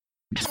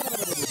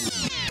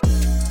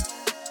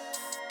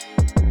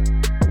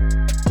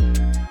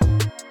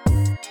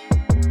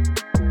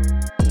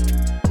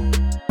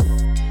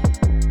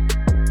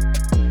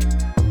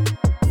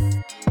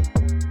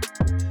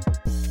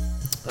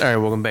All right,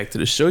 welcome back to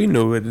the show. You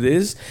know what it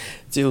is.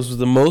 Deals with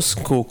the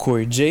most. Cool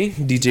Corey J.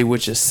 DJ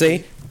What You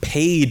Say.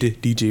 Paid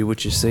DJ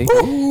What You Say.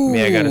 Man,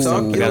 I gotta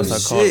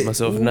start calling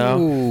myself now.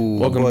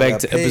 Welcome back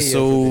to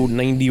episode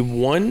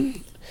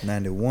 91.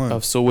 91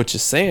 of So What You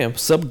Saying.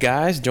 What's up,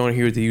 guys? Joining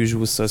here with the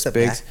usual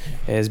suspects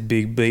as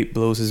Big Bape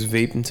blows his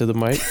vape into the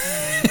mic.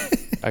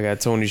 I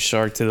got Tony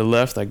Shark to the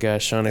left. I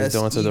got Sean X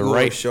Dawn to the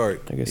right.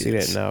 Shark. I can see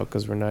that now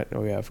because we're not.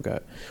 Oh yeah, I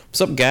forgot.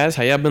 What's up, guys?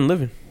 How y'all been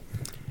living?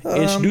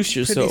 Introduce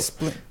yourself.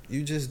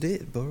 You just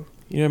did, bro.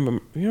 You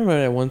remember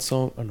that one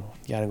song? Oh no,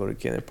 y'all didn't go to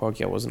Kellen Park.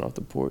 Y'all wasn't off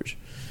the porch.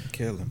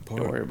 Kellen Park.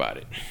 Don't worry about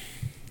it.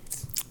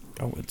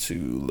 I went to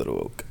Little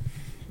Oak.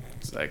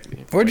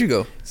 Exactly. Where'd you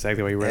go?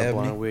 Exactly why you wear a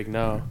blonde wig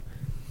now.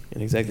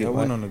 And exactly I why.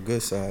 went on the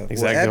good side.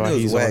 Exactly why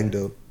he's whack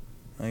though.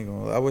 I ain't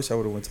gonna. I wish I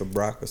would have went to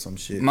Brock or some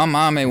shit. My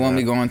mom ain't want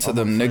me going to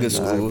them nigga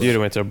schools. You'd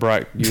have went to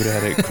Brock. You would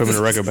have had a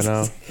criminal record by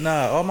now.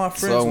 Nah, all my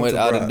friends So I went to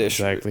out Brock. of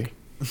district. Exactly.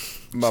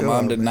 My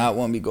mom did not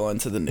want me going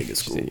to the nigga Yeah,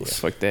 schools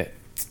fuck that.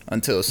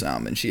 until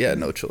Salmon. She had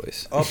no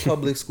choice. Our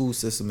public school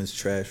system is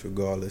trash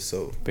regardless,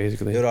 so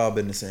Basically. it all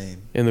been the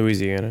same. In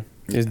Louisiana.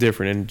 It's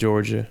different in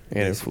Georgia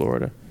and in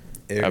Florida.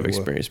 Everywhere. I've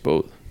experienced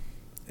both.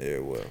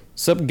 Everywhere.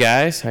 What's up,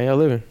 guys? How y'all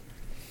living?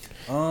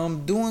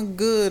 Doing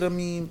good. I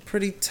mean,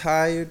 pretty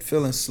tired,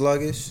 feeling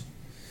sluggish.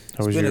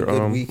 How was been a your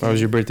good weekend. How was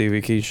your birthday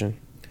vacation?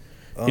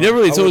 You never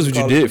really told us what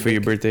you did for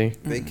your birthday.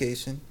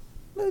 Vacation.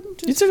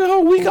 You took a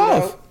whole week pulled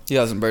off. out. He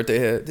has some birthday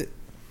head.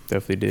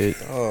 Definitely did.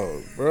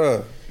 Oh,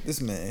 bruh.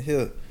 This man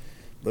here.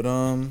 But,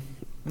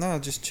 nah,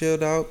 just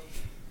chilled out.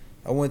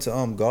 I went to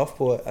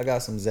Gulfport. I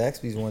got some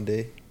Zaxby's one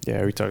day.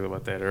 Yeah, we talked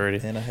about that already.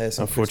 And I had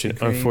some Krispy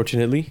Kreme.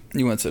 Unfortunately.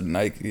 You went to the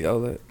Nike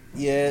outlet.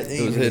 Yeah, they It was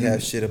didn't really hidden.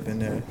 have shit up in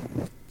there.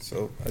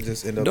 So I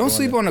just ended up Don't going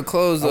sleep there. on the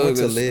clothes I though. went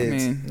to 'Cause,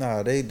 Lids. I mean,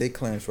 Nah, they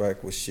clearance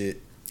rack with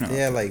shit. Oh, They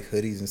had like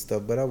hoodies and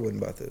stuff, but I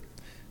wasn't about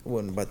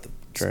to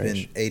Trash.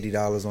 spend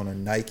 $80 on a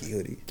Nike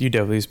hoodie. You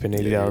definitely spent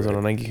 $80 on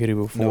a Nike hoodie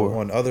No, before.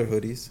 on other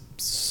hoodies.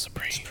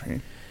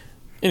 Supreme.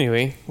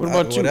 Anyway, what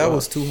about you? Well, that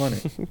was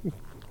 $200.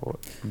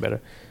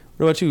 Better.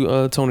 What about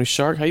you, Tony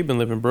Shark? How you been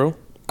living, bro?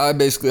 I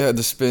basically had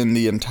to spend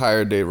the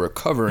entire day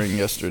recovering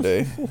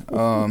yesterday.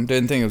 Didn't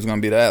think it was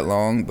gonna be that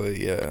long, but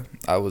yeah,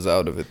 I was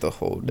out of it the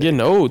whole day. Getting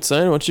old,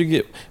 son. Once you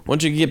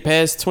get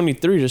past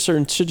 23, there's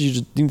certain shit you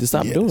just need to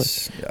stop doing.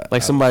 Yeah,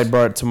 Like somebody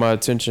brought it to my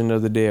attention the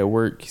other day at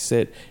work. He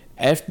said,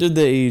 after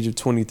the age of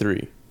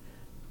 23,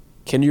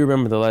 can you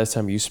remember the last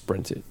time you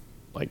sprinted?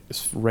 Like,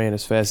 ran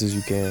as fast as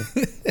you can.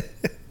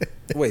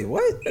 Wait,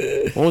 what?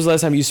 When was the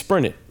last time you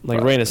sprinted?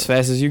 Like, ran as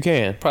fast as you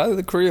can? Probably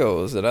the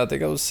Creoles, and I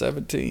think I was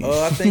 17.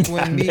 I think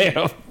when me,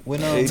 Damn. when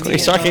Tony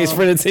Shark ain't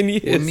sprinted 10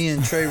 years. when me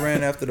and Trey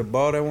ran after the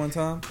ball that one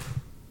time.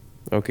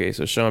 Okay,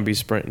 so Sean be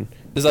sprinting.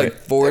 It's like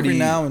 40. Every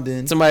now and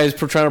then. Somebody's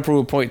trying to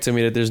prove a point to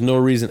me that there's no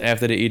reason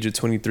after the age of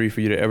 23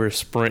 for you to ever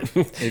sprint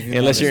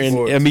unless you're in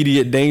sports.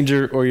 immediate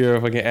danger or you're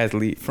a fucking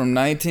athlete. From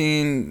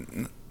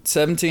 17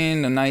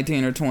 to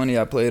 19 or 20,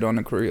 I played on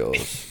the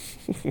Creoles.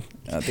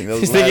 I think that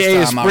was This the nigga ain't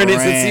last time I sprinted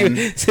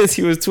ran. since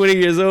he was 20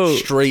 years old.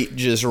 Straight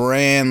just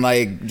ran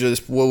like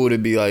just what would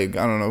it be like?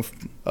 I don't know,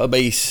 a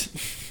base.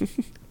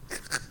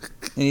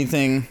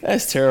 Anything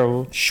That's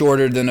terrible.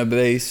 shorter than a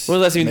base. When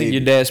was the last time you think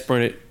your dad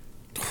sprinted?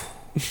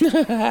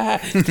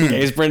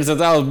 He sprinted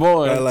since I was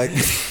born.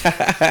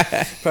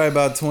 Probably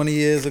about 20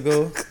 years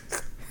ago.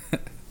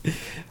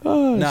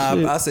 Oh, Nah,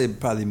 shit. I say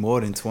probably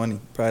more than 20.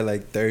 Probably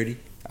like 30.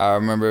 I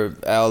remember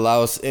Al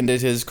Laus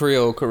ended his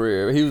Creole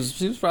career. He was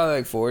probably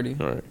like 40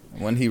 All right.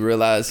 when he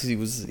realized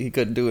he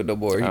couldn't do it no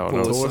more. He I don't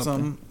pulled know. Or something.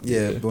 something.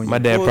 Yeah. but when My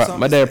you dad, pull my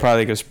something, dad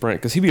probably could sprint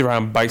because he be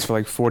riding bikes for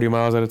like 40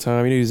 miles at a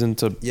time. You know, he's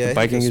into he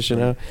biking could and shit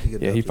now. sprint. He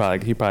could Yeah, he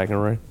definitely probably can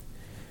run.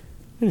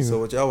 Anyway. So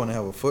what y'all want to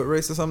have a foot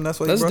race or something? That's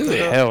what Let's you brought do that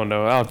it. up? Hell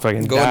no, I'll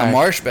fucking Go in die. the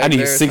marsh back I need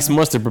there, 6 son.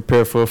 months to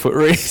prepare for a foot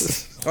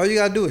race. All you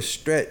gotta do is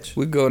stretch.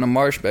 We go in the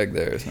marsh back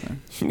there,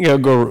 son. You gotta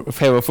go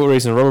have a foot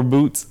race in rubber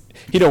boots.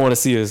 He don't want to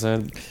see us,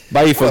 son.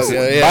 Buy you folks,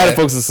 yeah. buy the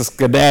folks a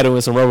skedaddle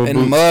with some rubber In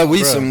boots. the mud,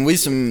 we Bruh.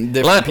 some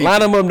different people.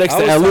 Line them up next I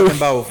to was Alu. talking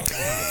about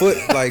foot,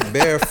 like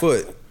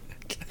barefoot.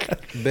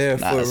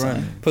 Barefoot Nah, son.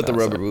 running. Put the Nah,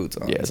 rubber son. boots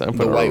on. Yeah, son, put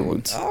the the white rubber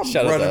ones. I'm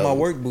Shout out to running my Alu.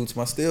 work boots,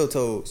 my steel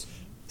toes.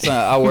 Son,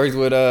 I worked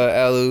with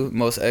Alu,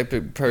 most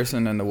epic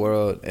person in the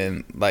world,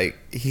 and like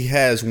he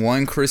has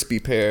one crispy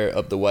pair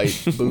of the white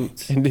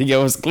boots. And he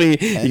goes clean.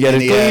 And You got a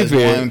then he has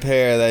clean pair. one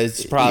pair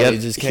that's probably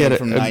just came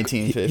from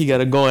 1950. He got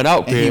a going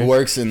out and pair. he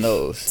works in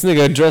those. This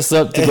nigga dressed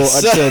up to go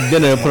to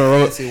dinner and put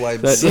on Fancy white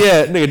rubber. boots.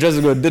 Yeah, nigga dressed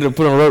to go to dinner and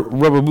put on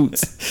rubber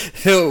boots.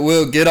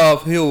 We'll get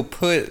off. He'll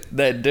put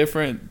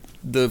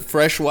the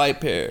fresh white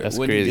pair That's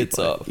when crazy. he gets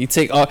off.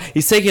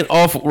 He's taking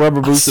off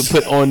rubber boots to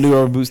put on new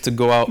rubber boots to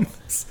go out.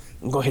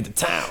 I'm gonna hit the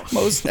town.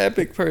 Most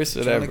epic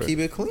person Trying ever. to keep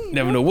it clean.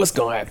 Never know what's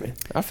gonna happen.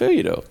 I feel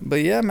you though.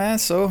 But yeah, man.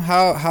 So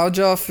how'd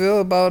y'all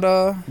feel about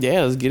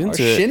Yeah, let's get our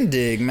into it.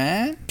 shindig,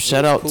 man?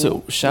 Shout out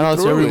cool. to shout out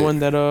to through everyone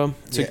that Yeah,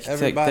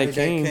 everybody that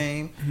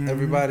came,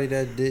 everybody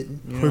that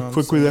didn't. You know what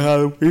I'm saying?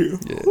 Halloween.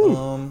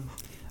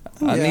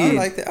 I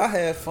liked it. I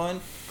had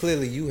fun.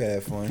 Clearly, you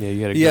had fun. Yeah,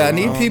 you gotta Yeah, go.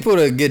 I need people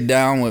to get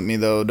down with me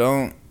though.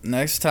 Don't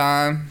next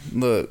time,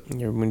 look,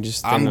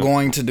 I'm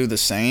going to do the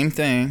same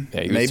thing.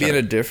 Yeah, maybe in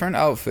a different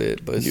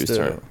outfit, but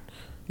still.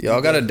 Y'all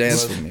gotta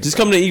dance with me. Just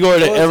come to Igor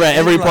at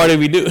every party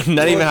we do.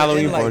 Not even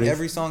Halloween party.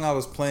 Every song I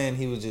was playing,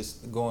 he was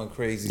just going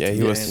crazy. Yeah,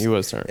 he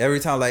was turning. Every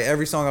time,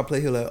 every song I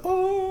play, he was like,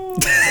 oh,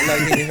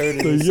 like he heard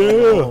it.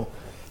 Yeah.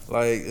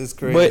 Like, it's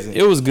crazy. But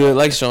it was good.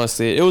 Like Sean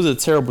said, it was a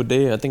terrible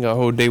day. I think our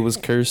whole day was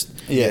cursed.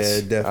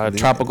 Yes. Yeah, definitely. A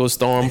tropical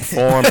storm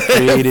formed,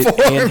 created,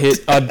 and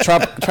hit.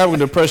 Tropical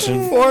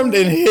depression. Formed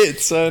and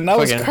hit, son. That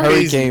was crazy.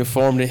 Hurricane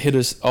formed and hit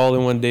us all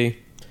in one day.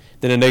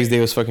 Then the next day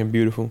was fucking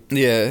beautiful.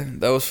 Yeah,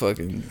 that was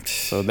fucking...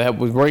 So that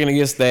was working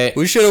against that.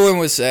 We should have went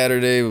with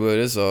Saturday, but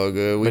it's all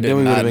good. We did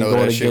not know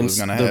that shit was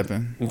going to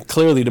happen.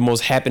 Clearly the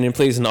most happening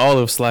place in all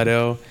of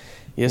Slidell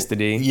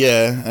yesterday.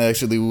 Yeah,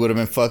 actually we would have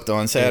been fucked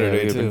on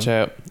Saturday, too. Been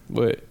chapped,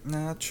 but...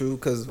 Nah, true,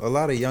 because a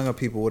lot of younger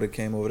people would have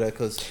came over there,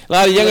 because... A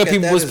lot of younger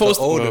people was supposed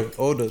to...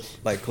 Older,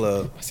 like,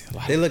 club.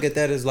 They look at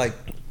that as, like,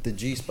 the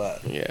G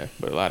spot. Yeah,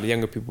 but a lot of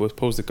younger people were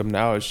supposed to come to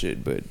our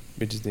shit, but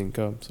it just didn't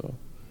come, so...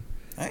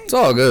 It's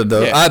all good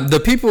though. Yeah. The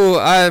people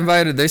I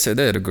invited, they said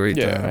they had a great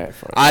time.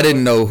 I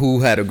didn't know who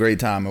had a great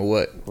time or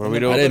what. I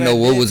didn't know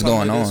what was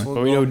going on.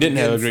 Well, we know who didn't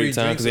have a great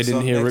time because they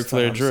didn't hear Ric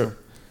Flair drip.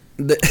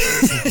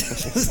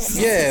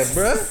 Yeah,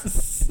 bruh.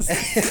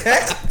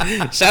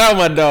 Shout out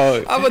my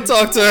dog. I'm gonna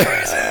talk to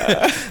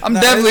her. I'm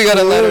definitely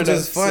gonna let her know.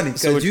 It's funny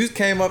because you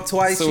came up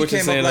twice. She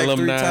came up like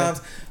 3 times.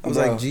 I was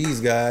like,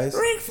 geez, guys.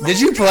 Did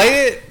you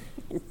play it?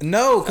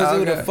 No, because it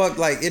would have fucked,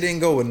 like, it didn't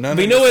go with none of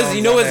the songs.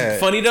 You know what's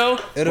funny though?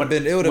 It would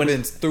have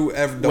been through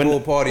the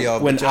whole party.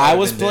 When I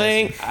was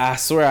playing, I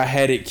swear I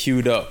had it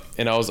queued up,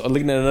 and I was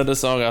looking at another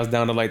song. I was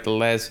down to like the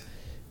last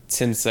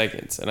 10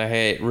 seconds, and I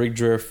had Ric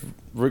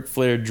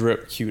Flair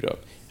drip queued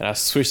up, and I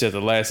switched at the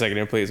last second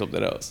and played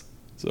something else.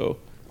 So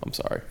I'm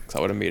sorry, because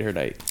I would have made her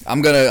night.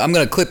 I'm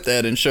gonna clip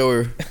that and show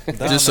her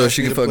just so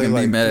she can fucking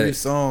be mad. 3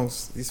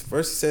 songs.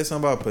 First, he said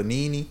something about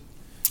Panini.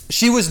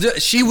 She was.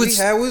 She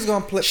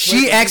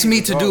asked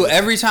me to do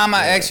every time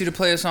I asked you to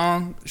play a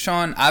song,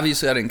 Sean.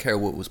 Obviously, I didn't care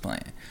what was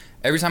playing.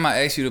 Every time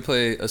I asked you to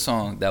play a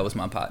song, that was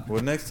my pot.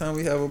 Well, next time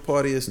we have a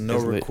party, it's no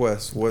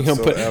request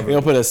whatsoever. You're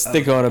gonna put a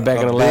sticker on the back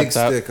of the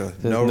laptop. Sticker.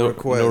 No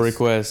request. No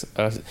request.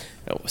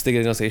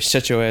 Sticker's gonna say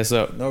 "Shut your ass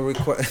up." No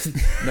request.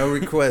 No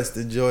request.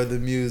 Enjoy the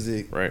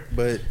music. Right.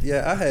 But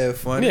yeah, I had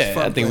fun. Yeah,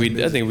 I think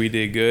we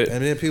did good.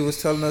 And then people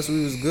was telling us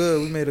we was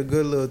good. We made a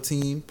good little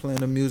team playing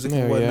the music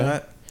and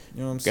whatnot. Yeah.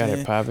 You know what I'm saying? Got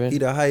it popping. He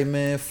the hype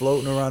man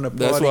floating around the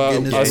party. That's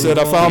why I said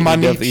I found my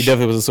niche. He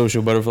definitely was a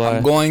social butterfly.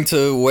 I'm going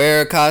to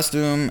wear a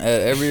costume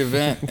at every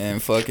event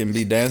and fucking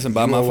be dancing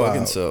by my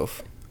fucking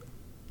self.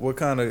 What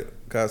kind of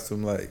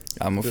costume? Like,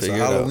 I'm gonna figure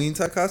it out. Just a Halloween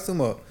type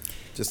costume or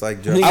just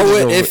like I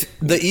would if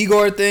the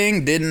Igor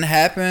thing didn't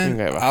happen.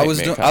 I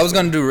was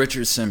gonna do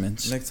Richard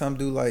Simmons. Next time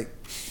do like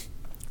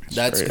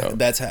that's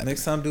happening.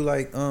 Next time do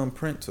like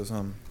Prince or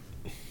something.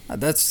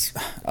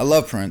 I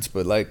love Prince,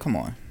 but like come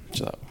on.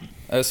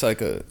 That's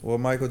like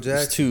Michael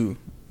Jackson.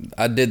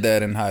 I did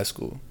that in high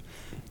school.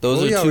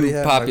 Those are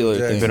 2 popular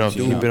things.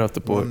 You've been off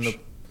the porch.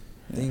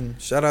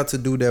 Shout out to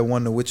dude that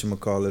won the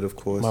whatchamacallit, of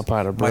course. My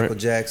partner, Michael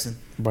Jackson.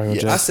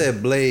 I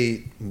said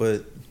Blade,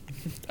 but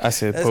I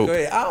said that's Pope.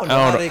 Great. I don't know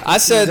how they I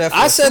said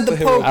the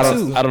Pope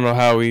too. I don't know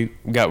how we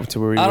got to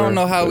where we were. I don't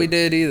know how we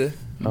did either.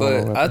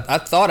 But I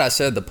thought I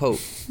said the Pope.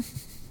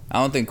 I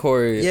don't think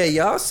Corey. Yeah,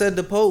 y'all said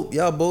the Pope.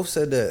 Y'all both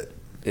said that.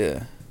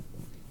 Yeah.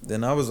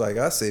 Then I was like,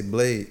 I say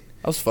Blade.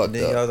 I was fucked up.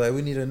 Then y'all was like,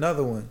 we need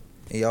another one.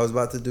 And y'all was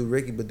about to do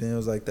Ricky, but then it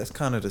was like, that's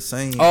kind of the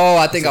same. Oh,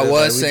 I think I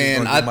was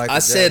saying, I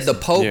said the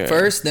Pope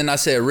first, then I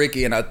said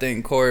Ricky, and I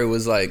think Corey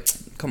was like,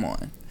 come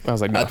on. I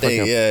was like, I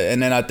think,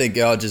 and then I think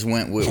y'all just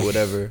went with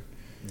whatever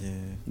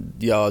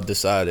y'all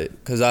decided.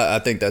 Because I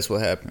think that's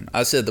what happened.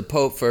 I said the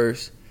Pope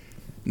first,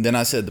 then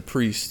I said the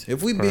priest.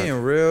 If we being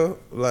real,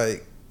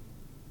 like,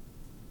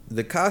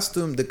 the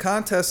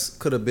contest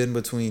could have been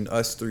between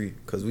us 3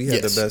 because we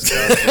had the best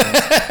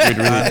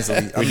costume.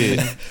 Honestly, we did.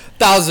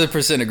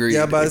 1000% agree.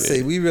 Yeah, I'm about to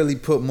say we really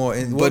put more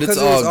in, but because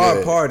it was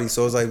our party,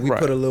 so it's like we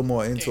put a little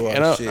more into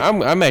our shit.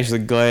 I'm actually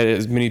glad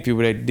as many people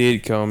that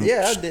did come,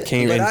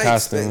 came in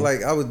costume.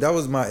 That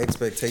was my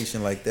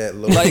expectation, like that.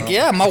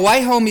 My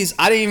white homies,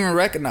 I didn't even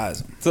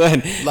recognize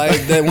them.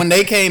 When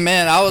they came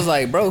in, I was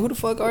like, bro, who the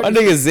fuck are you? My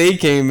nigga Zay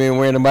came in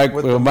wearing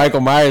a Michael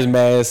Myers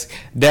mask,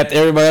 dapped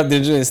everybody up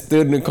there and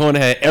stood in the corner,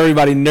 had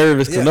everybody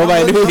nervous because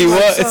nobody knew who he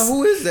was.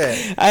 Who is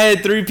that? I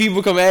had 3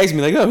 people come ask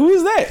me like, "Oh, who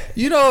is that?"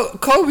 You know,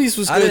 Kobe's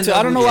was good too.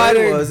 I don't know why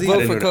they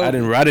vote for Kobe.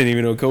 I didn't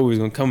even know Kobe was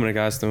gonna come in a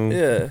costume.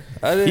 Yeah,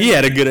 he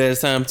had a good ass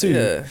time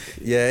too.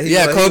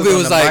 Yeah. Kobe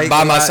was like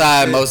by my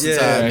side most of the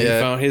time. He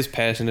found his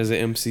passion as an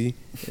MC.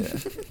 Yeah.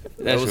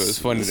 That shit was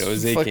funny though.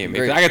 Zay came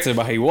in. I got to tell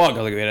about how he walked.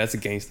 I was like, man, that's a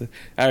gangster.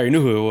 I already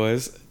knew who it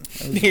was.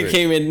 He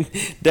came in,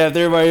 dapped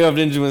everybody up,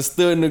 then just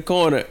stood in the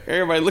corner.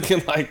 Everybody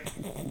looking like.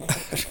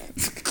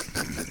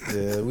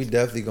 Yeah, we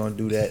definitely gonna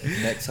do that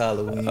next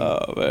Halloween.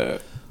 Oh man,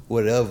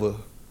 whatever.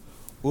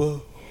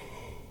 Well,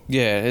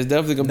 yeah, it's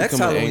definitely gonna next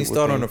Halloween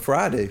start on a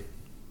Friday.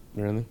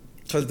 Really?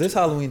 Cause this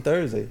Halloween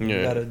Thursday, we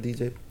got a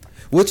DJ.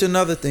 Which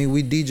another thing,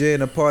 we DJ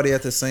in a party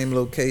at the same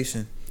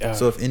location.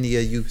 So if any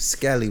of you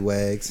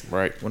scallywags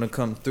want to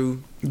come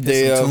through,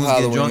 day of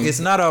Halloween, drunk. It's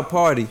not our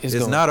party.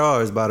 It's not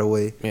ours, by the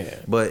way. Yeah.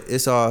 But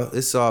it's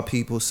our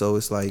people, so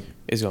it's like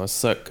it's gonna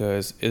suck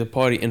because it's a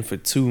party in for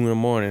 2 in the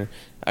morning.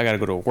 I gotta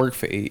go to work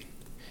for 8.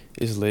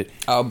 It's lit.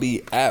 I'll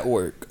be at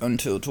work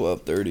until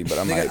 12:30, but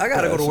I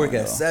gotta go to work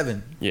at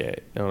 7. Yeah,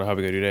 I don't know how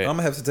we gonna do that. I'm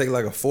gonna have to take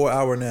like a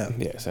 4-hour nap.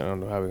 Yeah, so I don't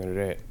know how we gonna do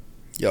that.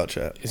 Y'all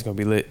chat. It's gonna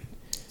be lit.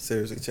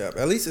 Seriously, chap.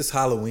 At least it's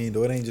Halloween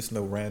though. It ain't just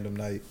no random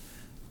night.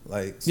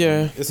 Like it's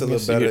a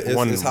little better.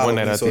 It's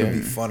Halloween, so it'll be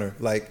funner.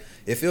 Like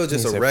if it was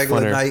just a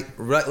regular night,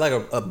 like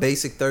a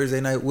basic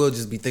Thursday night, we'll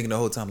just be thinking the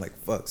whole time like,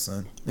 "Fuck,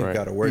 son, you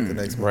gotta work the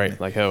next morning." Right,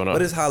 like hell no.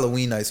 But it's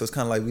Halloween night, so it's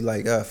kind of like we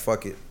like,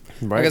 fuck it.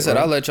 Like I said,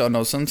 I'll let y'all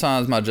know.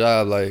 Sometimes my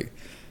job, like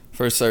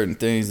for certain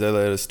things, they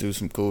let us do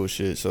some cool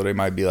shit. So they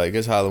might be like,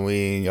 "It's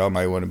Halloween, y'all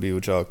might want to be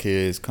with y'all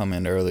kids. Come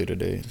in early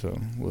today." So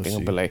we'll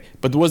see.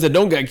 But the ones that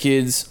don't got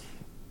kids,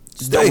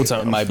 just double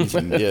time. It might be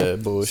some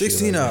bullshit.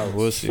 16 hours.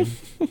 We'll see.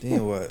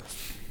 Then what?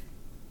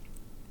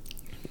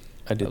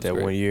 I did that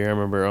 1 year. I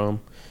remember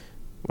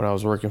when I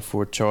was working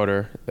for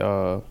Charter,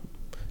 the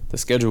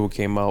schedule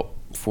came out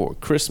for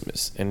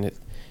Christmas, and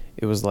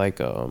it was like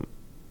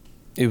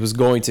it was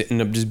going to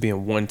end up just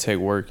being one tech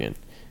working,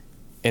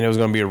 and it was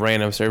gonna be a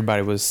random. So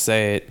everybody was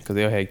sad because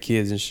they all had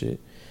kids and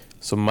shit.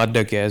 So my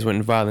duck ass went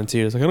and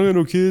volunteered. It's like, I don't have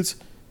no kids.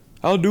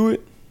 I'll do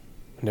it.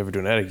 Never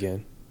doing that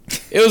again.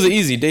 It was an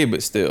easy day,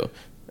 but still.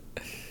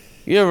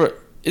 You ever?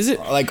 Is it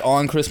like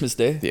on Christmas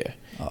Day? Yeah.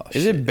 Oh,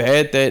 is it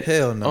bad that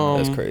hell no?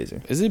 That's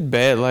crazy. Is it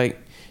bad like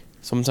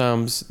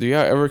sometimes? Do y'all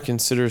ever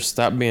consider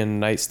stop being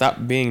nice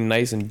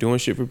and doing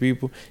shit for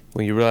people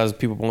when you realize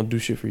people won't do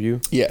shit for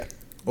you? Yeah.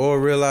 Or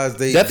realize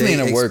they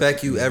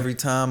expect you every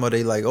time, or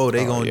they like,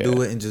 they gonna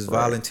do it and just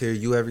volunteer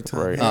you every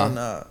time. Right.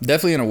 Nah.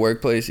 Definitely in a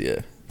workplace,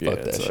 yeah.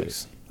 Fuck that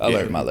shit. I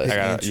learned my lesson.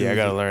 I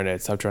gotta learn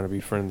that. Stop trying to be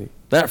friendly.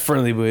 Not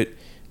friendly, but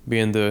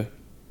being the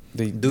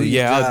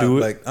job. I'll do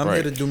it. Like I'm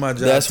here to do my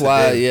job. That's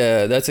why,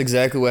 that's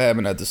exactly what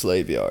happened at the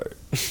slave yard.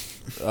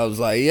 I was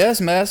like, yes,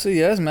 master,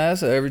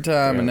 every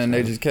time, and then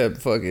they just kept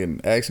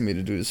fucking asking me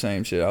to do the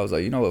same shit. I was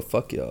like, you know what,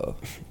 fuck y'all.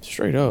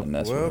 Straight up.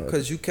 Well,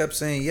 because you kept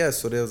saying yes,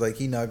 so they was like,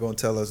 he not gonna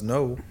tell us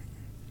no.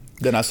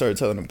 Then I started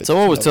telling them.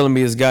 Someone was telling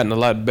me it's gotten a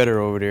lot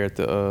better over there at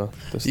the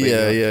slave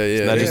yard. Yeah.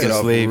 It's not just a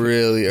slave.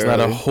 Really it's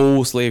not a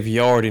whole slave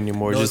yard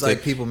anymore. No, It's just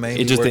like people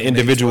mainly. It's just the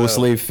individual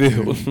slave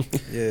field.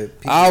 Yeah,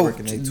 I'll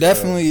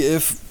definitely,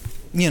 if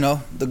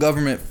the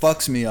government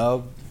fucks me,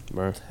 I'll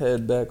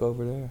head back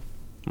over there.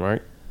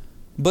 Right.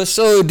 But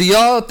so, do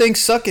y'all think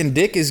sucking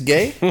dick is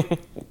gay?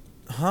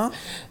 Huh?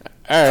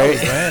 All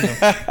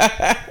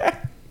right.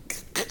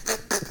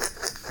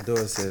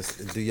 Dora says,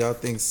 do y'all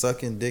think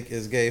sucking dick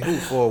is gay? Who,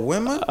 for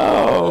women?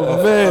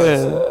 Oh,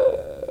 man.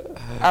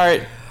 All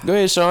right. Go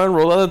ahead, Sean.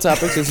 Roll other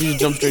topics since you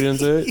jumped straight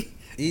into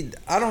it.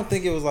 I don't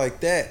think it was like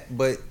that,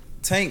 but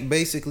Tank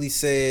basically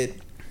said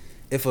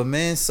if a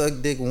man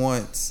suck dick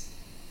once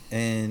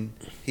and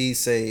he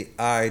say,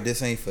 all right,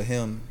 this ain't for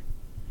him,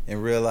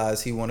 and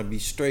realize he want to be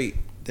straight,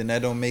 then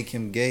that don't make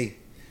him gay.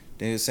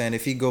 Then he was saying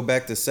if he go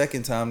back the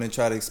second time and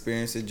try to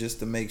experience it just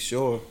to make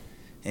sure,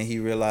 and he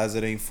realized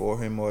it ain't for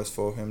him or it's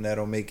for him,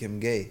 that'll make him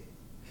gay.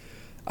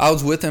 I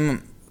was with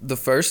him the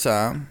first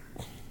time.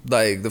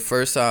 Like, the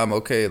first time,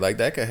 okay, like,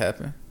 that could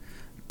happen.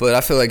 But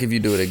I feel like if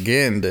you do it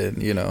again, then,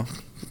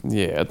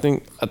 Yeah, I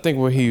think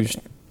what he was...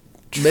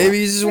 Maybe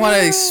you just want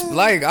to...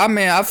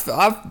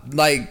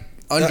 I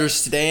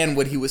understand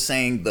what he was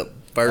saying the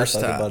first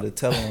time. About to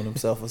tell on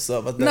himself or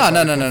something. No. I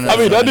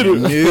mean, I did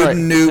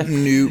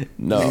it.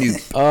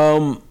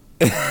 No.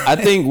 I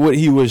think what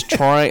he was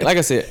trying, like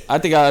I said, I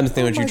think I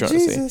understand what you're trying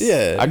to say.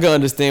 Yeah, I can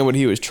understand what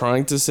he was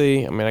trying to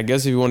say. I mean, I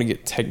guess if you want to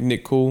get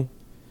technical,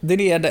 then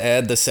he had to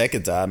add the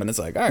second time, and it's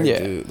like, all right,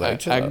 dude.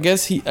 Like, I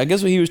guess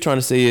what he was trying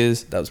to say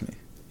is that was me.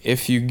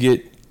 If you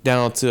get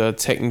down to a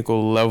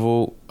technical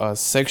level, a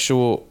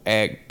sexual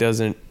act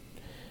doesn't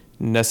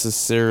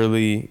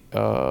necessarily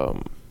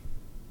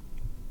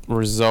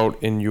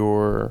result in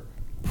your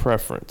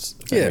preference.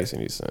 If that makes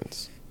any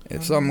sense.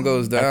 If something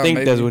goes down, I think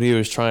that's what he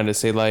was trying to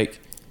say.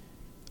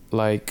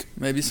 Like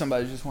maybe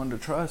somebody just wanted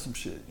to try some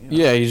shit.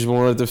 Yeah, he just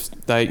wanted to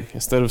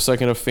instead of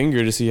sucking a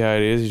finger to see how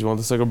it is, he just wanted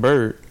to suck a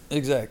bird.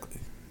 Exactly.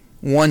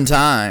 One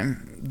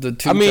time, it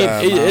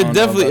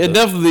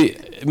definitely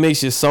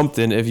makes you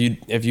something if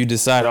you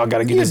decide, I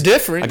gotta get this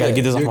different. I gotta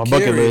get this off my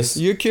bucket list.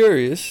 You're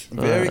curious,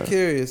 very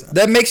curious.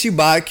 That makes you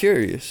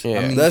bi-curious.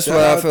 Yeah, that's what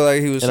I feel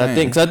like he was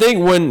saying. I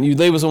think when you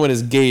label someone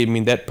as gay, I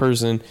mean that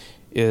person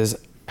is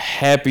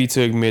happy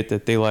to admit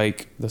that they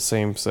like the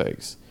same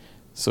sex.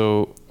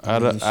 So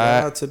shout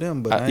out to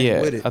them, but I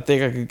ain't with it. I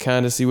think I could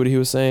kind of see what he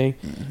was saying.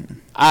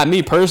 Mm-hmm.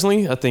 Me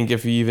personally, I think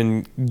if you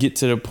even get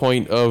to the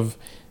point of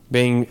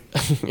being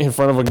in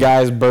front of a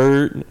guy's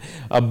bird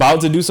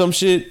about to do some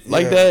shit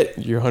like that,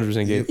 you're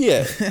 100% gay.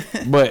 Yeah,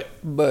 but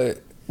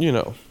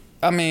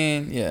I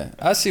mean, yeah,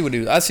 I see what he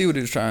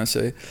was trying to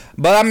say.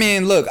 But I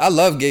mean, look, I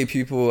love gay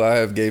people. I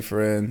have gay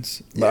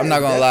friends, but I'm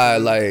not gonna lie.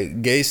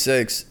 Like, gay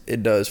sex,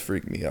 it does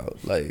freak me out,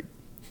 like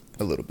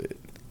a little bit.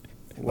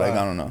 Wow. Like,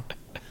 I don't know.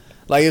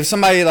 Like if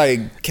somebody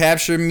like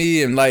captured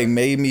me and like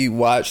made me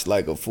watch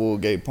like a full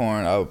gay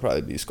porn, I would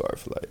probably be scarred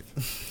for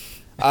life.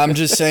 I'm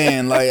just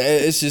saying, like,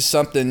 it's just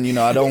something, you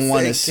know, I don't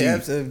want to see.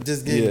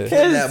 Just getting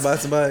kidnapped by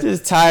somebody.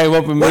 Just tie him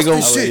up and make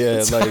him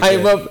tie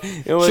him up.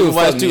 And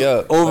watch two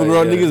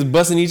overgrown niggas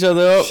busting each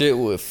other up. Shit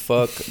would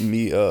fuck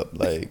me up.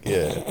 Like,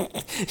 yeah.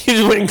 You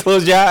just wouldn't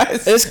close your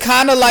eyes. It's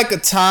kind of like a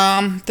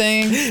Tom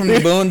thing from the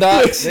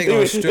Boondocks. They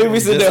gonna strip him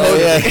just so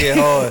they get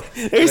hard.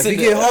 If he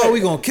get hard, we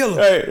gonna kill him.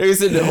 Right. They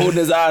sit there holding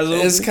his eyes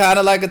open. It's kind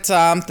of like a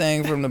Tom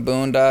thing from the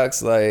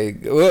Boondocks.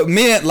 Like,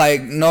 me and,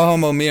 like, no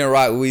homo, me and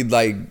Rock, we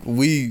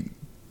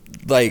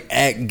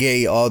act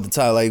gay all the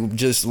time, like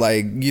just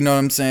like, you know what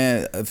I'm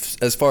saying,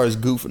 as far as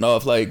goofing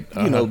off, like,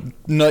 you know,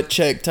 nut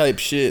check type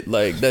shit,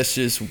 like that's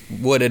just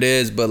what it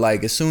is. But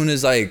like as soon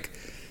as, like,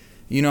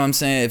 you know what I'm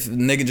saying, if a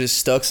nigga just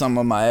stuck something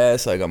on my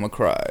ass, like I'ma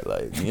cry,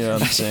 like, you know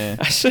what I'm saying.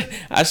 I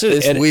should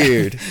it's edit,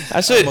 weird.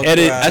 I should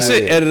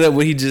edit up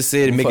what he just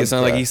said and make it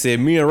sound like he said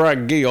me and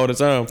Rock gay all the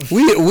time.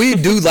 We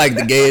do like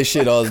the gayest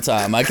shit all the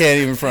time. I can't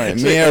even front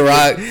it. Me and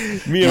Rock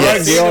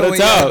gay all the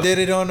time. Y'all did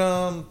it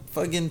on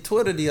fucking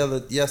Twitter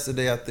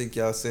yesterday. I think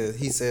y'all said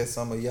he said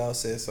something. Y'all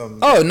said something.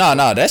 Oh no,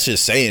 that's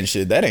just saying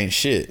shit. That ain't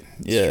shit.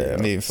 Yeah,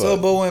 I mean, fuck. So,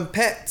 but when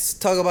Pat's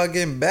talk about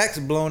getting backs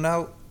blown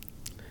out,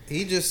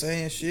 he just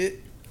saying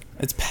shit.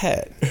 It's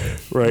Pat.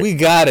 Right. We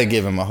gotta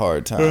give him a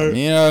hard time. Right.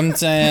 You know what I'm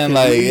saying?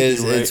 Like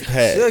it's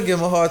Pat. Still give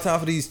him a hard time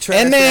for these trash.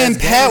 And then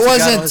Pat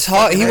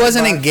wasn't he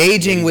wasn't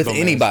engaging with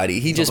anybody.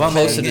 He just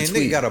posted a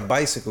tweet. He got a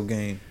bicycle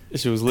game.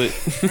 This shit was lit.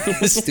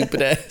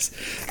 Stupid ass.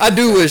 I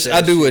do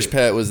wish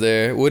Pat was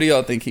there. What do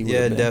y'all think he would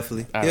have been? Yeah,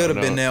 definitely. He would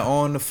have been there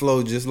on the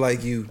flow just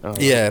like you.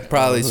 Yeah,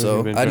 probably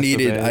so. I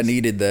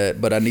needed that,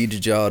 but I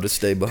needed y'all to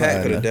stay behind.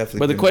 Pat could have definitely.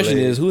 But the question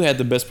is, who had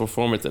the best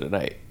performance of the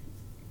night?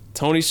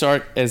 Tony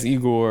Shark as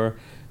Igor,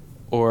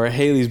 or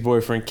Haley's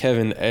boyfriend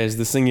Kevin as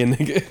the singing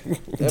nigga?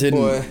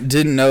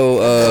 Didn't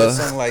know.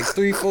 Sung like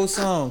 3-4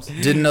 songs.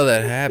 Didn't know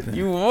that happened.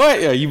 You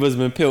what? Yeah, you must have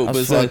been pilled. I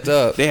was fucked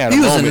up. He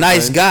was a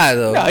nice guy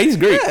though. Yeah, he's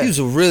great. He was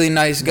a really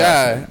nice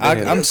guy.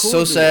 I'm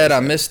so sad I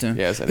missed him.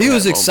 Yeah, he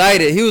was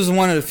excited. He was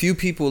one of the few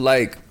people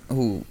like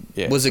who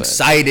was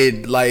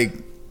excited like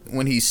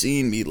when he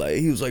seen me. Like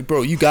he was like,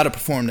 "Bro, you got to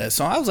perform that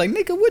song." I was like,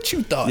 "Nigga, what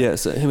you thought? Yeah,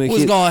 so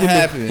what's gonna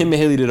happen?" Him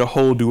and Haley did a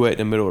whole duet in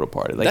the middle of the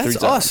party. Like that's 3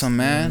 times. Awesome,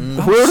 man.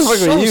 Where the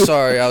fuck I'm so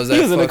sorry I was that.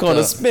 He was in the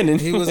corner spinning.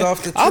 He was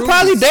off the. I'm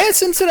probably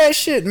dancing to that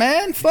shit,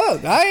 man.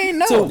 Fuck, I ain't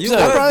know. So, you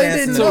probably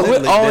didn't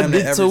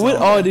know. So what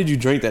all did you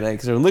drink that night?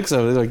 Because it looks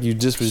like you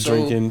just was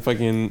drinking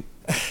fucking.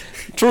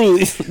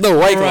 Truly, the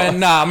White Claw.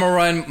 Nah, I'm gonna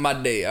run my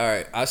day. All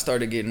right, I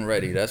started getting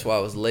ready. That's why I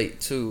was late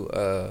too.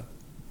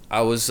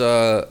 I was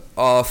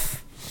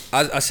off.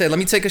 I said, let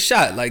me take a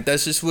shot. Like,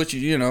 that's just what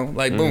you know,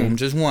 like, boom,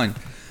 just one.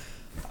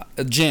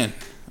 A gin.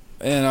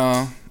 And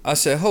I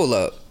said, hold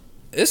up.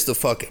 It's the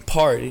fucking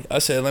party. I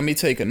said, let me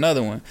take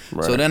another one.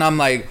 Right. So then I'm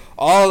like,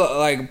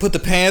 put the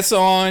pants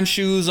on,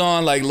 shoes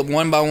on, like,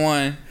 one by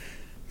one.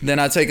 Then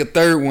I take a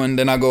third one,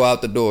 then I go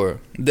out the door.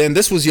 Then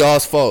this was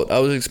y'all's fault. I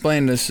was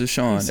explaining this to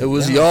Sean. It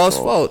was y'all's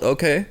fault,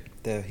 okay?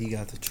 That he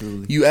got the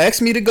Truly. You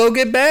asked me to go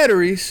get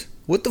batteries.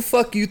 What the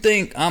fuck you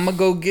think I'm gonna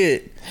go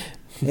get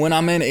when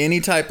I'm in any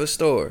type of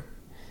store?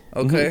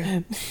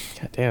 Okay.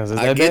 God damn, is that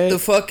I get the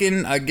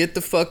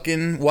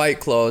fucking White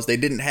Claws. They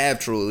didn't have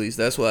Trulies.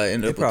 That's why I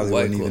ended up with the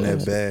White Claws. Probably wasn't even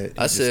that bad.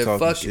 I said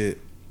fuck shit.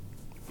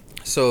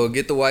 So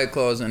get the White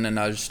Claws and then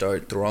I just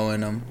start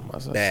throwing them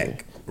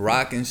back.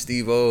 Rock and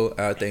Steve-O,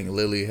 I think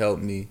Lily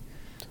helped me.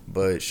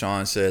 But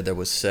Sean said there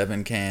was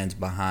 7 cans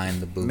behind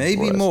the booth.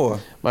 Maybe more.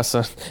 My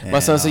son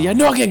said, "Yeah,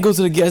 no, I can't go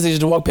to the gas station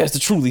to walk past the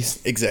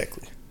Trulies."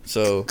 Exactly.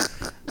 So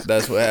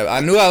that's what happened. I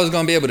knew I was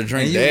gonna be able to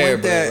drink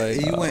there.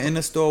 You went in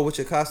the store with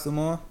your costume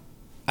on?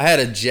 I had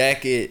a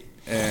jacket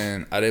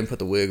and I didn't put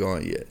the wig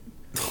on yet.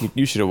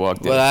 You should have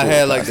walked in. But I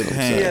had like the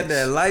pants. He had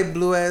that light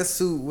blue ass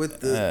suit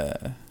with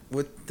the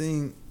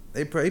thing.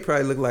 He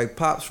probably looked like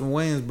Pops from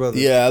Wayans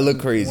Brothers. Yeah, I look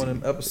crazy. One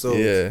of them episodes.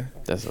 Yeah,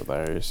 that's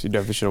hilarious. You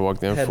definitely should have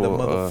walked in. Had the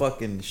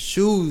motherfucking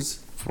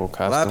shoes. Full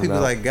costume. A lot of people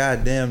like,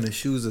 God damn, the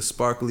shoes are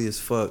sparkly as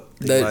fuck.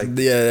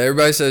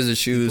 Everybody says the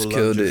shoes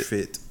killed it.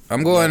 Fit.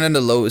 I'm going into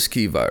lowest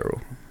key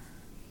viral.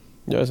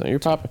 Yeah, you're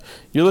popping.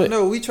 You're lit.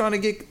 No, we trying to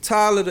get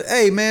Tyler to.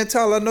 Hey man,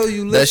 Tyler, I know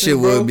you listen. That shit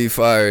would be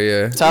fire,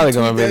 yeah. Tyler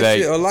gonna be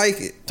like, or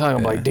like it. Tyler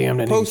gonna be like, damn,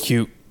 that nigga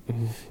cute.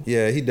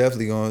 Yeah, he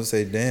definitely gonna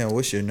say, "Damn,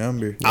 what's your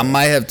number?" I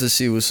might have to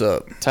see what's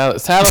up. Tyler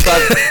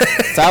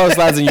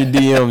slides in your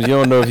DMs. You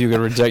don't know if you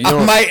can reject.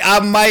 I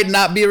might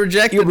not be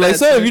rejected. You're like,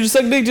 "Sir, if you just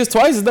suck dick just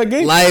twice, is that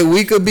gay?" Like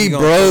we could be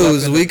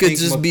bros. We could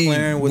just be.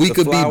 We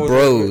could be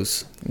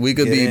bros. We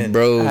could be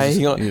bros.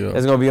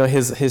 It's gonna be on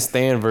his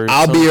Stan version.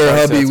 I'll be your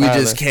hubby. We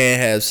just can't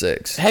have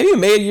sex. Have you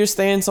made your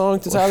Stan song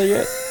to Tyler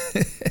yet?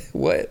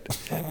 What?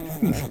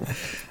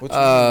 What you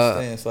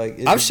mean Stan?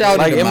 Like I've shouted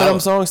like him Eminem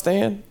out. song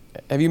Stan.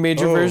 Have you made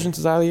your version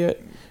to Tyler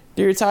yet?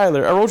 Dear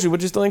Tyler, I wrote you,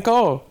 but you still ain't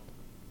called.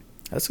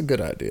 That's a good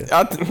idea.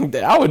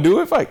 I would do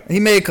it if I. He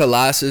made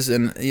Colossus,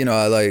 and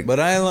I like. But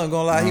I ain't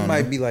gonna lie, he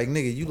might be like,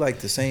 "Nigga, you like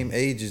the same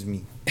age as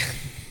me."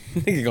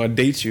 Nigga gonna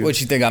date you.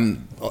 What, you think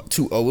I'm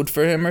too old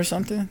for him or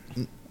something?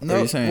 What are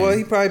No, you saying? well,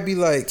 he probably be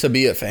like, To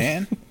be a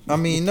fan? I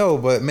mean, no,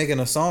 but making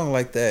a song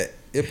like that,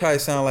 it probably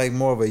sound like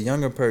more of a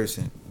younger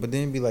person. But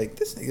then be like,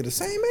 this nigga the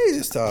same age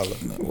as Tyler.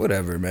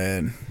 Whatever,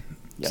 man.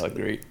 Y'all look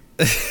great.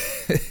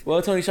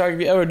 Well, Tony Shark,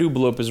 if you ever do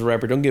blow up as a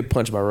rapper, don't get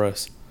punched by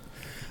Russ.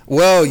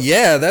 Well,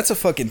 yeah, that's a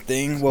fucking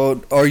thing.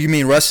 Well, or you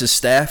mean Russ's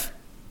staff?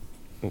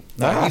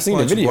 Nah, I he seen the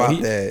punched video. Guap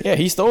He, Dad. yeah,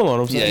 he stole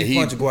on him. So Yeah, He he-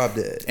 punched Guap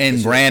Dad.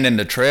 And ran in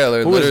the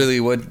trailer. Who is- Literally,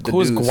 what the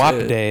who is dude Guap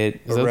said. Dad?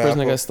 Is A that the person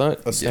that rapper, got stunt?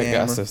 a Yeah,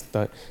 got scammer.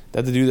 stunt.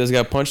 That the dude that's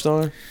got punched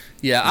on?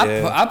 Yeah,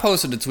 Yeah. I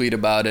posted a tweet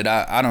about it.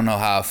 I don't know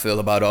how I feel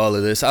about all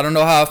of this. I don't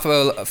know how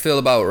I feel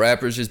about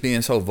rappers just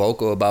being so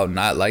vocal about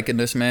not liking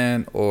this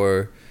man,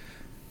 or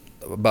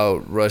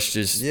about Rush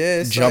just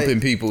Yeah, it's jumping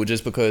like- people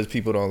just because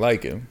people don't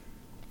like him.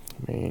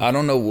 I mean, I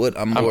don't know what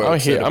I'm more I'm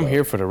upset here. I'm about.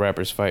 here for the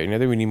rappers fighting. I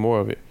think we need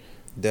more of it.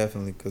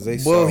 Definitely, because they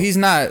Well, saw. he's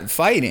not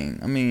fighting.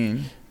 I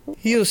mean,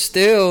 he'll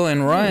steal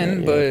and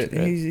run, Yeah, but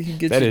that- he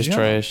gets that you is jumped.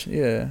 trash.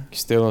 Yeah,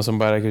 Still on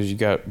somebody because you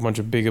got a bunch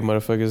of bigger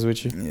motherfuckers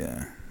with you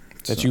yeah.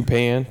 that So- you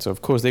paying. So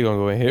of course they gonna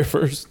go in here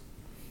first.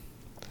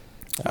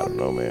 I don't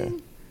know,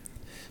 man.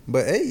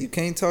 But hey, you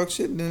can't talk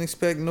shit and then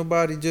expect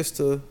nobody just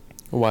to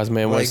A wise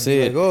man like, once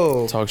said,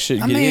 oh, "Talk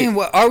shit, I get mean, hit."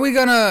 what, are we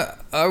gonna?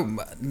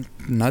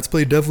 Not to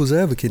play devil's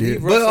advocate here,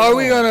 Leave but Russ are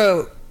we alone.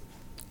 gonna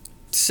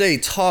say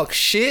talk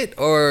shit,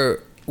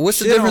 or what's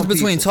the Shit difference on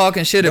between people.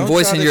 talking shit and Don't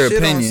voicing try to your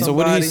shit on opinion? So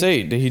what did he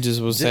somebody- say? That he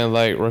just was saying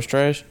like Rush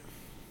trash?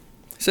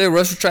 Say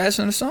Russ was trash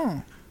in the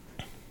song.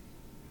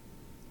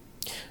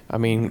 I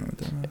mean,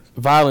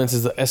 violence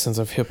is the essence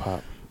of hip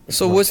hop.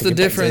 So what's the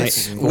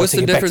difference? What's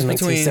the difference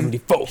between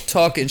 1974?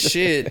 talking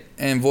shit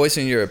and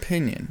voicing your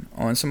opinion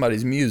on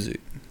somebody's music?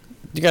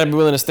 You gotta be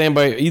willing to stand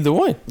by either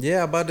one.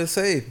 yeah, about to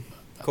say,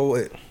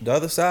 the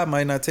other side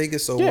might not take it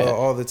so Yeah. well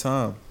all the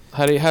time.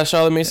 How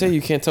Charlamagne say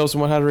you can't tell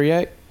someone how to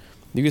react.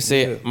 You can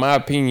say, Yeah. my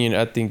opinion,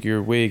 I think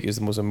your wig is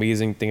the most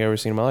amazing thing I've ever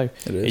seen in my life.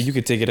 It is. And you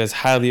could take it as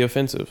highly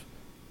offensive.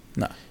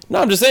 Nah. No,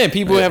 I'm just saying,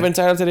 people Yeah. have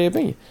entitled to their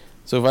opinion.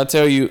 So if I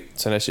tell you,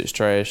 son, that shit's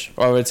trash,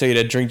 or I tell you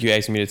that drink you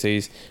asked me to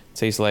taste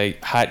tastes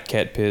like hot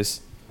cat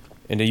piss,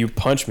 and then you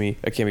punch me,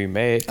 I can't be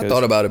mad. I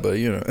thought about it, but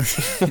you know,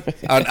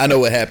 I know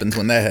what happens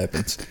when that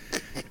happens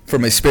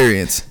from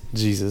experience.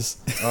 Jesus.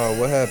 Oh,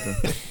 what happened?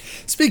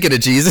 Speaking of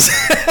Jesus,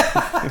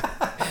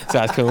 So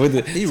I was coming with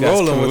it. He So I was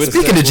rolling coming with the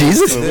the Speaking of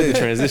Jesus. with the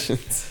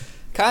transitions.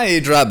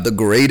 Kanye dropped the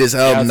greatest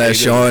Yeah, I'll album that take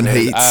Sean because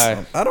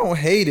hates. I don't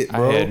hate it,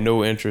 bro. I had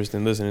no interest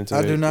in listening to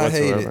I it do not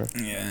hate whatsoever.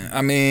 it. Yeah,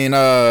 I mean,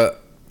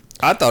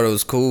 I thought it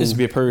was cool. This would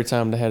be a perfect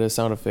time to have a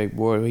sound effect,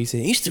 boy. Where he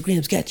said,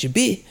 "Instagram's got your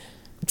bit."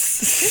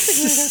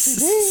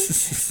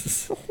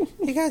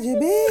 He got your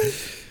big.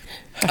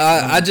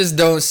 I just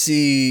don't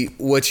see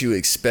what you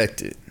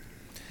expected.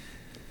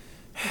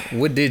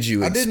 What did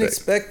you I expect? didn't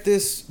expect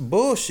this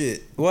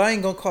bullshit. Well, I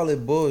ain't gonna call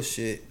it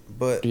bullshit,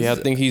 but Yeah, I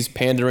think he's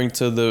pandering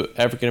to the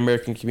African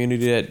American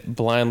community that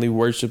blindly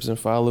worships and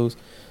follows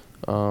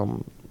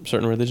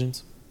certain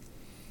religions.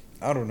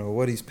 I don't know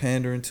what he's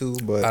pandering to,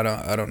 but I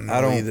don't know I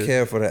don't either.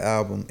 care for the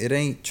album. It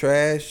ain't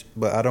trash,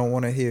 but I don't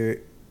want to hear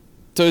it.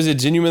 So is it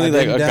genuinely I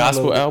like a didn't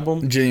gospel download it.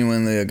 album?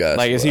 Genuinely a gospel.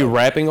 Like, is he album.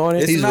 rapping on it?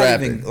 It's He's not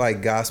rapping. even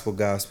like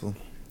gospel.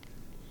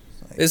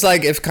 It's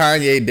like if Kanye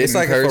didn't It's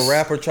like curse. if a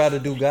rapper tried to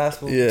do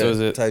gospel Yeah. So is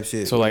it type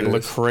shit. So like It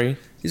is. Lecrae.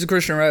 He's a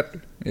Christian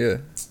rapper. Yeah,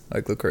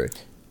 like Lecrae.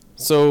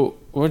 So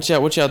what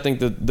y'all think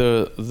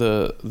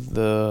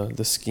the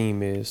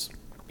scheme is?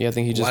 Yeah, I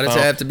think he just. Why does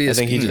found, it have to be a I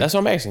think scheme? that's what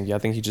I'm asking. Yeah, I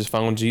think he just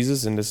found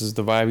Jesus and this is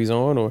the vibe he's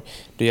on, or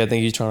do you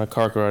think he's trying to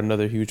conquer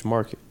another huge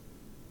market?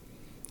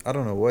 I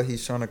don't know what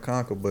he's trying to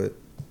conquer, but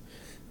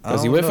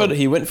Because he went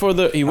for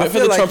the I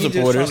feel Trump he just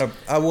supporters. trying to,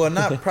 I will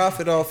not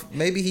profit off.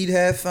 Maybe he'd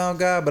have found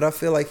God, but I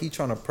feel like he's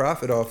trying to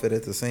profit off it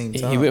at the same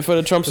time. He went for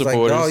the Trump It's like,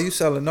 supporters. dog, you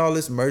selling all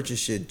this merch and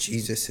shit.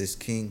 Jesus is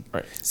king.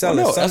 Right. Selling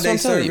Well, no, that's Sunday what I'm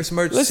telling service you.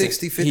 merch, Listen,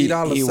 $60,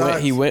 $50 he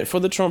socks. went for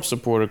the Trump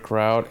supporter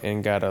crowd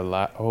and got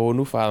a whole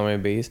new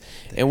following base.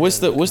 And what's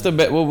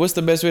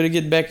the best way to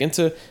get back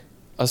into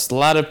a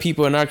lot of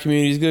people in our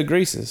community's good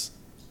graces?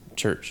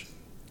 Church.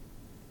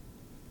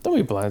 Don't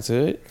be blind to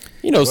it.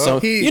 You know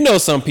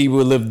some people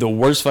live the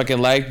worst fucking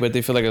life, but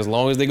they feel like as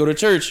long as they go to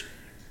church.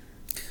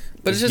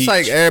 But it's just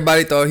like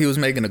everybody thought he was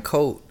making a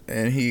cult,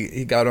 and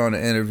he got on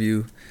an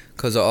interview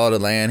because of all the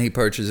land he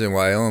purchased in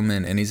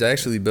Wyoming, and he's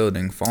actually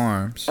building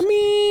farms. I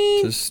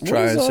mean, Just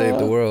try and save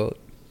the world.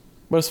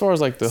 But as far as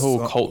like the whole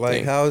So, cult like,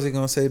 thing, how is he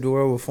gonna save the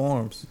world with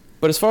farms?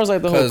 but as far as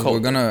like the whole Because cult, we're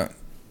gonna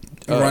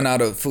run out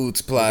of food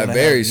supply We're gonna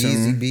very have Easy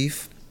soon.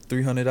 beef,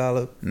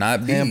 $300 Not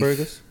beef.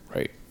 hamburgers.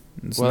 right?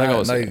 It's Well, like I not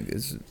was like saying.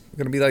 it's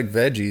gonna be like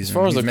veggies. As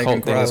far as the cult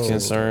thing is crowds.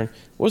 concerned,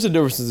 what's the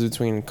differences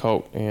between a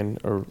cult and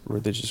a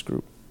religious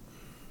group?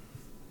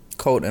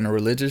 cult and a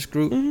religious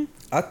group. Mm-hmm.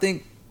 I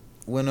think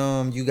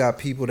when you got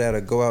people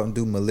that'll go out and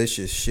do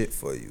malicious shit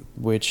for you.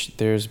 Which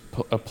there's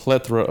a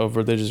plethora of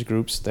religious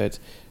groups that's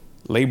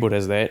labeled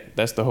as that.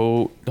 That's the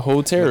whole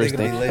terrorist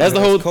can be thing. labeled That's the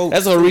as whole. cults,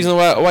 That's the whole too. reason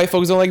why white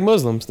folks don't like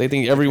Muslims. They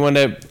think everyone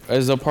that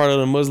is a part of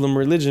the Muslim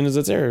religion is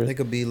a terrorist. They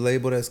could be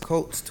labeled as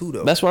cults too,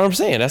 though. That's what I'm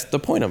saying. That's the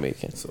point I'm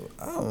making. So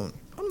I'm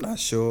not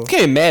sure. You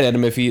can't be mad at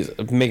him if he's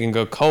making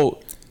a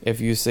cult. If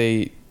you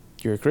say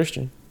you're a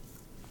Christian.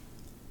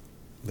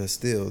 But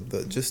still,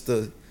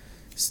 the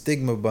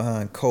stigma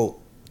behind cult,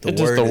 the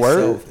It's word just the word?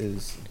 itself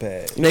is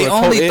bad. You know They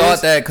what a only cult thought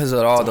is? that because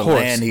of all It's a the horse.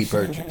 land he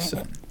purchased.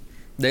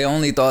 They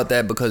only thought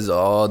that because of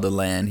all the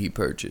land he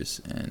purchased,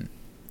 and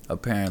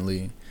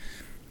apparently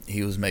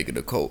he was making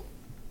a cult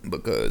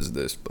because of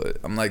this. But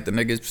I'm like, the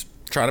niggas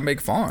trying to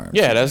make farms.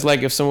 Yeah, that's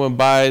like if someone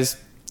buys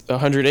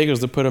 100 acres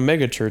to put a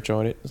mega church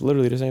on it. It's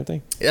literally the same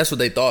thing. That's what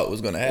they thought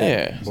was gonna happen.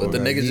 Yeah. But the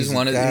Boy, nigga just using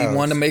wanted he cows.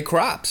 wanted to make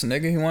crops,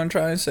 nigga. He wanted to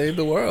try and save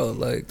the world.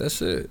 Like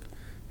that's it.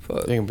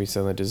 Fuck. They can be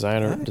selling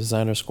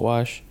designer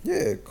squash.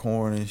 Yeah,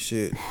 corn and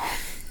shit.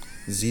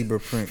 Zebra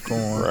print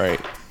corn. Right.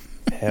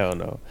 Hell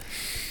no.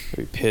 I'd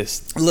be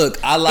pissed.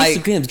 Look, I like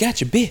Instagram's got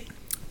your bit.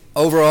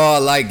 overall. I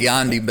like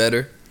Yandhi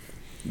better.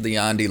 The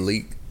Yandhi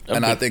leak,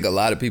 and I been- think a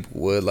lot of people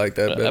would like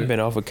that better. I've been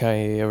off of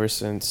Kanye ever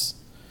since.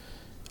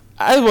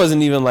 I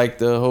wasn't even like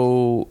the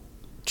whole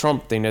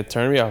Trump thing that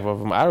turned me off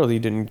of him. I really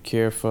didn't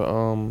care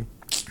for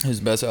His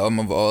best album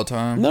of all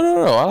time.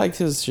 No. I liked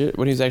his shit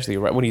when he was actually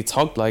when he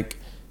talked like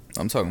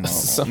I'm talking about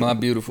Some- My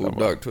Beautiful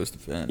Dark Twisted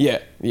Fantasy.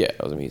 yeah,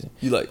 that was amazing.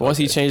 You like But once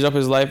he okay. changed up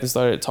his life and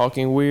started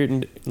talking weird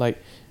and like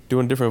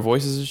doing different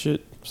voices and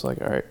shit, it's like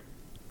all right.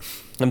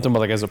 I'm talking about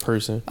like as a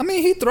person. I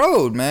mean, he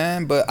throwed,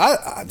 man, but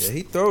I Yeah,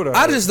 he throwed her.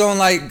 I just don't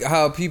like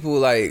how people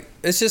like.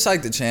 It's just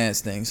like the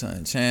Chance thing,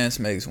 son. Chance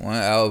makes one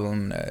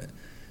album that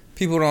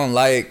people don't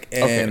like,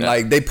 and Okay, now-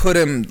 like they put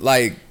him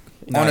like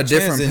Nah, on a Chance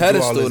different didn't do all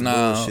pedestal this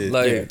now. bullshit.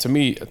 Like, Yeah,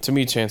 to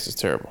me, Chance is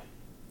terrible.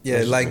 Yeah,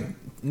 That's like just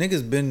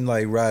niggas been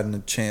like riding the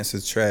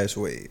Chance's trash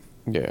wave.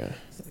 Yeah,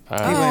 I People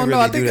don't ain't know. really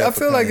I do think that I for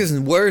feel like Kanye. it's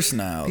worse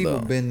now. People though.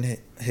 been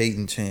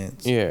hating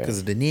Chance. Yeah. because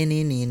of the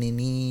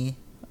nee.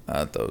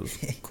 I thought it was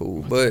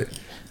cool, but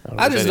don't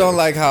know I what just that don't is.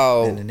 like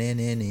how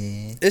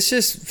Nee. it's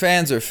just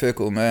fans are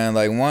fickle, man.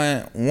 Like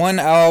one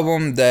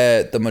album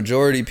that the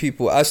majority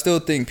people, I still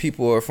think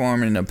people are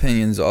forming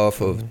opinions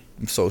off of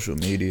social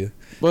media,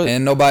 But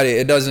and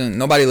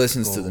nobody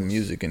listens to the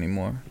music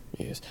anymore.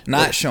 yes,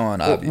 Not But- Sean,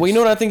 well, obviously. well, you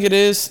know what I think it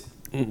is.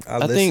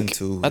 I listen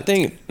to I it.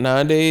 think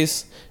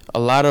nowadays a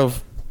lot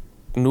of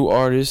new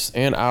artists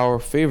and our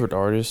favorite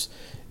artists,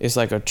 it's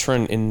like a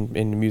trend in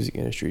the music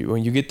industry.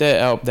 When you get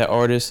that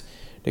artist,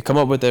 they come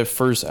up with that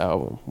first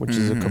album, which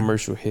is a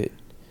commercial hit.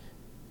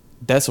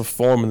 That's a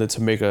formula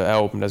to make an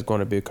album that's going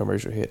to be a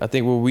commercial hit. I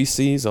think what we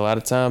see is a lot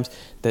of times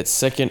that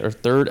second or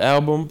third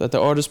album that the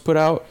artist put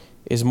out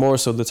is more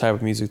so the type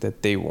of music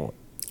that they want,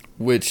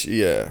 Which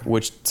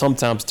which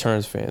sometimes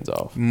turns fans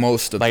off.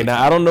 most of Like the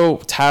now, I don't know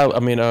Tyler. I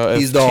mean, if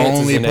he's the Chance is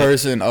only in that-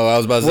 person. Oh, I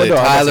was about to Well, say no, I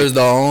was about to Tyler's say-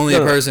 the only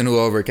no. person who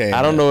overcame.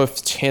 I don't that. know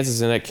if Chance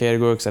is in that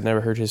category because I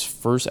never heard his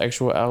first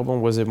actual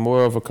album. Was it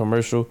more of a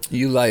commercial?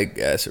 You like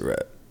acid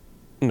rap?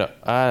 No,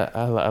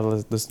 I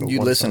listen. To You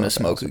one listen song to of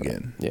Smoke Absol.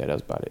 Again. Yeah,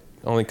 that's about it.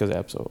 Only because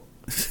Absol.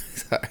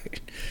 Sorry,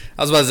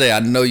 I was about to say I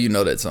know you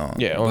know that song.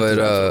 Yeah, only but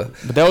 'cause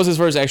Absol. But that was his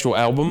first actual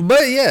album.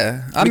 but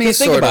yeah, I mean, Because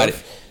think sort about of.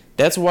 it.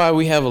 That's why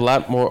we have a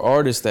lot more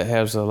artists that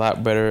has a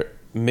lot better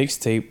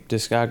mixtape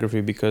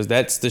discography because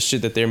that's the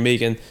shit that they're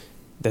making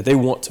that they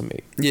want to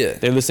make. Yeah,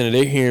 They're listening,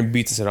 they're hearing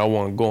beats and said, I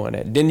want to go on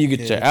that. Then you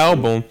get your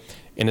album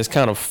and it's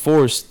kind of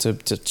forced to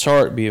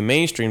chart, be a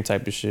mainstream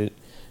type of shit.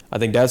 I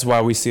think that's why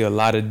we see a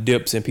lot of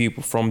dips in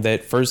people from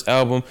that first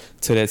album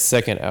to that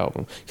second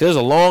album. 'Cause there's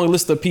a long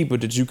list of people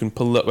that you can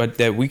pull up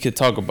that we could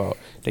talk about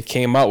that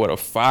came out with a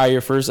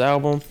fire first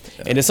album.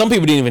 And then some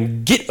people didn't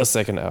even get a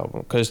second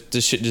album because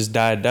this shit just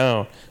died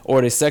down. Or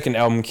the second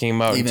album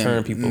came out even and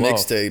turned people off.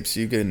 mixtapes.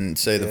 You can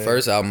say the Yeah.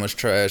 first album was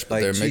trash, but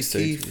Like their Chief mixtapes.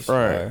 Keef. was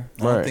Right. fire.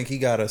 I don't Right. think he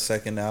got a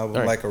second album,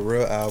 Right. like a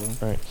real album.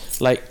 Right.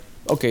 Like,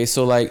 okay,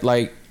 so like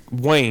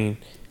Wayne,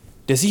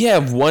 does he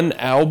have one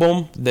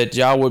album that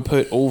y'all would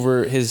put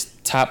over his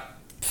top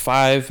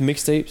 5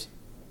 mixtapes?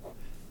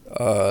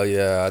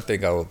 Yeah, I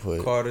think I would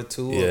put. Carter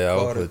 2 Yeah, I or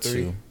would Carter put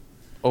 3. 2.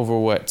 Over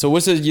what? So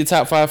what's your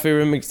top 5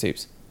 favorite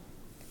mixtapes?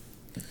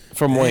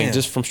 From Wayne, Damn.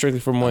 just from strictly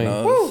from I Wayne.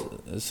 know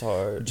it's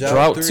hard. Drought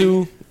Drought 3.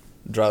 2,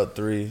 Drought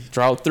 3.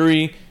 Drought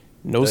 3,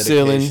 No Dedication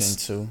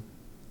Ceilings. 2.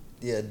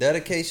 Yeah,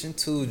 Dedication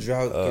 2,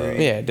 Drought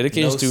 3. Yeah,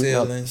 Dedication No 2,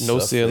 Ceilings. No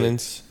Suffix.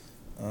 Ceilings.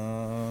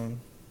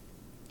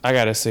 I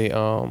gotta say,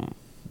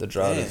 The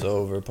Drought is Damn.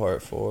 Over,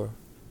 Part 4.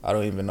 I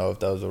don't even know if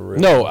that was a real.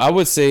 no, I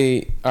would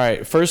say, all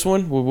right, first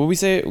one, what would we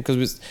say? Because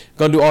we're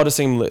gonna do all the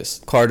same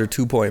list. Carter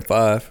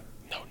 2.5.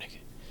 No,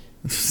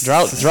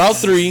 nigga. Drought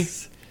 3,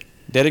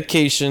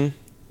 Dedication.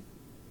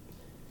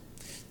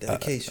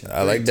 Dedication.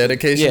 I like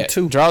Dedication Yeah,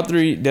 2. Drought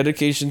 3,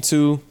 Dedication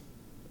 2,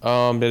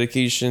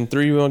 Dedication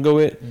 3 you want to go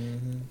with?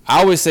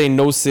 I would say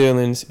No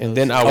Ceilings, and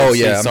then I would Oh say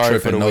yeah, I'm Sorry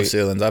for tripping. the No Wait.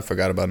 Ceilings. I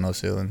forgot about No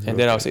Ceilings. And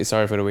then I would say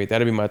Sorry for the Wait.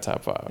 That'd be my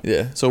top 5.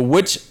 Yeah. So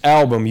which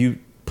album you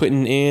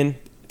putting in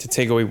to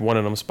take away one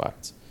of them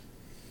spots?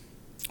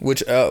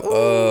 Which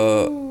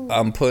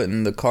I'm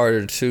putting the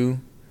Carter 2.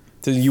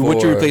 So you what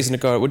you For- replacing the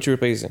card? What you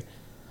replacing?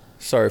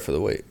 Sorry for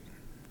the Wait.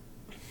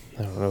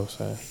 I don't know,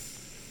 son.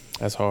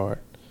 That's hard.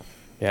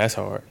 Yeah, that's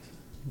hard.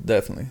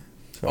 Definitely.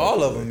 Sorry All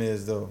for of the them Wait.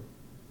 is, though.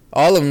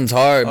 All of them's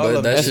hard, All but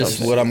of that's them.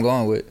 just what I'm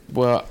going with.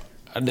 Well,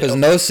 Because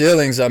No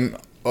Ceilings,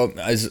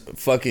 As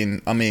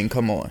fucking, I mean,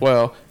 come on.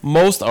 Well,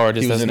 most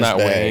artists He was that's in his not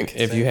Wayne. bag.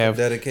 If you have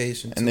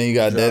dedication, And then you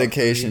got Drop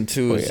dedication 3.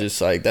 too. It's just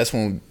like that's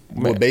when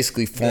what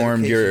basically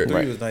formed your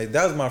Dedication 3 was nice.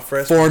 That was my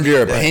freshman. formed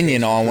your year.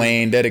 opinion on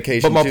Wayne.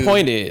 Dedication. But my 2.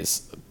 point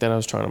is that I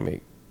was trying to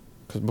make,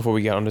 because before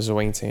we got on this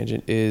Wayne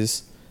tangent,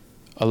 is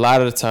a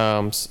lot of the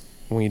times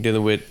when you're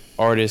dealing with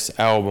artists'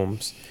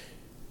 albums,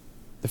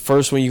 the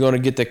first one you're gonna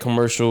get that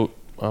commercial.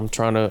 I'm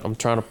trying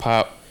to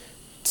pop.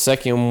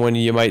 Second one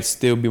you might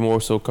still be more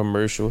so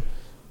commercial.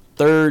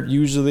 Third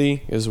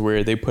usually is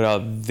where they put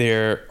out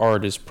their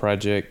artist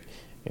project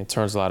and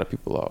turns a lot of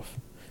people off.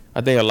 I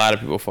think a lot of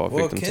people fall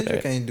victim to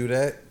Kendrick that. ain't do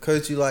that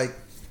because you like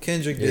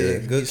Kendrick Yeah,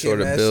 did he Good Kid,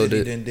 sorta Mad built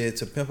City, it. then did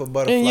To Pimp a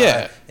Butterfly, And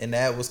yeah. and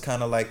that was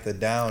kind of like the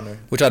downer.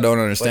 Which I don't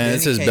But understand. then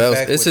It's he his came best.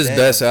 back It's with his Damn.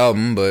 best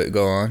album. But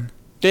go on.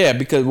 Yeah,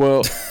 because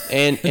well,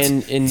 and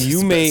you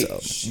his may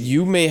best album.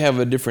 you may have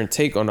a different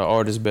take on the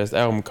artist's best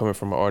album coming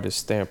from an artist's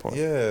standpoint.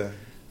 Yeah,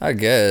 I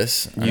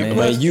guess. I You- mean, man,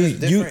 plus it's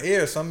different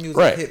ear. Some music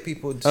right. hit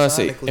people I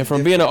see. sonically. And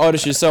from being an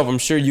artist yourself, I'm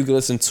sure you can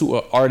listen to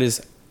an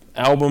artist's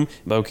album,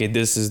 but okay,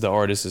 this is the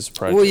artist's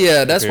project. well,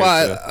 yeah, that's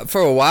why compared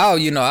for a while,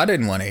 I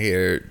didn't want to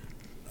hear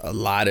a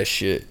lot of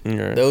shit.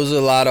 Yeah. There was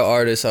a lot of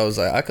artists I was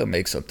like, I could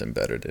make something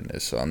better than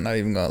this, so I'm not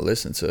even gonna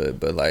listen to it.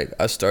 But like,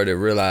 I started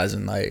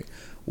realizing like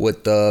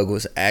what Thug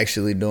was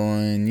actually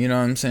doing. You know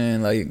what I'm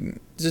saying? Like,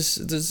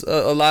 just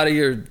a lot of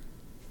your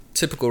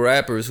typical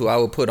rappers who I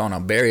would put on a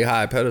very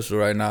high pedestal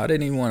right now. I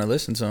didn't even want to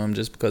listen to them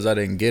just because I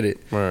didn't get it.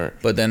 Right.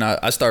 But then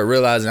I started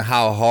realizing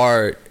how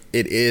hard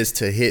it is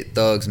to hit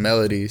Thug's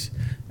melodies,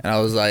 and I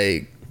was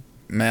like,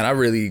 man, I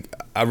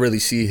really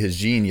see his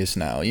genius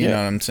now. You know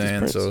what I'm saying?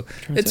 Prince. So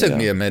Prince, it took yeah.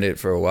 me a minute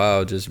for a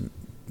while, just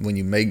when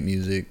you make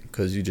music,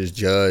 because you just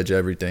judge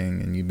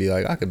everything and you be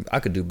like, I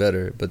could do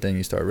better, but then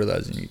you start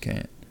realizing you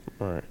can't,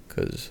 Right.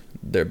 because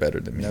they're better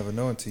than me. never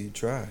know until you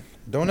try.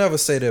 Don't ever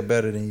say they're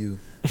better than you.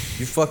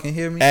 You fucking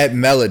hear me? At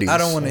melodies. I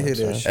don't want to hear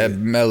that At shit. At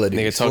melodies.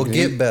 Nigga Well, talking to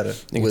get you. better.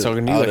 Nigga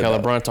talking to you Without like a how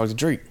doubt. LeBron talked to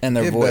Drake. And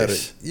their Get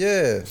voice. better.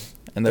 Yeah.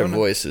 And their Don't-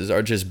 voices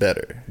are just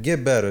better.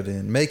 Get better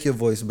then. Make your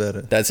voice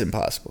better. That's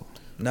impossible.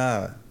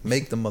 Nah,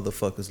 make the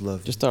motherfuckers love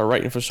you. Just start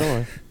writing for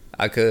Sean.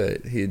 I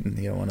could. He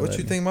don't want to. What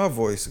you think my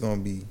voice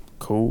gonna be?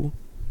 Cool.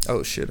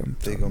 Oh shit!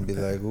 They gonna be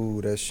like,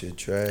 ooh, that shit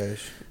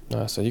trash.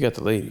 Nah, so you got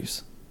the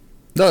ladies.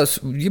 No,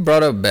 you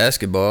brought up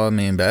basketball. I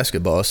mean,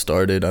 basketball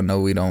started. I know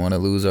we don't want to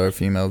lose our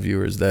female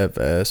viewers that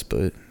fast,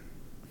 but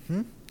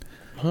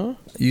Huh?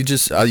 you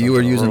just you were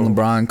Something using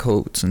wrong. LeBron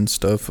quotes and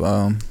stuff.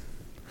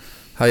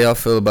 How y'all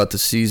feel about the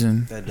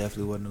season? That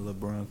definitely wasn't a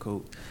LeBron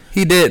coat.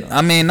 He did.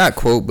 I mean, not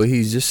quote, but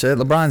he just said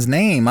LeBron's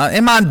name.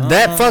 Am I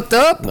that fucking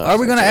up? No, Are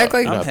we gonna it's act not.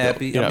 like? You're I'm not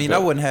happy. built. I mean, You're I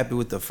not wasn't happy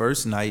with the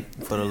first night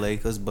for the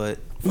Lakers, but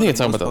I think you're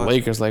talking about the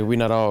Lakers. Like we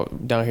not all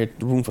down here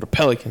rooting for the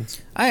Pelicans.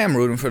 I am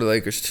rooting for the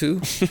Lakers too,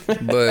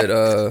 but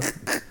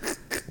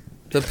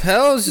the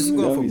Pels. Just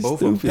going for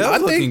both of them. Stupid. I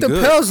Pels looking think the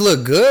good. Pels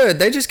look good.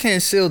 They just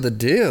can't seal the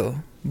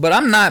deal. But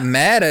I'm not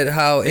mad at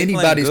how They playing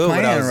anybody's good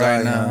playing without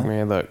right Zion. now.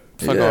 Man, look,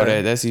 fuck Yeah. all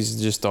that. That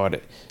season just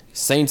started.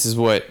 Saints is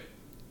what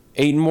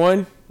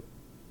 8-1.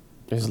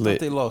 It's I thought lit.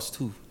 they lost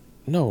two.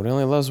 No, they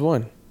only lost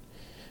one.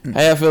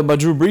 How y'all feel about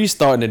Drew Brees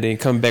starting it and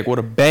coming back with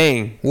a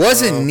bang?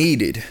 Wasn't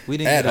needed. We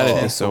didn't at get I didn't all.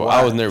 think so. for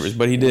I was watch. nervous,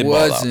 but he did ball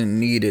out. Wasn't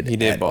needed. He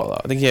did at ball all.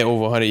 out. I think he had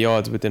over 100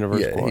 yards within the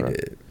first Yeah, quarter. he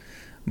did.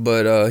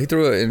 But he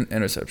threw an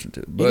interception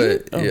too. He But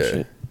did? Oh, yeah,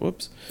 shit.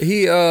 Whoops.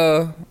 he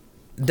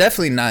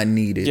definitely not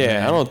needed. Yeah,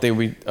 man. I don't think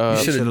we. You Uh,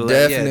 should've Should've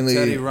definitely-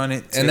 Teddy run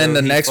it. and then till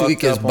the he next fucked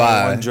week is up on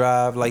bye. one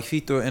drive. Like if he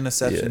threw an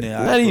interception, Yeah.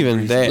 then not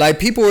even that. Like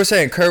people were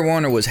saying, Kurt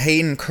Warner was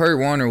hating. Kurt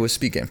Warner was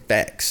speaking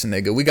facts,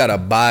 nigga. We got a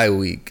bye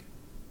week.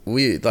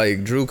 We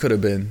like Drew could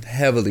have been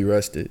heavily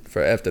rested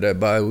for after that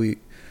bye week,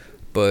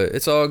 but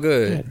it's all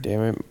good. God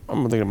damn it!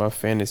 I'm looking at my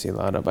fantasy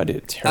lineup. I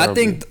did terrible. I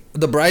think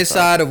the bright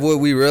side of what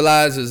we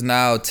realize is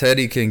now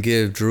Teddy can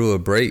give Drew a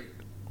break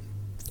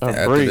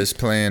after this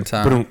playing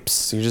time.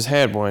 Boomps. You just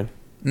had one.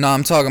 No,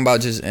 I'm talking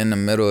about just in the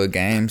middle of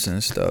games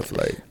and stuff.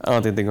 Like, I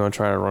don't think they're gonna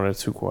try to run a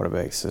 2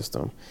 quarterback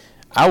system.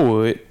 I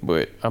would,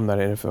 but I'm not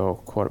an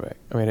NFL quarterback.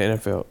 I mean, an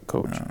NFL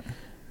coach. No.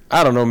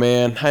 I don't know,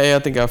 man. Hey, I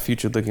think our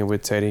future looking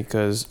with Teddy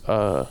because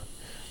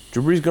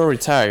Drew Brees gonna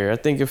retire. I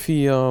think if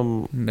he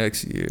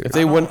next year, if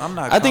they win, I'm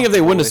not I think if they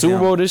win the comfortable Super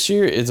with Bowl this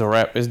year, it's a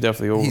wrap. It's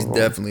definitely over. he's for him.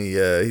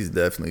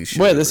 definitely.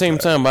 But at the same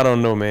time, I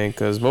don't know, man,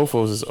 because both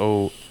of us is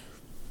old.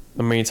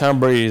 I mean, Tom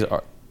Brady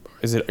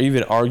is it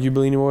even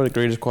arguably anymore the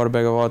greatest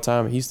quarterback of all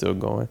time? He's still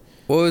going.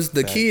 Well,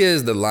 the key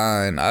is the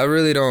line. I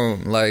really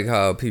don't like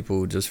how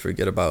people just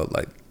forget about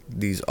like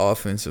these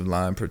offensive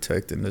line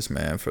protecting this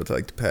man for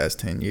like the past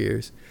 10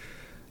 years.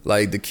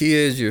 Like the key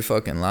is your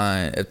fucking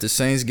line. If the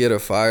Saints get a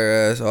fire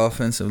ass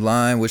offensive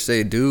line, which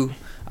they do,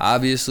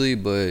 obviously,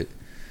 but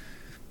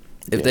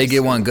if they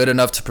get one good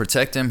enough to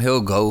protect him, he'll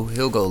go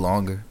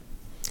longer.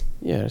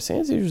 Yeah, the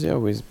Saints usually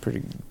always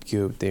pretty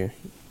good there,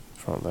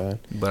 front line.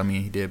 But I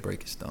mean, he did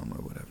break his thumb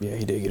or whatever. Yeah,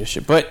 he did get a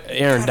shit, but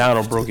Aaron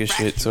Donald broke his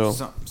shit, so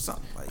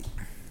something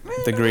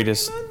like the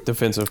greatest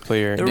defensive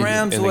player the in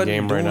Rams the wasn't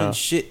game doing right now.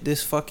 shit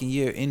this fucking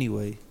year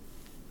anyway.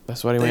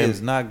 That's why they They went.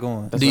 is not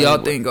going. Do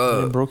y'all think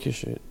they broke your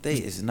shit? They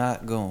is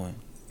not going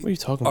What are you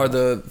talking are about?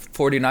 the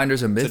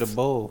 49ers a myth? to the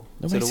bowl.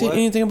 Nobody to the said what?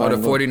 anything about Are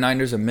the it.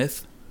 49ers a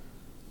myth?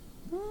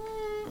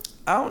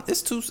 I don't.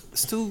 It's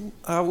too.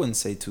 I wouldn't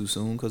say too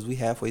soon because we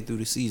halfway through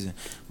the season.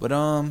 But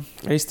Are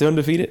they still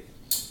undefeated?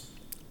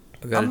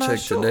 I gotta I'm not check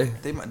sure. today.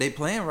 They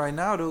playing right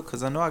now though,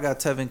 because I know I got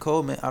Tevin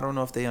Coleman. I don't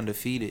know if they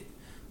undefeated,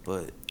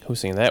 but Who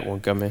seen that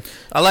one coming?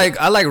 I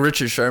like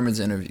Richard Sherman's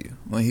interview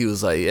when he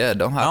was like, "Yeah,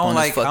 don't hop on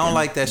this I don't fucking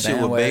like that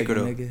shit with Baker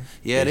though. bandwagon, nigga."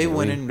 Yeah, they Basically.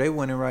 winning. They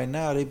winning right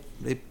now.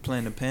 They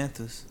playing the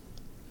Panthers.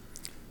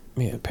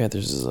 Yeah,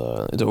 Panthers is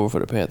it's over for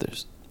the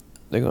Panthers.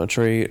 They're gonna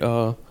trade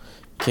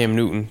Cam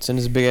Newton. Send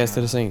his big ass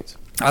to the Saints.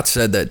 I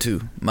said that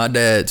too. My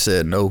dad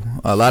said no.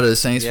 A lot of the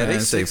Saints Yeah, they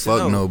fans say 6-0.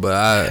 fuck no, but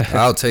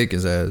I'll take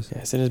his ass.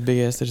 Yeah, send his big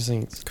ass to the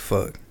Saints.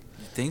 Fuck.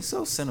 You think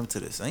so? Send them to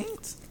the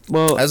Saints.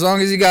 Well, As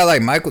long as you got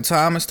like Michael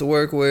Thomas to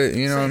work with,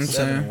 you know what I'm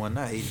saying? 7-1,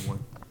 not 8-1.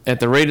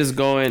 at the rate it's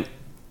going,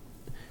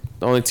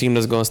 the only team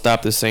that's gonna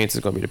stop the Saints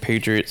is gonna be the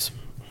Patriots,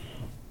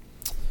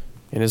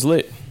 and it's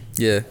lit.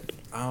 Yeah,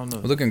 I don't know.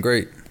 looking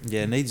great.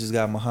 Yeah, and they just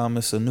got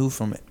Mohamed Sanu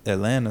from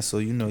Atlanta, so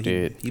you know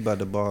Did. he about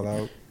to ball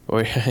out.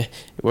 Where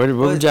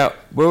would y'all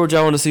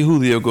want to see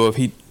Julio go if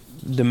he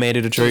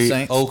demanded a trade?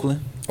 Saints.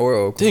 Oakland. Or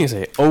Oakland. Didn't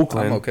say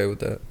Oakland. I'm okay with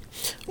that.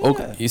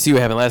 Oakland. You see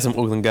what happened last time?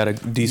 Oakland got a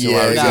decent Yeah,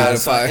 wide they receiver. got Nah, a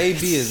fire.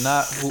 AB is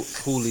not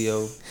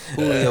Julio.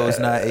 Julio is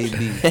not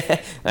AB.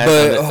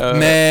 But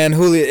man,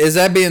 Julio, is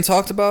that being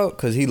talked about?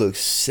 Cause he looks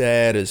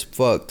sad as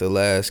fuck the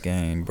last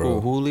game, bro.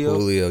 Who, Julio?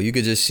 Julio, you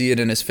could just see it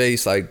in his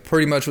face, like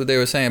pretty much what they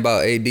were saying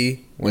about AD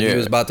when he Yeah.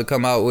 was about to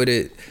come out with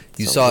it.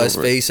 You Sounds saw his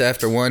over it. face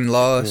after one It's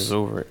loss.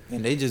 over it.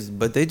 And they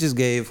just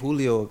gave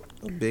Julio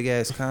a big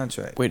ass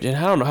contract. Wait, and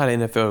I don't know how the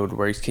NFL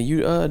works. Can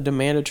you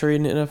demand a trade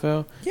in the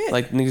NFL? Yeah.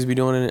 Like niggas be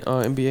doing in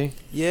NBA?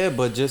 Yeah,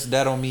 but just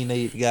that don't mean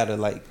they gotta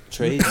like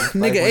trade. you.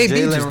 Nigga, Like, when AB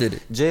just did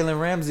it. Jalen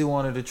Ramsey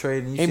wanted to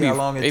trade, and you see AB, how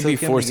long it AB took him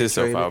to forced get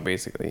himself traded. out,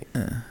 basically.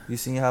 You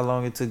seen how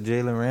long it took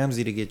Jalen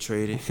Ramsey to get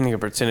traded? Nigga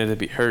pretended to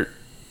be hurt.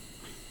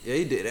 Yeah,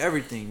 he did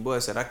everything. Boy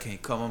said, "I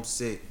can't come. I'm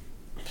sick."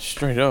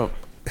 Straight up.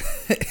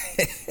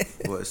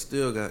 But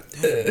still got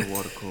damn the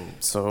water cold.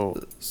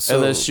 So,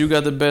 So, LSU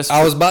got the best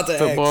I was about to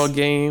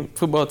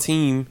football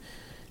team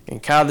in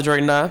college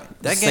right now.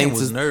 That The game Saints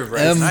was is- nerve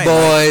wracking. Them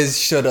boys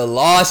should have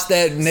lost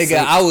that nigga.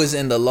 Saints- I was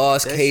in the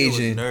Lost That shit was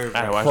Cajun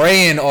nerve-wracking.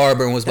 praying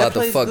Auburn was That about to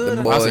place fuck good. them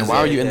I I boys. was saying, why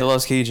are you in the Yeah.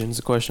 Lost Cajuns?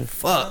 The question.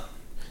 Fuck.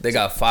 They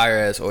got fire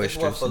ass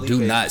oysters. Felipe Do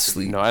not used to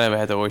sleep. No, I never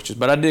had the oysters,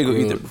 but I did go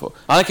eat there before.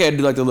 I like how I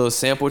do like the little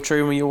sample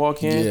tray when you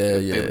walk in. Yeah,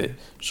 But yeah. they-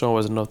 Sure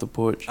wasn't enough to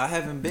porch. I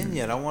haven't been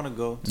yet. I want to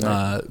go.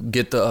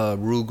 Get the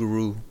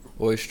Rougarou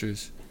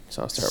oysters.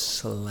 Sounds terrible.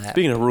 Slap.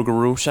 Speaking of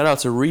Rougarou, shout out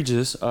to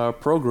Regis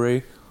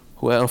Prograis,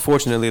 who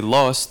unfortunately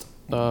lost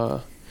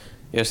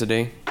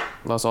yesterday.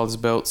 Lost all his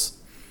belts.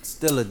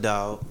 Still a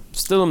dog.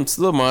 Still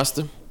a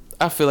monster.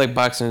 I feel like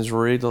boxing is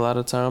rigged a lot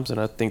of times,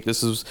 and I think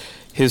this is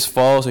his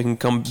fall, so he can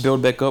come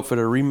build back up for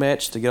the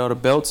rematch to get all the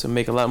belts and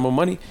make a lot more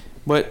money.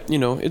 But you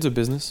know, it's a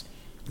business.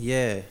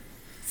 Yeah.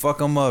 Fuck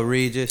him up,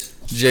 Regis.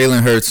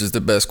 Jalen Hurts is the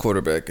best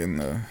quarterback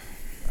in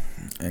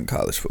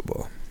college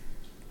football.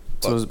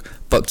 So it's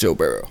Fuck Joe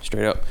Burrow.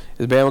 straight up,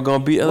 is Bama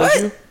gonna beat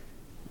LSU? What?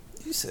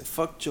 You said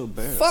fuck Joe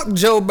Burrow. Fuck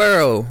Joe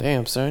Burrow.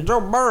 Damn, son.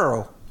 Joe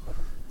Burrow.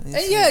 And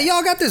yeah,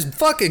 y'all got this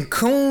fucking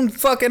coon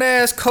fucking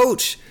ass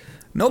coach.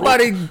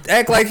 Nobody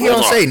act like he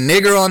don't say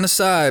nigger on the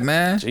side,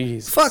 man.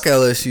 Jesus. Fuck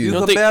LSU. You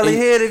can barely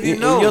hear it if you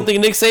know. You don't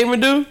think Nick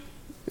Saban do?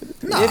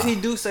 Nah. If he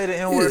do say the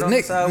N word on the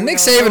Nick side, we Nick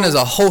don't Saban know. is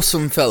a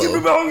wholesome fellow.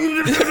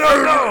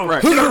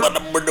 Right.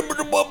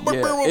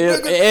 Yeah.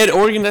 Ed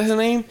Oregon, that's his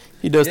name.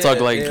 He does talk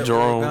like Ed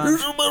Jerome. Oregon.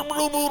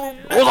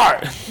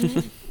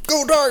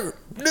 Go Tiger,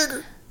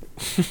 nigger.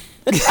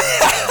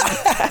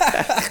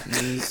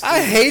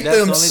 I hate That's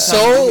them the only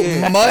so time you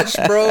hear it. much,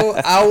 bro.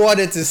 I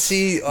wanted to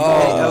see.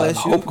 LSU.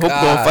 Hope God,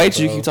 gonna fight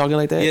you. bro. Keep talking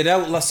like that. Yeah,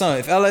 that was like son.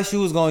 If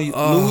LSU was going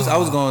to lose, I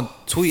was going to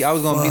tweet. I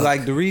was going to be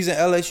like, the reason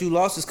LSU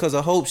lost is because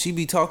of Hope. She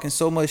be talking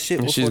so much shit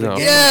And before she's the gonna-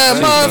 game. Yeah, She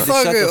need to shut the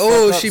motherfucker. fuck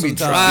Oh, up she be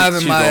sometimes.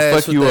 driving She my gonna ass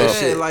fuck with you that up. Yeah,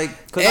 shit.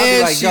 like, cause I be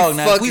And like, she yo,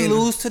 now if we fucking-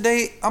 lose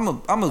today,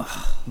 I'm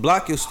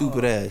block your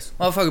stupid ass.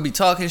 Motherfucker be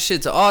talking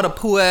shit to all the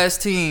poo ass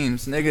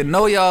teams. Nigga,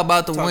 know y'all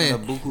about to Talking to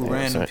win. buku Yeah,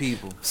 random sorry.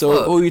 people. So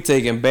Fuck. who you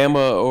taking,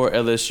 Bama or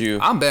LSU?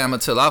 I'm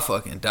Bama till I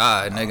fucking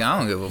die, nigga. I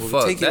don't give a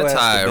fuck. take your That ass to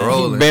tide Bama.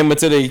 rolling. Bama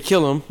till they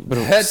kill him. But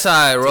That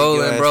tide your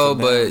rolling, ass bro. to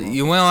But Bama. we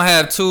don't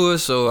have Tua,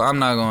 so I'm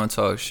not gonna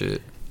talk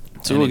shit.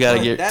 Tua gotta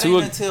That get ain't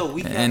Tua. until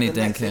week after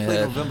anything next. They can play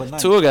happen. November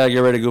 9th. Tua gotta get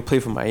ready to go play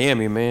for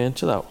Miami, man.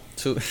 Chill out.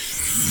 Tua.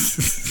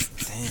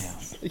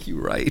 Damn. You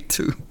right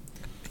too.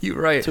 You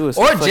right. Tua is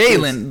Or fuck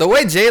Jalen. The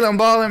way Jalen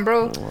balling,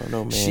 bro. Oh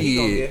no, man. Shit. He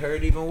gonna get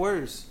hurt even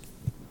worse.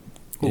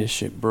 This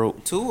shit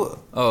broke. Tua.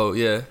 Oh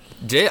yeah.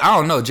 I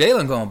don't know.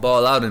 Jalen gonna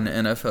ball out in the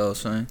NFL,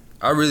 son.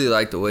 I really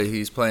like the way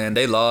he's playing.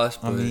 They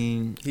lost, but I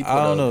mean, he put I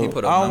don't up, know. He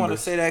put up I don't want to numbers.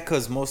 say that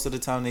because most of the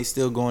time they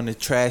still going to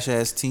trash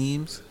ass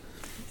teams,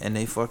 and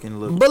they fucking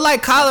look. But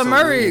like Kyler So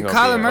Murray, we gonna be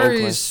Kyler in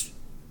Murray's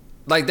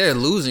like they're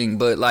losing,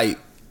 but like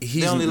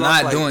he's they only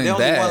not lost, doing they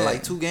only bad. won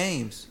like 2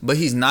 games. But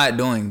he's not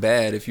doing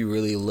bad if you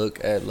really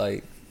look at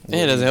like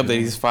it doesn't help that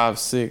he's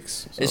 5'6".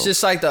 So. It's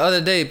just like the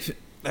other day,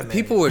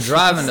 people were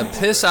driving the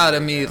piss out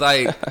of me,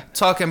 like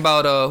talking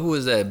about who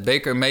is that?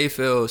 Baker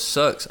Mayfield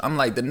sucks. I'm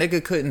like, the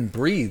nigga couldn't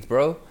breathe,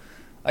 bro.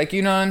 Like,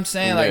 you know what I'm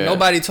saying? Like,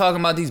 nobody talking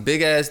about these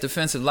big ass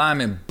defensive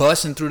linemen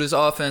busting through this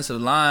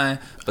offensive line,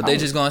 but they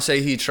just gonna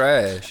say he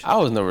trash. I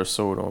was never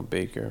sold on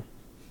Baker.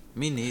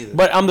 Me neither.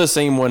 But I'm the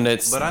same one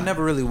that's. But I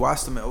never really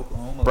watched him at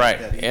Oklahoma.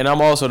 Right, like that and I'm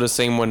also the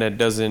same one that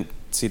doesn't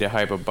see the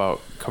hype about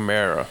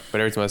Kamara.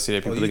 But every time I see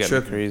that, people look at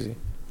me crazy.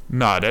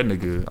 Nah, that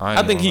nigga.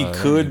 I think he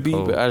could be,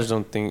 but I just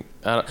don't think.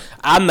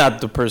 I'm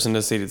not the person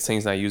to say that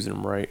Saints not using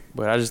him right,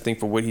 but I just think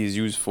for what he's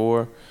used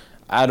for,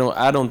 I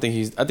don't think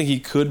he's. I think he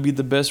could be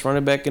the best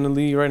running back in the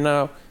league right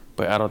now,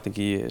 but I don't think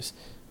he is.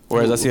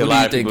 Whereas I see a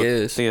lot of people.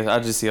 I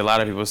just see a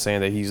lot of people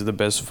saying that he's the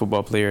best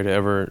football player to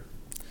ever.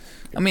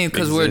 I mean,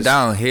 because we're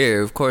down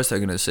here, of course they're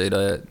gonna say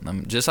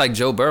that. Just like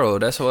Joe Burrow,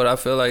 that's what I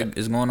feel like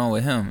is going on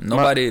with him.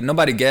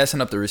 Nobody gassing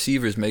up the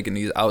receivers making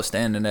these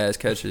outstanding ass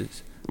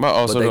catches.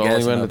 Also, the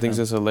only one that thinks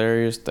it's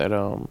hilarious that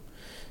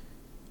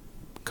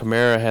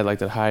Kamara had like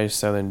the highest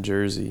selling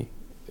jersey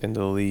in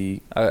the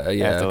league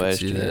after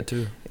last year. That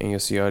too. And you'll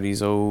see all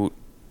these old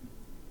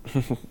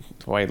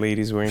white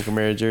ladies wearing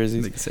Kamara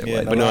jerseys.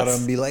 Yeah, but a lot of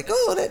them be like,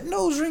 "Oh, that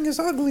nose ring is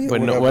ugly."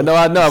 But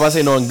I know. If I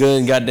say no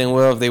good and goddamn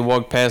well, if they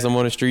walk past him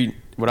on the street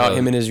without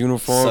him in his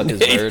uniform, suck his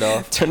bird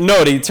off.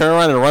 They turn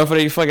around and run for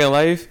their fucking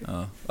life.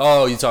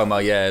 Oh, you talking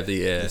about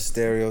the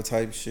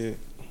stereotype shit.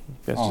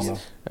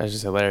 That's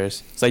just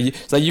hilarious. It's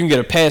like you can get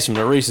a pass from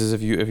the races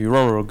if you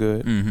run real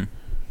good. Mm-hmm.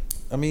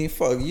 I mean,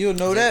 fuck, you'll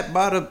know that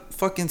by the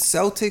fucking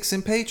Celtics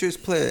and Patriots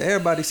player.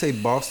 Everybody say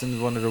Boston is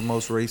one of the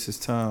most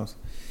racist towns.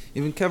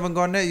 Even Kevin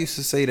Garnett used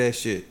to say that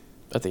shit.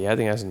 I think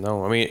that's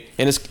no. I mean,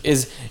 and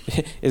is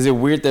it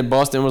weird that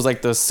Boston was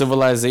like the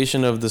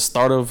civilization of the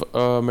start of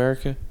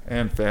America?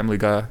 And Family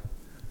Guy.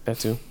 That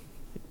too.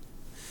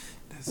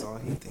 That's all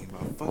he think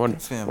about. Fucking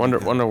Family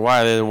Guy. Wonder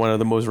why they're one of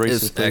the most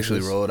racist. It's places.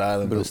 Actually Rhode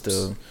Island, but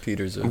still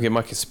Peters. I'm getting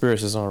my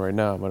conspiracies on right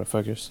now,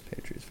 motherfuckers.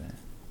 Patriots fan.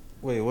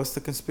 Wait, what's the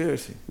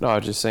conspiracy? No,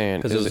 I'm just saying.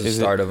 Because it was the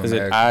start of America.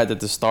 Is it odd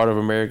that the start of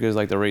America is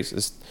like the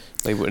racist,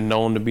 like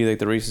known to be like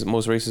the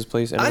most racist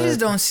place in America? I just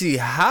don't see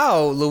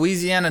how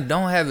Louisiana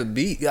don't have it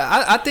beat.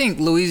 I think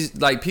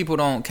people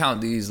don't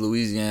count these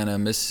Louisiana,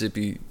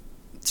 Mississippi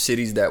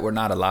cities that were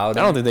not allowed.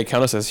 I don't think they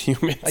count us as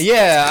humans.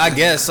 Yeah, I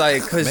guess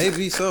cause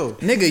maybe so.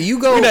 Nigga, you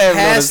go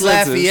past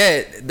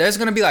Lafayette, there's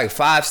gonna be like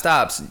 5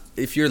 stops.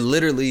 If you're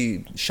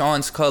literally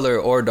Sean's color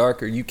or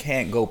darker, you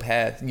can't go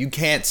past. You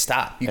can't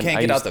stop. You can't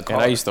get out the car.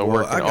 And I used to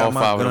work in all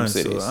 5 of them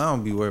cities. So I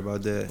don't be worried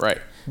about that. Right.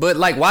 But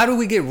like, why do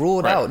we get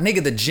ruled out,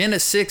 nigga? The Gen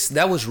 6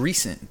 that was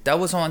recent. That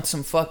was on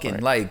some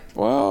fucking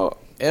Well,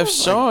 if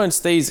Sean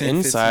stays 10,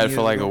 inside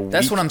for like a week,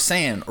 that's what I'm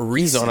saying.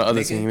 He's on the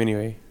other team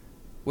anyway.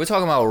 We're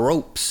talking about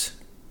ropes.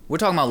 We're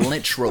talking about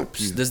lynch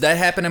ropes. Does that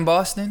happen in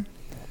Boston?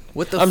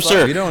 What the fuck?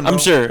 Sure. You don't know. I'm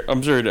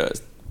sure it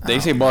does. They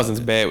say Boston's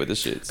bad with the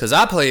shit. Cause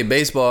I played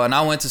baseball and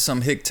I went to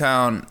some hick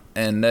town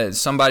and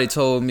somebody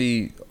told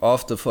me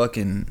off the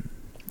fucking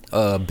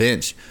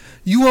bench,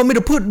 "You want me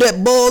to put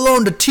that ball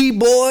on the tee,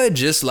 boy?"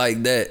 Just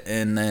like that.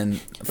 And then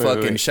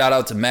shout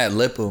out to Matt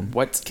Lippum.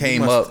 What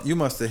came up? You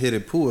must have hit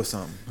it pool or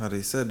something. How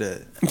they said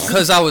that?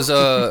 Cause I was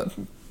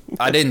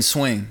I didn't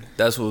swing.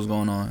 That's what was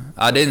going on.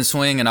 I didn't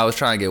swing and I was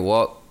trying to get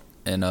walked.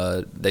 And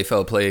they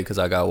felt played because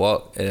I got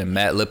walked. And then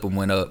Matt Lippum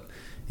went up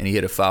and he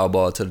hit a foul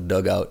ball to the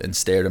dugout and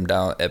stared him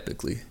down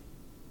epically.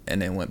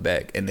 And then went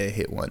back and then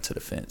hit one to the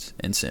fence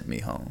and sent me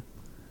home.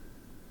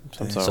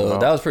 So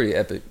that was pretty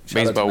epic.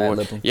 Shout baseball out to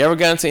Matt Lippum. You ever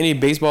got into any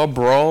baseball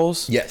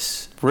brawls?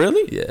 Yes.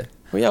 Really? Yeah.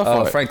 Where y'all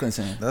fought?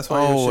 Franklinton. That's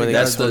why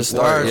that's the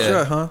start.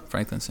 Yeah. Huh?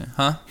 Franklinton.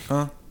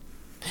 Huh?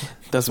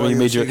 That's when you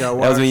made your. That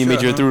was when you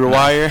made your through the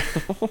wire.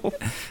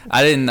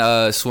 I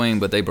didn't swing,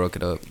 but they broke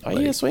it up. Oh, you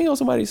didn't swing on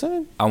somebody's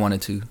son? I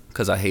wanted to,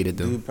 cause I hated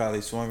them. Dude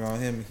probably swung on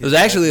him. It was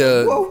actually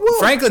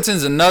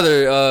Franklinton's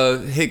another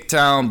hick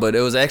town, but it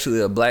was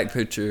actually a black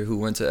pitcher who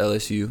went to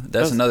LSU.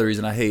 That's another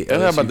reason I hate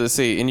LSU. I was about to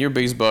say, in your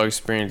baseball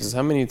experiences,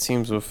 how many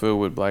teams were filled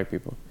with black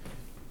people?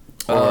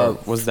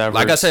 Was that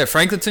like I said,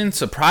 Franklinton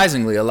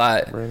surprisingly a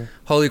lot. Really?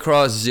 Holy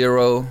Cross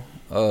 0.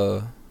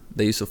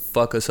 They used to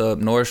fuck us up.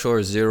 North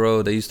Shore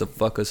 0. They used to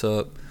fuck us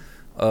up.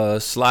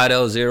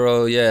 Slidell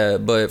 0. Yeah,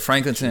 but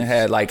Franklinton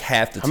had like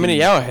half the team. How many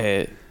y'all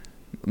had?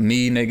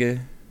 Me,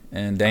 nigga,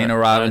 and Dana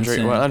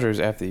Robinson. Andre was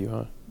after you,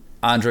 huh?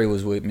 Andre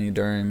was with me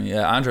during me.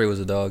 Yeah, Andre was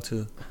a dog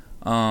too.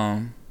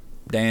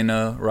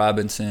 Dana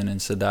Robinson and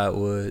Sadat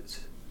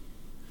Woods.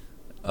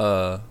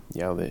 Y'all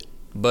lit.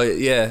 But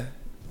yeah,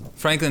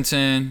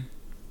 Franklinton.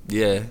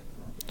 Yeah,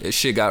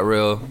 shit got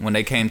real when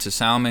they came to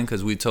Salmon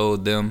because we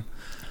told them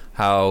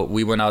how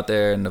we went out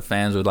there and the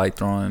fans were like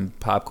throwing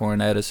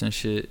popcorn at us and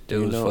shit. It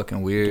was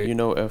fucking weird. Do you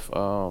know if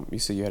you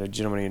said you had a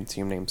gentleman in the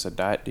team named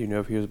Sadat? Do you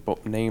know if he was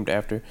named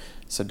after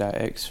Sadat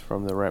X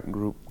from the rap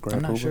group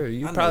Grand I'm not Puba? sure.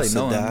 You probably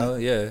know him though.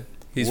 Yeah,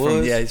 he's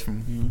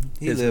from.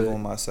 He live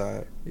on my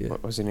side. Yeah.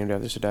 What was he named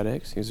after? Sadat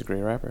X. He was a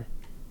great rapper.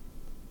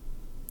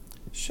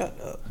 Shut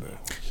up, bro.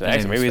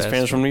 Actually, maybe his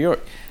fans from New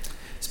York.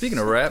 Speaking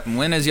of rap,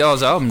 when is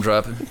y'all's album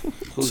dropping?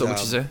 Who's so what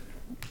you say?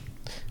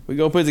 We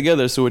gonna put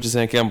together So What You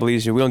Saying Can't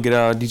Believe You. We gonna get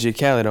our DJ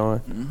Khaled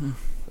on.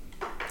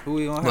 Who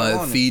we gonna Like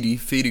have on?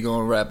 Feedy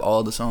gonna rap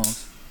all the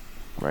songs.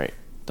 Right.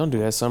 Don't do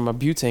that, son. My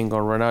butane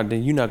gonna run out.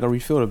 Then you not gonna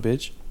refill the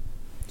bitch.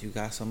 You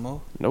got some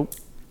more? Nope.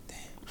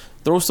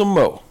 Throw some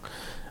more.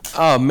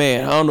 Oh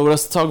man, I don't know what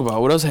else to talk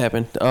about. What else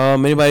happened?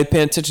 Anybody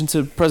paying attention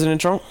to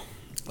President Trump?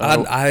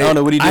 I don't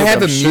know what he did. I have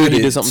but I'm him sure he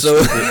muted, did something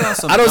so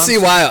stupid. I don't see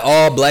why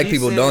all black He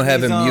people said don't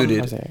have he's, him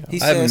muted. He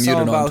I have him said something muted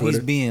on about he's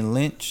Twitter. being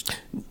lynched.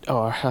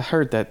 Oh, I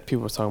heard that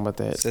people were talking about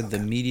that. Said the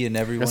media and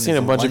everyone. seen is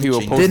a bunch of people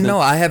lynching. post- Didn't know.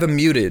 I have him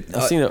muted. I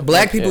seen a-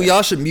 Black people, yeah.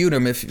 y'all should mute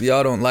him if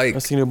y'all don't like. I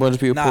seen a bunch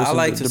of people Nah, I posting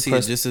like the to see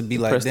press- it just to be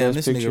the like, press damn, dance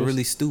this pictures nigga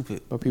really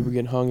stupid. of people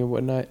getting hung and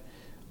whatnot.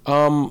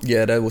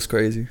 Yeah, that was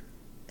crazy.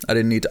 I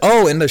didn't need to.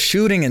 Oh, and the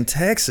shooting in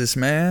Texas,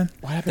 man.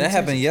 What happened? That in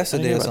happened Texas? I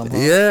yesterday didn't or hear about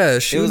something. Yeah, It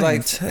shooting was like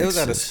in Texas. it was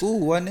at a school,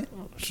 wasn't it?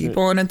 Keep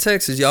on in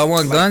Texas. Y'all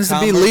want Like guns to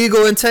be Commerce-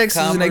 legal in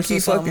Texas, and they Commerce or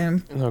keep something?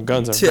 fucking that. No,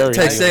 guns are very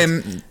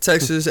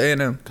Texas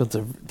A&M.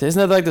 Isn't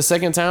that like the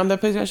second time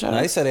that place got shot Nah,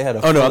 at? they said they had a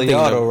Oh, no, I'm fully thinking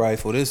auto of-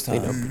 rifle this They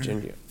know time.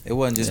 Virginia. It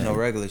wasn't just no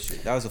regular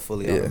shit. That was a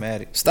fully Yeah.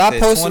 automatic. Stop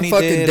It said posting 20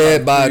 fucking dead, dead like 3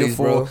 or bodies,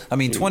 4. bro. I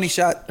mean, 20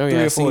 shot, Oh 3 yeah,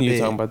 I or 4 seen you dead.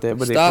 talking about that.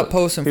 But Stop they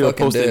posting people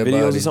fucking posted dead videos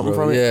or bodies, something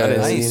bro. from it. Yeah. I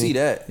didn't I see ain't see any.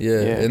 that. Yeah,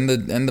 Yeah. in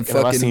the If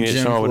I fucking seen it,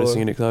 gym Sean would have floor.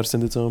 seen it because I'd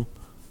send it to him.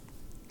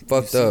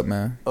 Fucked up,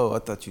 man. Oh, I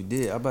thought you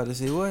did. I about to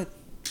say what?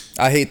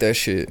 I hate that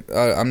shit.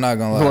 I'm not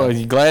gonna lie. Well,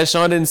 you glad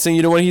Sean didn't send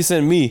you the one he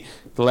sent me?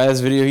 The last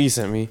video he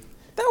sent me.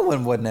 That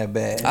one wasn't that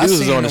bad. I He was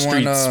seen on the the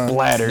street one,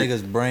 splattered.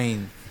 Nigga's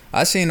brain.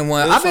 I seen the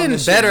one. It was I've from been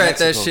this shit in better at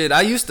that Mexico. shit.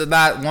 I used to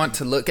not want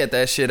to look at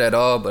that shit at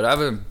all, but I've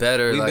been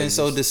better. We've like, been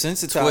so just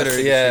desensitized. Twitter, to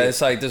the yeah, shit.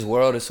 it's like this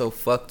world is so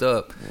fucked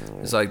up.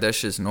 It's like that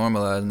shit's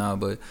normalized now,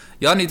 but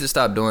y'all need to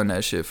stop doing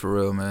that shit for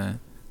real, man.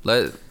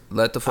 Let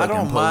the I fucking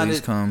don't mind police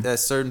it come. at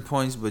certain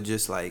points, but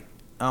just like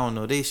I don't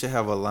know, they should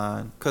have a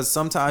line because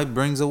sometimes it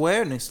brings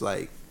awareness.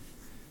 Like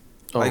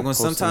when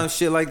posting. sometimes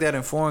shit like that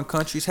in foreign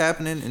countries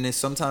happening, and then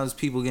sometimes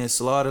people getting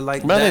slaughtered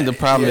like But I that. think the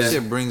problem that is-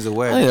 shit brings I think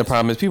awareness. the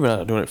problem is people are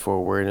not doing it for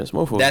awareness.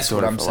 Most folks That's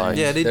doing what it I'm for saying. likes.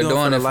 Yeah, They're they're doing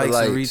doing it it for for likes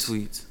and likes.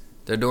 retweets.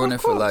 They're doing Of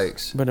it for course.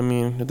 likes. But I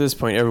mean, at this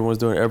point, everyone's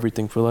doing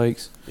everything for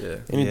likes. Yeah.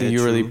 Anything Yeah,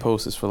 you really true.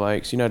 post is for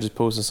likes. You're not just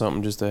posting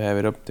something just to have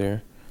it up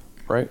there,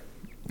 right?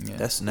 Yeah.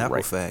 That's Snapple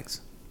Right. facts.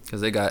 Cause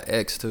they got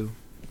X too,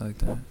 like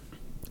that.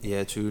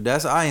 Yeah, true.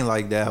 I ain't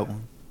like that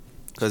one.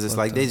 Cause it's Fuck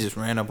like they that. just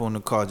ran up on the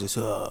car, just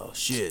oh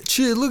shit.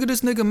 Shit, look at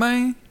this nigga,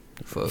 man.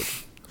 Fuck.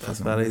 That's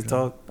how they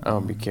talk. I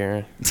don't be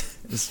caring.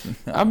 It's-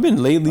 I've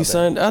been lately, My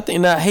son. I think,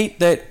 and I hate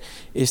that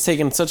it's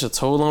taking such a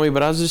toll on me.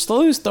 But I just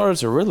slowly started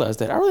to realize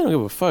that I really don't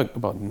give a fuck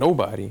about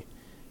nobody,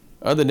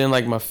 other than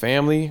like my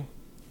family.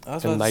 I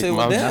was And about like to say, my,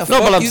 well, damn, no,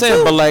 fuck but I'm you saying,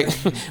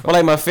 too. but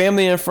like my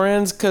family and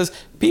friends, because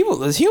people,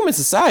 this human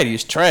society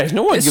is trash.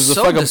 No one It's gives a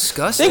so fuck.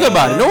 disgusting. Think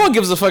about it. No one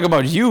gives a fuck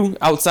about you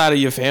outside of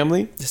your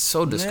family, It's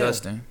so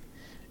disgusting.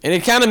 and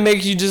it kind of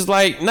makes you just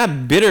like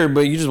not bitter,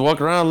 but you just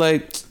walk around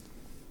like,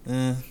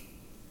 Eh,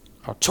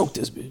 I'll choke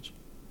this bitch.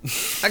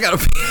 I gotta.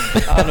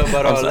 I don't know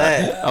about I'm all sorry.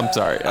 that. I'm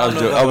sorry. I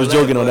don't know I was about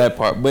joking that, on but- that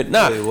part, but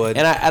nah. No, it wasn't.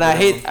 And I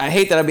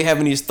hate that I be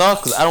having these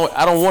thoughts because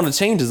I don't want to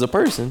change as a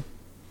person.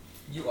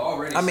 You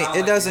already. I mean,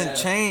 it doesn't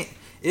change.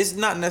 It's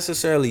not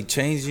necessarily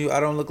change you. I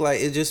don't look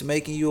like it's just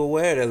making you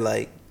aware that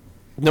like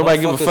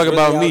Nobody give a motherfuckers fuck really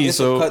about out- me, it's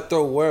so a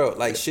cutthroat world.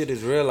 Like shit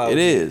is real out it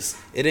here. is.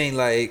 It ain't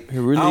like It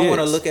really I don't want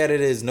to is. look at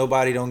it as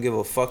nobody don't give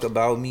a fuck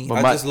about me. But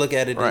I my- just look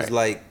at it right. as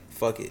like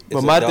fuck it. It's But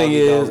a my thing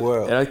dog-eat-dog is,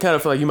 world. and I kind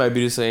of feel like you might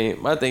be the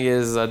same. My thing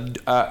is,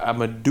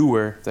 I'm a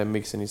doer. If that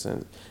makes any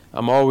sense.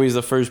 I'm always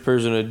the first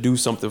person to do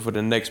something for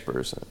the next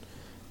person,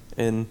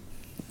 and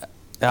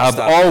I've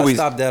always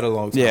stopped that a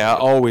long time. yeah, I've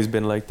ago. always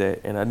been like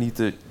that, and I need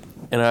to,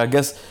 and I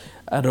guess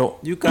I don't.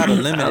 You gotta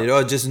limit it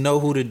or just know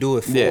who to do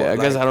it for. Yeah, I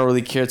guess like, I don't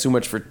really care too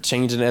much for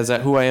changing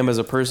who I am as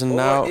a person or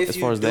now, if as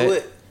you far as do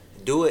that.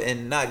 do it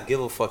and not give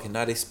a fuck and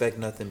not expect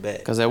nothing back.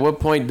 Because at what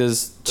point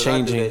does 'Cause I do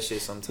changing? that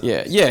shit sometimes.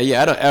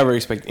 Yeah. I don't ever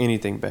expect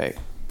anything back.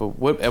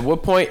 But at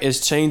what point is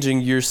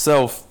changing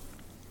yourself,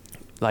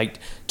 like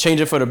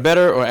changing for the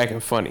better or acting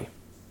funny?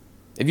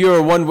 If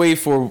you're one way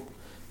for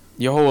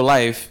your whole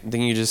life,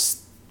 then you just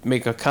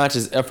make a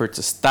conscious effort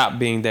to stop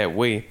being that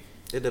way.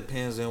 It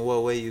depends on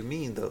what way you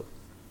mean though.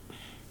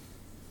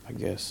 I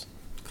guess.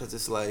 Cause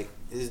it's like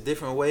there's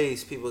different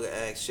ways people can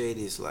act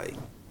shady. It's like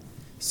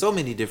so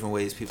many different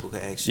ways people can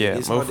act shady. Yeah,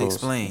 It's hard to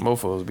explain.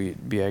 mofos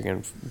be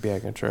acting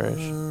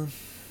trash.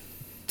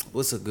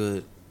 What's a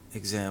good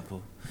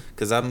example?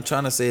 Cause I'm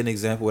trying to say an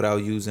example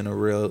without using a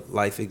real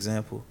life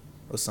example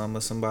or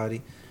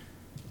somebody.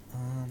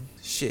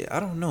 Shit, I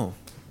don't know.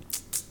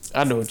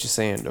 I know what you're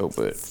saying though,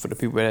 but for the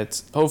people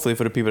hopefully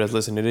for the people that's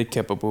listening, they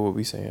kept up with what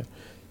we saying.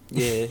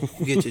 Yeah,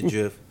 you get your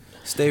drift.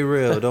 Stay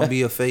real. Don't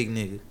be a fake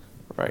nigga.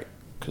 Right.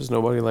 Because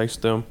nobody likes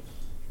them.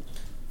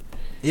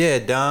 Yeah,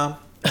 Dom.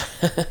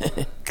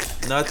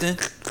 Nothing.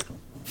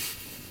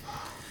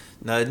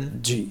 Nothing.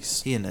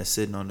 Jeez. He in there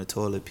sitting on the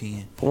toilet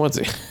peeing. Once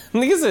again,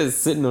 nigga said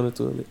sitting on the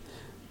toilet.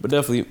 But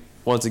definitely,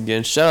 once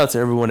again, shout out to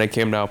everyone that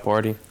came to our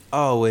party.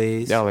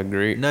 Always. Y'all are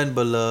great. Nothing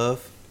but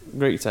love.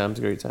 Great times,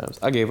 great times.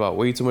 I gave out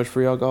way too much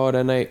free alcohol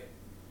that night.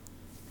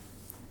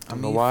 I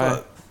don't know why,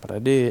 fuck. but I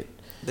did.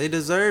 They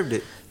deserved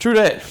it. True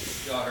that.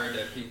 Y'all heard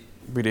that, Pete?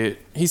 We did.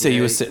 He said you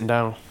Yeah, was sitting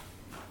down.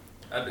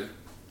 I do.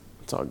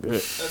 It's all good.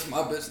 That's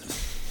my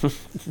business.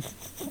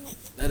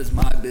 That is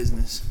my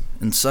business.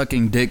 And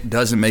sucking dick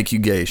doesn't make you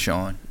gay,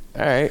 Sean.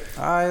 All right.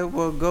 All right,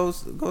 well, go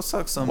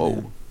suck some. Whoa.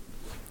 Then.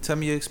 Tell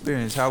me your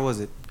experience. How was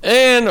it?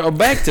 And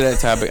back to that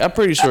topic. I'm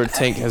pretty sure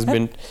Tank has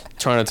been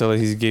trying to tell us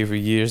he's gay for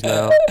years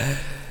now.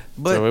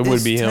 But So it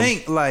would be him.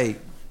 Tank, like,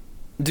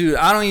 Dude,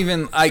 I don't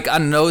even like. I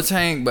know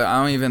Tank, but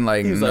I don't even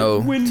like He's know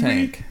like, "When we-"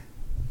 Tank.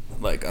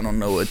 Like I don't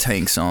know a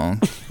Tank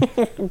song.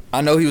 I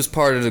know he was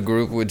part of the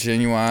group with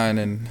Genuine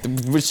and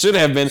Which should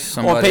have been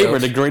Somebody on paper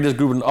else. the greatest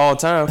group in all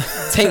time.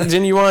 Tank,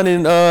 Genuine,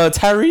 and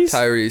Tyrese.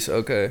 Tyrese.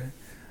 Okay,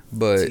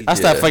 but I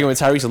stopped yeah. fucking with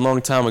Tyrese a long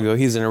time ago.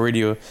 He's in the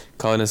radio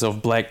calling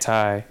himself Black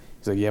Tie.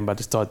 He's like, yeah, I'm about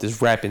to start this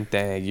rapping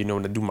thing. You know,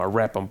 when I do my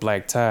rap, I'm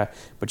Black Tie.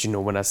 But you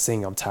know, when I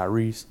sing, I'm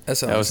Tyrese. That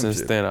sounds Ever some since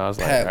shit then, I was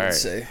like, Pat all would right.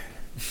 say.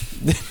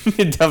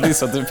 Definitely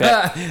something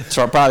Pat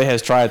probably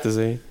has tried to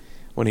say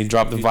when he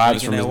dropped the You vibes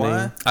drinking from his that name.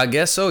 wine? I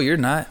guess so. You're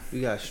not. We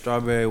got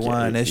strawberry Yeah,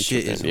 wine. That he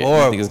shit tripping. is Yeah,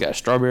 horrible. Niggas got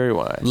strawberry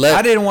wine.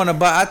 I didn't want to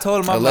buy. I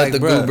told him, I I'm let like, the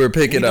bro, goober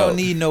pick it we up. don't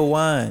need no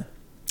wine.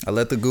 I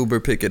let the goober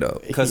pick it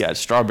up. He got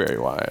strawberry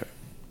wine.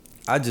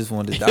 I just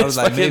wanted. I was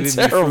It's like, maybe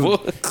fucking it be terrible.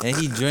 fruit. And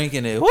he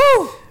drinking it.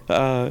 Woo!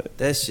 Uh,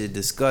 That shit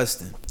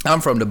disgusting. I'm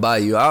from the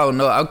Bayou. I don't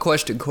know. I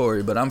question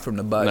Corey, but I'm from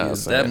the Bayou. Nah, that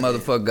son.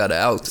 motherfucker got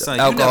an Son,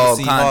 you alcohol never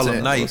seen Harlem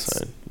content. Nights.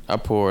 listen, I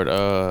poured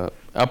a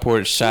shot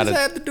What does of. that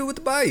have to do with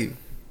the Bayou?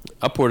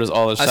 I poured us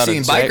all a shot I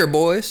seen of Jack. biker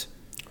boys.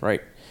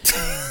 Right.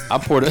 I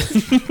poured it.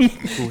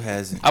 Who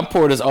hasn't? I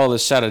poured us all a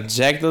shot of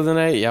Jack the other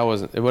night. Y'all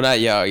wasn't. Well, not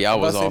y'all. Y'all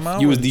was I say off.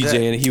 mine You was was Jack.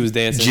 DJing. He was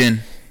dancing. Gin.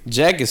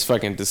 Jack is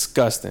fucking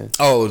disgusting.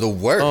 Oh, the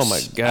worst. Oh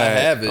my god. I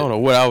have I it. don't know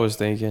what I was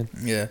thinking.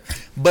 Yeah,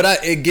 but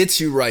it gets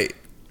you right.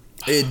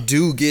 It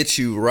do get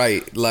you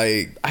right.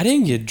 Like I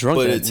didn't get drunk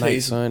But that it night,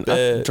 tastes son. I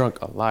bad.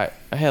 drunk a lot.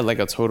 I had like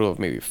a total of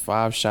maybe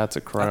 5 shots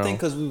of Crown. I think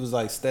because we was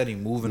like steady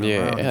moving yeah,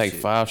 around. I had like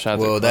 5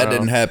 shots. Well, of that Crown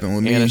didn't happen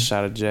with and me. a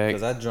shot of Jack.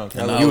 Because I drunk And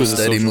hella. I You was was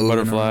a steady social moving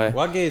butterfly.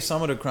 Well, I gave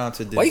some of the crown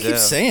to Denzel. why you keep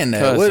saying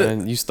that? Cuz, What?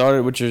 son, you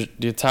started with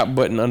your top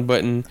button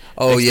unbuttoned.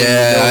 Oh Next thing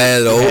yeah, you know, I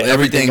had you had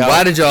everything. out.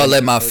 Why did y'all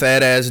let my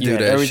fat ass You do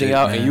had that everything shit,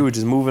 out, man? and you were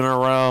just moving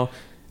around.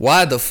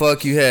 Why the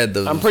fuck you had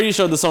the? I'm pretty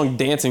sure the song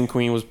 "Dancing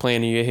Queen" was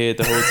playing in your head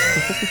the whole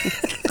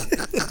time.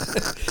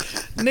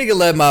 Nigga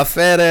let my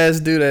fat ass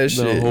do that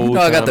shit. whole You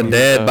know I got the time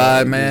dad he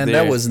bod, was man.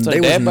 there. That was Son, they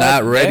was dad bod-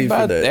 not ready dad for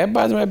bod- that. Dad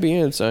bods might be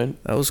in, son.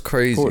 That was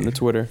crazy. According to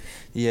Twitter.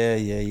 Yeah.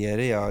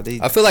 They are.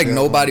 I feel like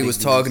nobody was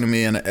talking to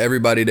me, and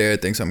everybody there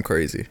thinks I'm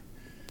crazy.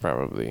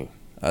 Probably.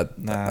 I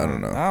Nah, I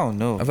don't know. I don't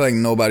know. I feel like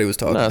nobody was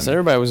talking. Nah, to so me.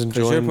 everybody was Because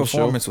enjoying your the show.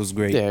 performance was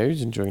great. Yeah, he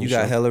was enjoying You the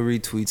got show. hella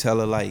retweets,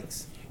 hella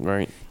likes.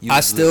 Right. You I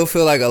was still lit.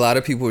 feel like a lot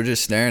of people were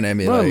just staring at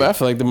me. No, like, but I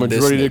feel like the this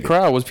majority of the nigga.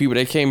 crowd was people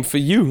that came for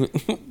you.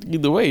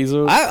 Either way,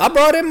 so I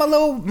brought in my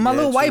little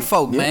Yeah, white true.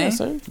 folk, Yeah, man.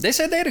 son. They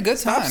said they had a good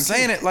Stop time.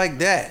 saying it like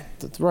that.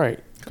 that's right.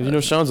 Because you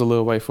know Sean's a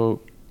little white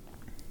folk.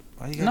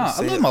 Why you gotta No, I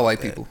say love it my like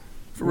white that? people.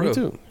 For Me real.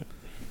 too.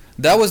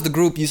 That was the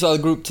group. You saw the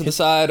group to the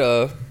side.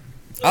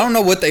 I don't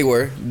know what they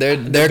were. They're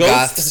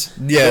ghosts? goths.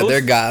 Yeah, Ghosts?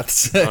 they're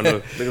goths. I don't know.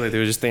 Looking like they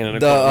were just standing in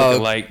the the corner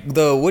looking like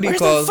the what do you where's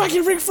call the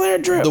fucking Ric Flair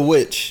drip? the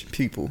witch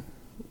people?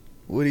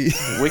 What do you?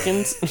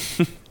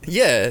 Wiccans.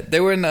 Yeah, they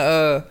were in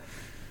the.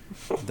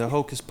 The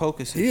hocus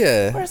pocus.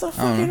 Yeah, Where's the I don't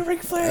know. fucking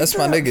Ric Flair That's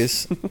drip? my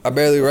niggas. I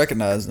barely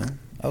recognized them.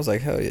 I was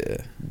like, hell yeah.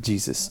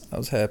 Jesus. I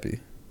was happy.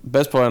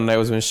 Best part of the night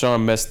was when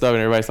Sean messed up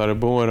and everybody started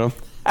booing him.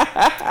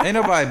 Ain't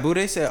nobody boo.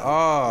 They said,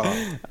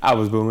 "Oh, I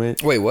was booming.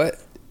 Wait, what?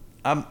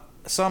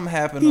 something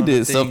happened He on the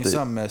did thing. something.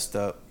 Something messed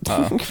up."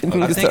 Uh, I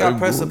think I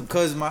pressed it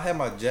because I had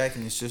my jacket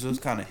and shit. So it was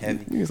kind of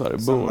heavy. You started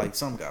Something booing. like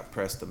something got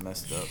pressed or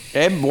messed up.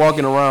 And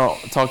walking around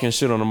talking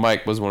shit on the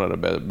mic was one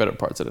of the better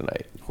parts of the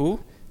night. Who?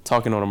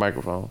 Talking on a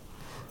microphone.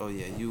 Oh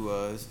yeah, you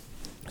was.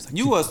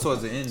 You was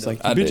towards the end. It's Though.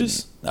 like, I you didn't.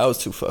 bitches. I was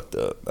too fucked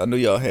up. I knew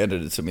y'all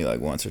handed it to me like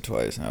once or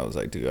twice, and I was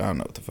like, dude, I don't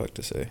know what the fuck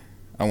to say.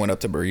 I went up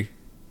to Bree.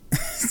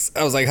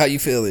 I was like, how you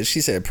feeling?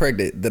 She said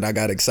pregnant. Then I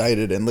got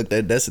excited and looked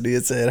at Destiny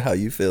and said, how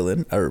you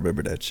feeling? I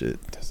remember that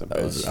shit. That's the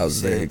I was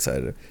best. very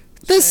excited.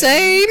 The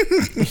same.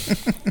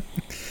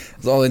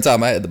 It's the only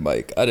time I had the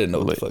mic. I didn't know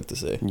what the fuck to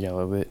say. Yell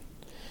a bit.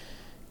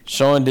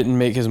 Sean didn't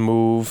make his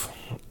move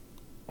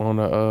on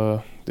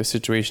the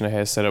situation I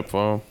had set up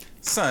for him.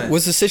 Son,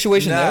 Was the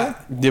situation nah, there?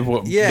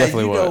 yeah,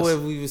 Definitely you know was.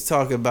 what we was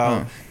talking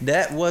about.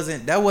 That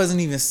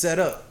wasn't even set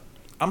up.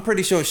 I'm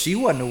pretty sure she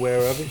wasn't aware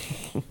of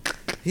it.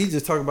 He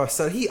just talking about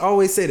stuff. He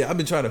always say that I've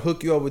been trying to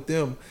hook you up with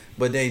them,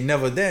 but they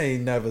never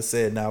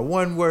said not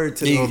one word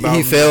to them about He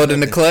me, failed in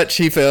the nothing. clutch.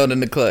 He failed in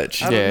the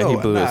clutch. Yeah, I don't know.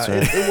 he blew it, Nah, son.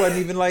 it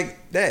wasn't even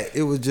like that.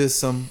 It was just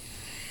some.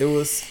 It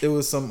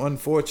was some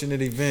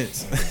unfortunate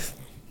events.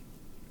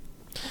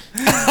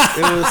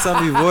 It was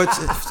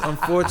some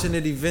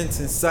unfortunate events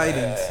and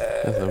sightings,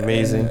 That's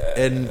amazing.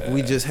 and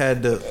we just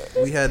had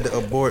to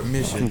abort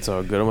mission. It's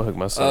all good. I'm gonna hook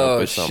myself up Oh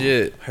with something.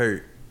 shit!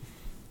 Hurt.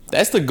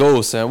 That's the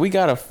goal, son. We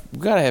gotta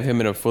have him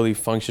in a fully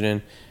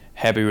functioning,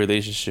 happy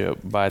relationship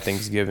by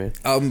Thanksgiving.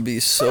 I'm gonna be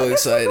so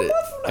excited.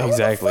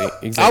 Exactly.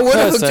 I would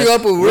have hooked you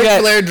up with We Ric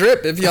got- Flair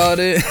drip if y'all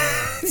did.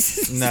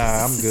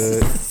 Nah, I'm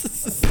good.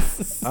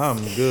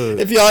 I'm good.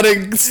 If y'all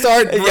didn't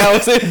start, Y'all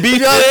was in beef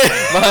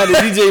behind the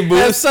DJ booth.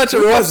 have such a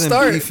We rough wasn't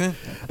start. beefing.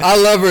 I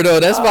love her though.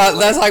 That's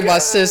like my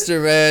sister,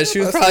 man. She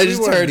was I said probably we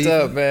just weren't turned beefing.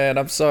 up, man.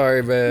 I'm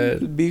sorry,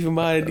 man. Beefing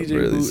behind the I'm DJ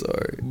really booth.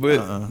 sorry.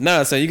 But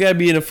nah, so you gotta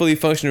be in a fully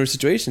functional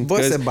situation.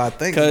 Boy said by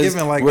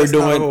Thanksgiving, like we're that's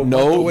not a whole doing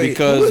month away.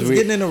 because Who is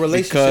getting in a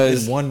relationship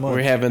because in 1 month?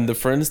 we're having the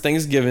friends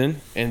Thanksgiving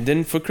and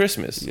then for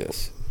Christmas.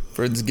 Yes,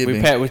 We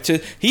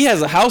Friendsgiving. he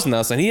has a house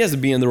now, son. He has to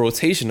be in the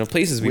rotation of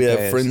places we We have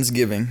pass.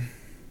 Friendsgiving.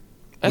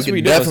 That's we what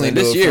we could doing, definitely son.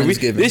 do This a year.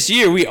 Friendsgiving. This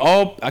year we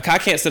all. I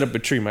can't set up a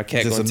tree. My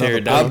cat Just gonna tear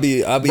it another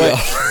down. I'll be.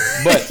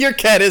 But- Your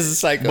cat is a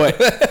psycho.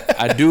 But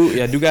I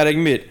do gotta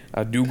admit,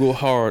 I do go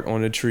hard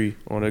on the tree,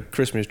 on the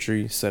Christmas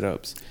tree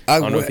setups. I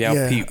don't know if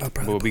y'all peep,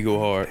 but we go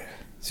hard.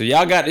 So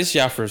y'all got this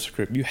y'all first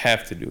script. You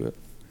have to do it.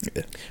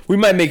 Yeah. We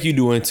might make you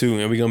do one too,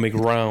 and we gonna make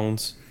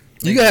rounds.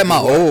 You can have my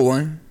old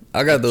one.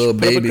 I got the little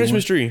Put up a baby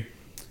Christmas one. tree.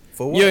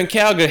 For what? You and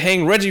Cal could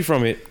hang Reggie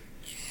from it.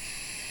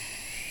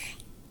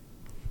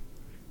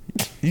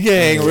 You can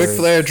hang Ric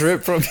Flair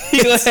drip from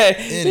You gonna have,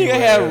 Anyway. you gonna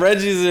have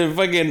Reggie's and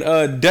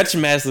fucking Dutch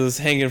Masters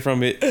hanging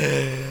from it.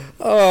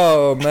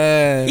 Oh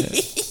man.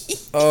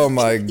 Oh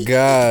my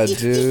god,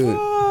 dude.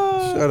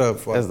 Shut up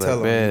before I That's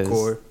tell the him best.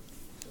 record.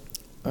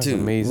 That's Dude,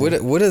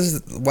 amazing. what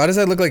is? Why does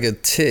that look like a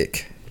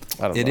tick?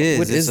 I don't It know. is.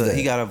 What is that?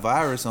 He got a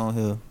virus on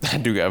here. I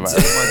do got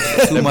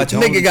virus. Too much.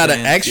 Nigga got an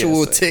OnlyFans.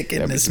 actual Yes, tick in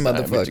that this bitch-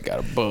 that bitch motherfucker. got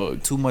a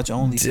bug. Too much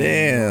OnlyFans.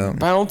 Damn.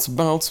 Bounce,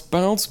 bounce,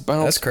 bounce,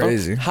 bounce. That's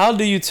crazy. Bounce. How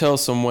do you tell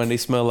someone they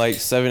smell like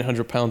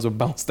 700 pounds of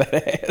bounce that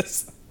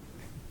ass?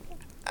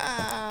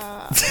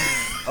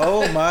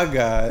 Oh my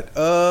god.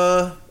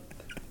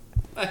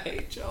 I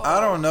hate y'all. I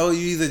don't know.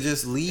 You either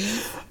just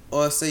leave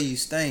or say you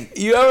stink.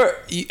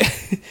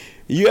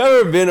 You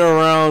ever been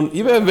around?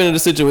 You ever been in a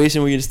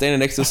situation where you're standing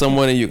next to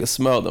someone and you can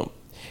smell them,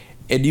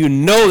 and you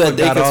know that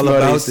they Forgot can all smell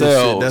about this shit.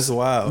 themselves. That's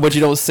wild. But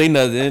you don't say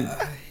nothing.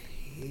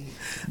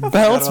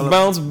 Bounce, all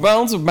bounce,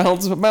 bounce,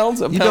 bounce,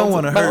 bounce. You don't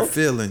want to hurt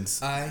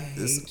feelings. I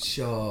hate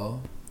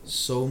y'all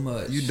so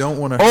much. You don't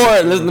want to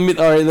Or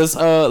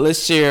hurt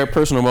let's share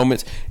personal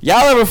moments. Y'all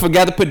ever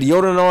forgot to put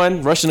deodorant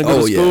on, rushing to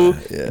go Oh, to yeah, school?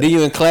 yeah. Then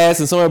you in class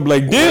and someone be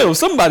like, "Damn,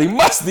 somebody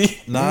musty."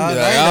 Nah,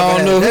 I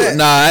don't know who.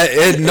 Nah,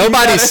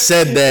 nobody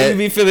said You that.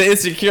 be feeling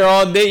insecure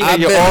all day. You got I've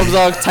your been- arms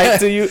all tight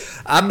to you.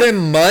 I've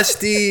been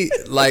musty,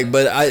 like,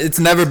 but it's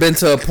never been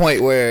to a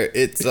point where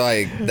it's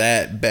like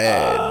that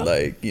bad.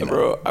 Like, you know,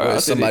 Bro, I where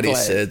was sitting in somebody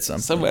class. said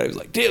something. Somebody was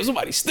like, "Damn,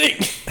 somebody stink."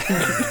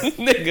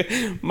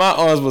 Nigga, my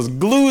arms was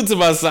glued to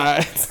my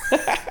sides.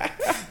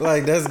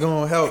 Like that's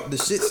gonna help. The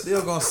shit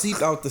still gonna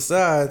seep out the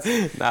sides.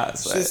 Nah,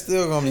 son. Shit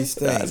still gonna be Nah,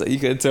 stink. son, you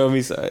couldn't tell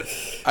me, son.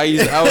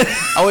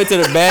 I went to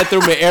the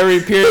bathroom in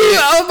every period.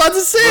 I was about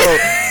to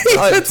say, he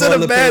like went to the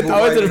toilet bathroom. paper.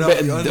 I went to the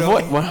Wiping up your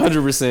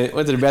bathroom. 100%.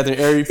 Went to the bathroom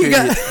every He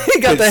period.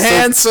 got Put the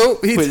hand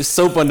soap. He, Put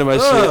soap under my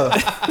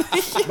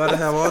shit. About to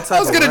have all types I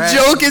was of gonna rash.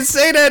 joke and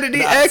say that, and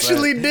he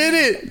actually did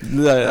it.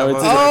 Nah, I went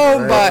to the- Oh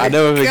my I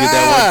never forget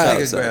that one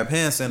time. Nigga son. grab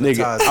hand Nigga,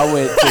 sanitizer. I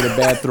went to the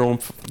bathroom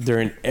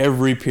during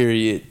every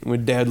period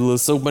when dad had a little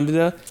soap under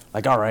there.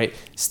 Like, all right,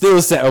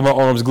 still sat with my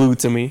arms glued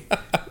to me.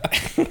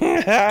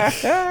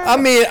 I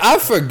mean,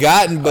 I've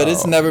forgotten, but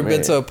it's Oh, never been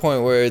man. to a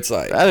point where it's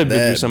like I've been through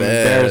that some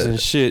bad. embarrassing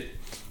shit.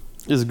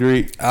 It's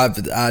great.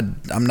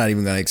 I'm not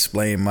even gonna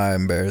explain my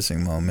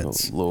embarrassing Oh,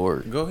 moments.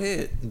 Lord. Go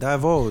ahead,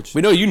 divulge.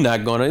 We know you're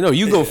not gonna. No,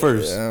 you go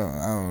first.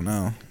 I don't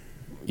know.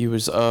 You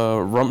was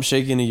rump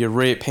shaking and your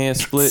red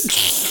pants split.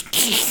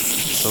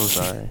 So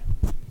sorry.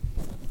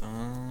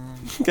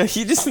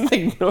 You just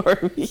ignore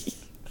me.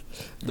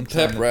 The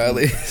pep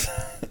rally.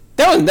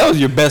 That was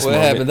your best What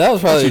moment. happened? That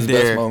was probably Don't his you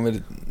best dare.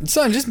 moment.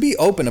 Son, just be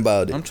open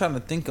about it. I'm trying to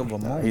think of a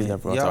moment. he's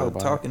never gonna talk Y'all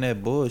about talking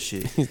that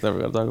bullshit. He's never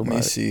gonna talk Let about me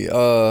it. see.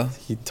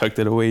 He tucked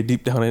it away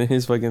deep down in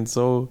his fucking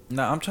soul.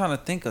 Nah, I'm trying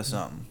to think of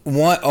something.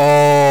 One.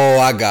 Oh,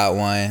 I got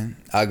one.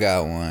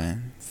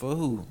 For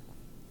who?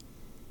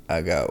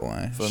 I got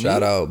one. For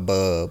Shout me? out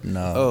Bub.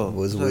 No, Oh,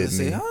 was I was with about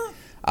to me. say, huh?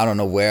 I don't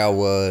know where I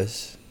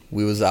was.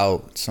 We was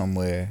out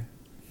somewhere.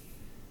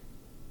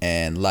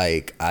 And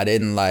like I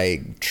didn't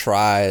like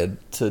try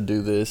to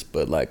do this,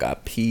 but like I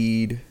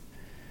peed.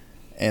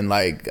 And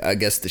like I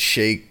guess the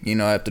shake, you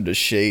know, after the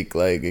shake,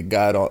 like it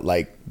got on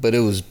like but it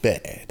was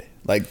bad.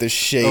 Like the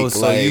shake, Oh,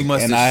 so like you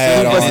must and have- I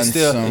had you on wasn't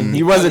still- some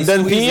You wasn't done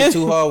squeezed peeing? it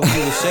too hard when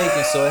you was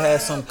shaking, so it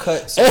had some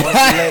cut. So once you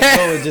let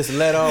go, it just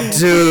let off.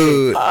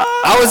 dude.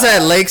 I was at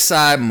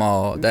Lakeside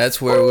Mall. That's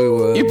where we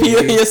were. You peed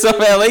on yourself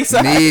at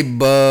Lakeside? Me,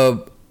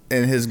 Bub,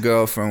 and his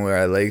girlfriend were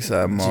at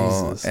Lakeside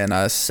Mall, Jesus. and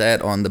I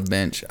sat on the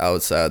bench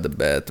outside the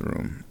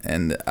bathroom,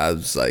 and I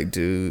was like,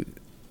 "Dude,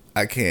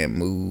 I can't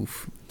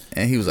move."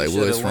 And he was like,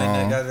 Should've "What's went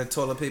there, wrong?" got the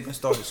toilet paper and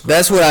started scrubbing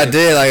That's what I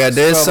did. Like I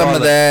did Scrub some all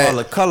of the- that, all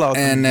the color off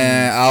and them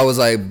then I was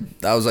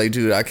like,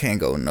 "Dude, I can't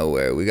go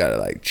nowhere. We gotta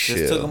like Just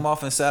took them chill.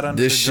 off and sat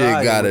under This the shit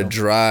dryer gotta with 'em.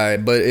 dry."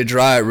 But it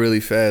dried really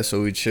fast,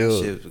 so we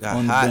chilled Shit got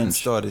on the hot and bench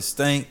started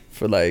stink,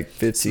 for like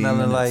 15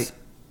 smelling minutes. like.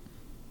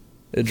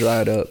 It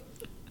dried up.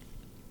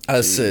 I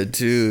said,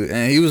 dude,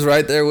 and he was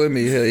right there with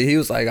me. He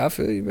was like, "I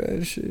feel you,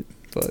 man, shit."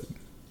 But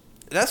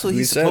That's what We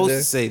he's said supposed that.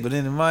 to say. But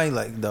in the mind,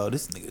 like, no,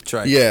 this nigga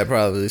trying. Yeah,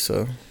 probably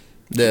so.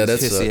 Yeah,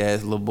 that's pissy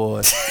ass little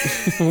boy.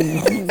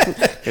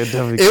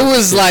 It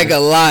was like a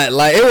lot.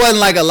 Like it wasn't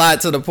like a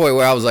lot to the point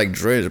where I was like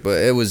drenched,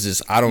 but it was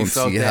just I don't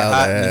felt see that how that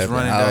hotness happened.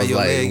 running I down was your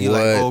like, leg. You what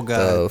like, oh,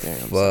 God. the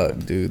Damn,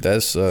 fuck, dude?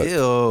 That sucked.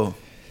 Ew.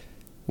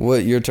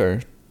 What your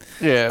turn?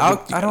 Yeah,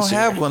 I don't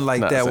have one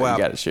like that where where you I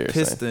gotta share.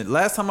 pissed Son. it.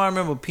 Last time I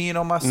remember peeing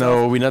on myself.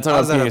 No, we're not talking I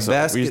was about at peeing. a So we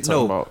basket. just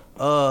talking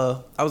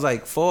about. I was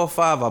like 4 or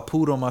 5. I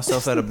pooed on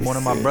myself at one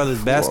of my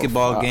brother's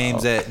basketball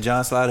games at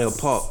John Slidell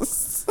Park.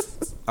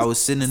 I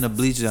was sitting in the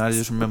bleachers and I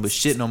just remember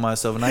shitting on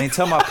myself, and I ain't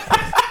tell my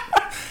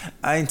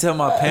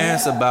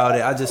parents about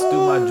it. I just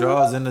threw my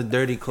drawers in the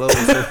dirty clothes.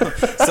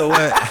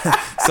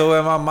 So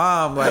when my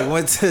mom like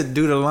went to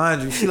do the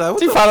laundry, she like, what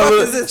the fuck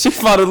is this? She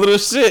found a little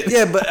shit.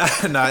 Yeah, but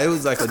nah, it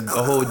was like a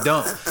whole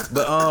dump.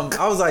 But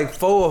I was like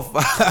 4 or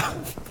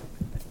 5.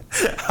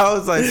 I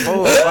was like 4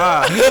 or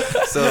 5,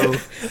 so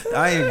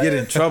I didn't get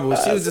in trouble.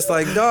 She was just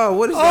like, "Dog,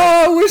 what is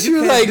that? I wish you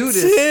were can't like do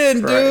this."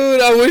 10,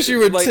 dude. I wish you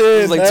were Like, 10.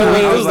 it was like 2 weeks.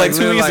 It was like 2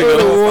 really weeks like,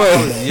 ago.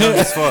 I was young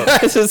as fuck.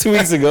 That's just 2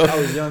 weeks ago. I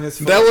was young as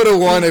fuck. That would have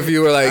won if you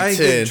were like I ain't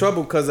get in 10.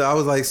 trouble because I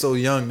was like so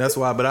young. That's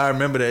why. But I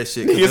remember that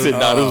shit. 'Cause He said,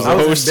 "Nah, it was I a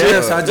whole was shit."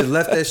 embarrassed. I just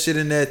left that shit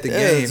in there at the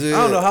Yeah, game. dude.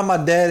 I don't know how my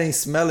dad ain't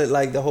smell it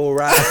like the whole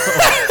ride.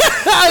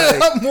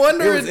 I'm It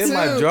wondering was in too.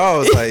 my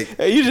drawers. Like,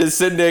 Hey, you just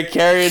sitting there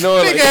carrying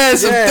on. Nigga Like, had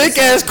some Yes. thick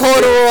ass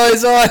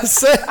corduroys on.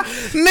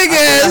 Nigga I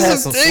had had some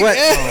some thick sweat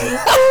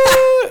ass.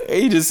 on. hey,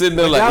 you just sitting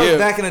there That like, was yeah.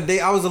 back in the day.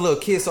 I was a little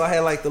kid, so I had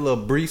like the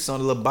little briefs on,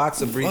 the little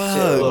boxer brief shit,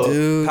 Fuck, little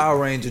dude. Power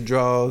Ranger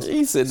drawers.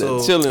 He sitting there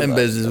So, chilling. Them like,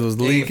 bitches was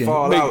They ain't leaking.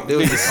 fall Big- out. They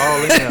was big- just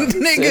all in there.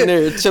 Sitting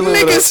there chilling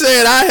with Nigga us.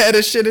 said I had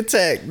a shit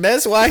attack.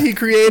 That's why he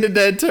created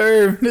that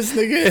term. This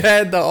nigga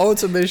had the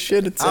ultimate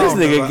shit I This attack. don't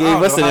know, nigga I gave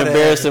don't us know an how that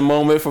embarrassing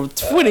moment from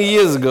 20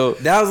 years ago.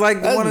 That was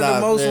like That's one of the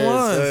not most fair,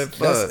 ones. son.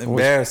 That's Fuck.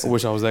 embarrassing. I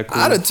wish I was that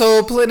cool. I'd have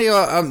told plenty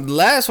of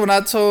last one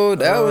I told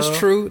that was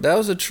true. That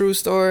was a true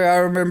story. I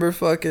remember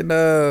fucking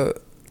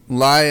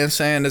lying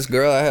saying this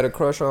girl I had a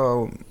crush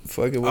on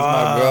fucking was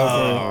my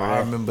girlfriend. I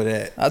remember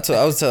that.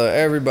 I was telling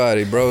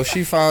everybody, bro.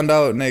 She found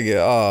out, nigga.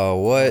 Oh,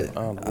 what?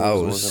 I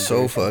was wasn't so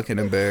embarrassed. fucking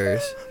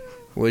embarrassed.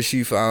 When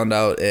she found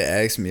out and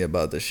asked me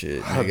about the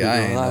shit, I'd be nigga, I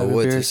ain't alive, know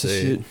what to embarrassed as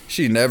say. shit.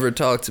 She never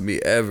talked to me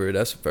ever.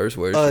 That's the first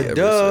word she ever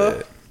duh.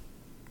 said.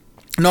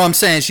 No, I'm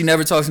saying she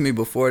never talked to me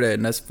before that,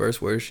 and that's the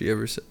first word she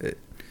ever said.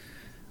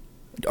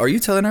 Are you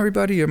telling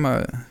everybody you're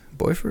my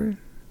boyfriend?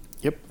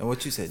 And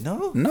what you said?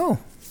 No. No.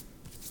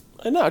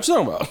 I know what you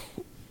talking about.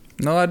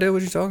 No idea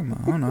what you're talking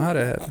about. I don't know how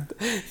that happened.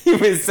 You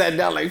been sat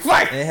down like,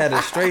 fuck. It had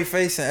a straight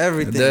face and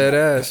everything. Dead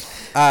ass.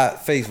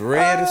 Face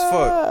red as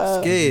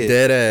fuck. Scared.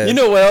 Dead ass. You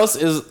know what else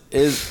is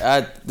does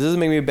this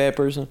make me a bad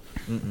person?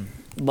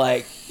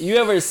 Like, you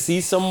ever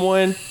see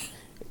someone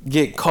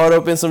get caught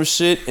up in some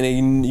shit and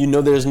then you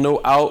know there's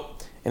no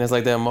out, and it's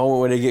like that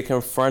moment where they get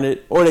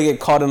confronted or they get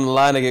caught in the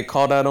line, they get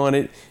called out on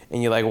it,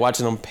 and you're like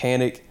watching them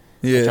panic,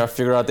 and try to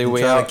figure out their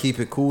way Trying out. to keep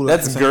it cool.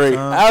 That's at the great. same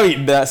time. I'll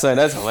eat that, son.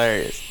 That's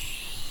hilarious.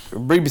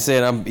 Bree be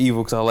saying I'm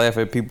evil because I laugh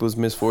at people's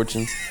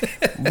misfortunes,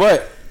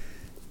 but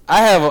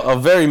I have a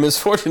very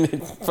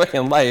misfortunate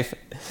fucking life,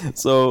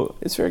 so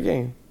it's fair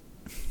game.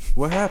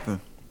 What happened?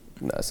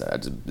 Nah, son, I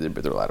just been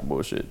through a lot of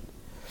bullshit.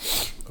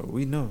 Oh,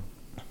 we know.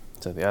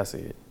 Something I see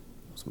it.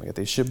 Somebody got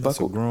their shit That's a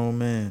buckled. grown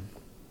man.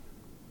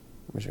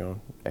 What you gonna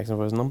ask him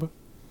for his number?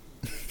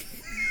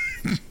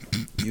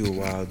 You a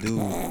wild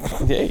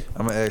dude. Yay,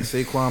 I'm gonna ask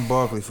Saquon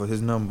Barkley for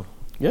his number.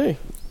 yay.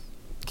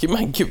 He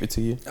might give it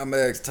to you. I'm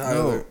gonna ask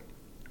Tyler.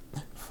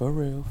 For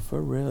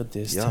real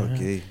this Y'all time.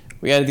 gay.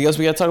 We got anything else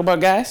we gotta talk about,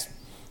 guys?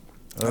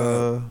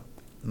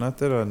 Not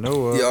that I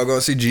know of. Y'all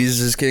gonna see Jesus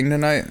is King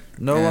tonight?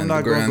 No, And I'm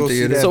not the gonna Grand go see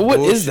Theater? that. So what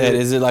is that?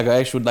 bullshit. Is it like an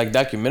actual like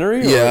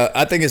documentary? Or Yeah,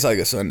 I think it's like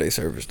a Sunday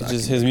service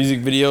just his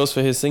music videos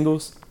for his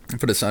singles?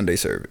 for the Sunday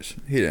service.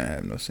 He didn't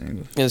have no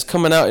singles. And it's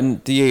coming out in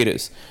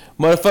theaters.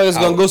 Motherfuckers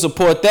gonna Out. go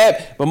support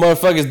that, but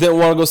motherfuckers didn't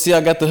want to go see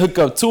I Got the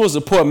Hookup Too and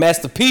support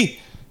Master P.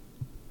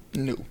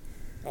 No,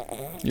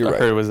 I you're heard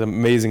right. it was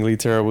amazingly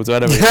terrible, so I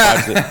never even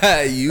watched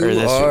it. You Heard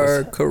that shit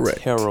are was correct,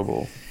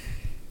 Terrible.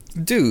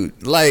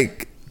 dude.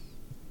 Like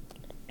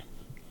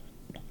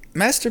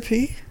Master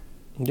P,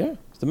 Yeah,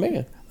 it's the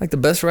man. like the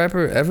best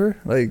rapper ever.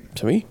 Like,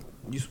 To me.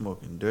 You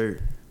smoking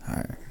dirt. all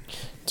right.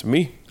 To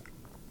me.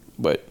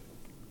 But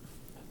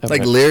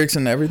Like lyrics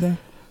and everything.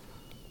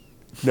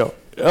 no,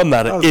 I'm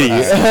not an was idiot.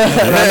 like-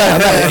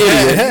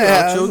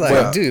 I was your like,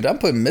 job. dude, I'm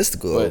putting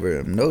mystical But- over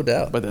him, no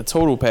doubt. But the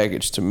total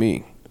package to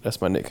me, that's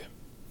my nigga.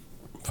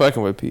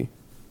 Fucking with P.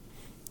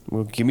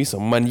 Well, give me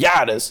some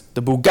manadas,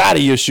 the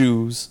Bugatti of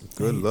shoes.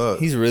 Good luck.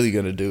 He's really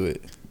gonna do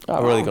it.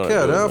 I'm really I gonna don't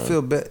care. do it. That'll man.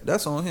 feel bad.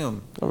 That's on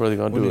him. I'm really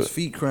gonna When do his it.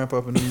 feet cramp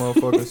up in them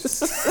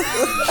motherfuckers.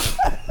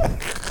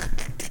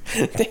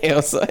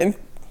 Damn, son.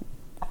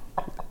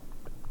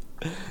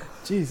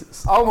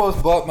 Jesus. I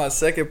almost bought my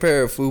second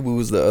pair of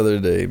FUBUs the other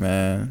day,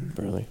 man.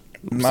 Really.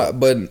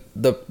 But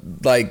the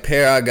like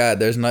pair I got,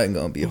 there's nothing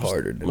gonna be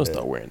harder I'm than gonna that.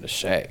 start wearing the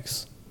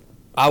Shacks.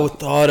 I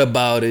thought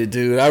about it,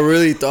 dude. I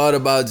really thought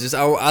about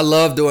I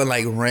love doing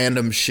like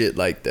random shit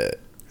like that.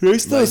 They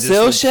still Like, just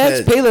sell for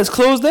Shacks? pets. Payless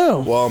closed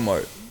down.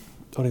 Walmart.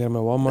 Oh, they got them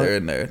at Walmart? They're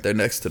in there. They're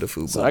next to the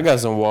food So bar. I got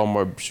some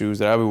Walmart shoes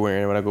that I be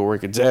wearing when I go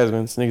work at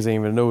Jasmine's. Niggas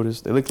ain't even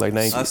noticed. They look like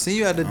Nike. I see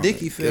you had the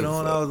Dickie fit give a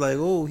on. fuck. I was like,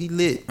 oh, he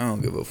lit. I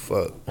don't give a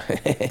fuck.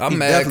 I'm He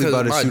mad definitely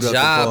about because to my shoot up the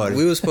job, party.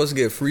 we were supposed to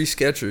get free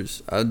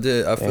Skechers.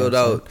 I filled son.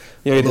 out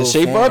Yeah, a the little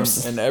shape form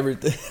ups? and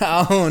everything.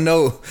 I don't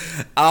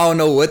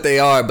know what they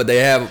are, but they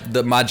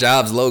have my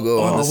job's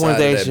logo on the side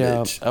of that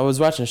bitch. I was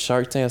watching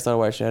Shark Tank. I started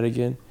watching that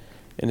again.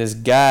 And this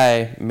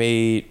guy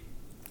made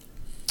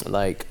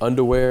like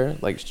underwear,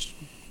 like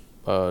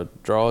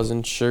drawers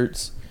and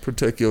shirts.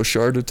 Protect your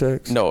shark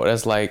attacks. No,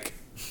 that's like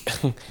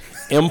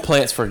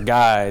implants for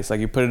guys. Like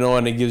you put it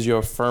on, it gives you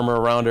a firmer,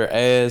 rounder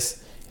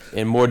ass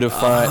and more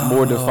defined,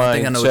 I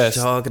think I know chest.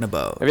 what you're talking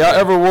about. Have y'all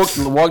ever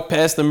walked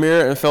past the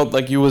mirror and felt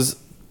like you was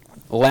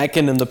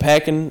lacking in the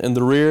packing in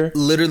the rear?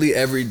 Literally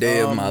every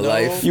day of my no.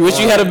 life. You wish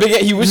you had a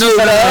big. You wish No, you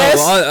had an ass.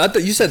 I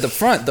thought you said the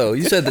front though.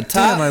 You said the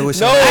top. Damn, I wish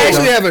No. I I had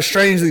actually a have a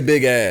strangely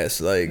big ass.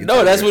 Like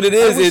No, that's what it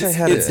is. I wish I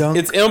had a dunk.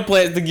 It's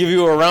implants to give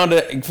you a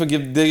rounder, to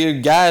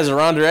give guys a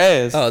rounder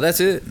ass. Oh, that's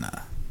it. Nah,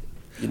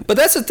 but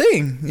that's a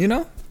thing, you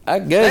know. I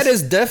guess That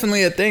is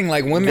definitely a thing.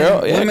 Like women,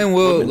 Girl, yeah, women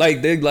will women.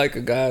 like dig like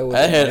a guy. With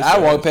I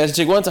walked past a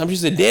chick one time. She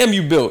said, "Damn,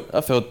 you built."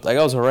 I felt like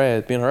I was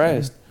being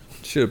harassed.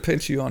 Should have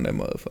pinched you on that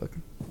motherfucker.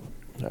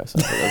 That's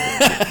not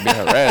being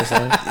harassed,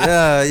 huh?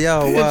 Yeah,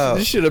 yo, wow.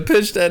 You should have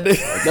pinched that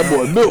nigga. That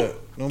boy built.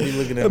 Don't be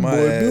looking at That my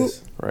boy ass.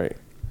 built. Right.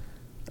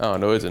 I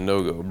don't know. It's a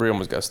no go. Brie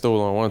almost got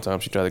stolen one time.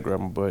 She tried to grab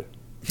my butt.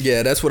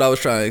 Yeah, that's what I was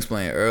trying to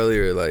explain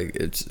earlier. Like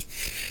it's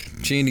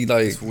she need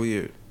like It's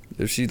weird.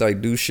 if she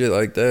like do shit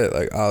like that,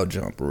 like I'll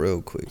jump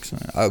real quick, son.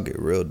 I'll get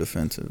real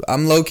defensive.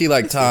 I'm low key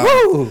like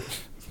Tom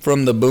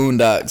from the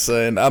Boondocks,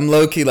 son. I'm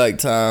low key like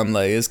Tom.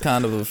 Like it's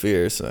kind of a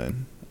fear,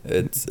 son.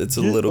 It's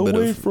a little bit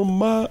of. from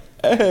my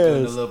Doing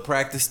the ass. little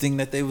practice thing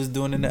that they was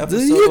doing in the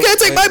episode. You can't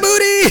take my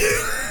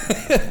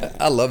booty.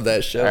 I love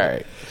that show. All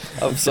right.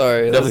 I'm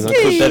sorry.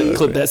 Definitely gonna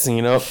clip that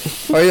scene up.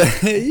 Oh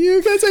yeah,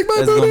 you can't take my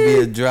That's gonna booty. be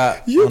a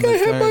drop You on the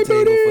can't have my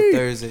turntable booty. for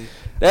Thursday.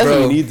 That's Bro.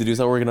 what we need to do.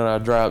 Start working on our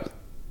drops.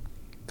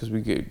 Because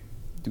we could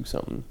do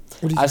something.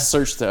 I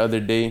searched the other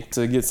day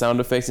to get sound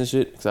effects and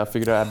shit. Because I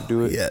figured out how to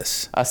do it.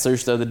 Yes. I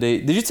searched the other day.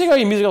 Did you take all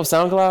your music off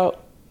SoundCloud?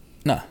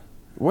 Nah.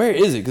 Where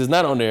is it? Because it's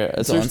not on there.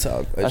 It's on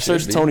top. It I should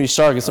searched be. Tony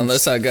Shark and some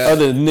Unless I got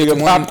other nigga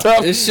one- popped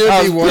up. It should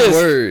I be was one pissed.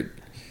 word.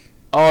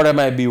 Oh, that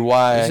might be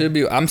why. It should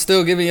be. I'm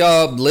still giving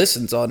y'all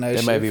listens on that. That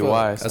shit. might be Fuck.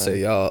 why, I son. say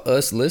y'all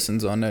us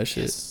listens on that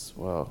shit. Yes.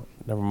 Well,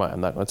 never mind.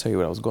 I'm not going to tell you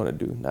what I was going to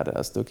do. Now that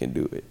I still can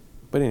do it.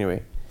 But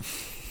anyway,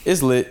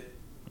 it's lit.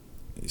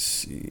 Let's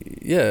see.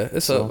 Yeah,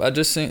 it's So- up.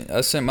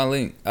 I sent my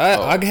link.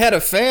 I had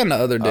a fan the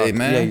other day,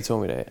 man. Yeah, you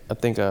told me that. I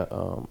think I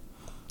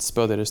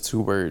spelled it as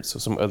 2 words. So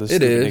some other It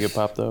stupid is. nigga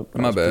popped up. I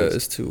My was bad. pissed.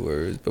 It's 2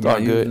 words. But It's all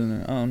my good.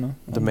 username, I don't know.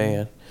 The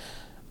man.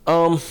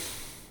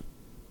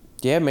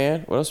 Yeah,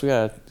 man. What else we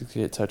got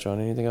to touch on?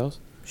 Anything else?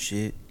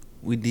 Shit.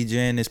 We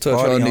DJing this Touch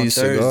party on on these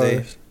Thursday.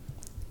 cigars.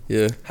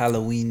 Yeah.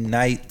 Halloween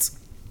night.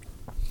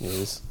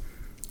 Yes.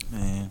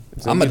 Man.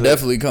 I'm gonna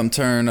definitely come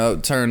turn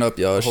up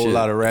y'all A whole shit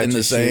lot of in ratchet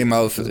the same shit. It's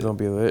outfit, going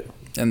to be lit.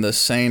 in the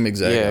same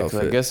exact Yeah, because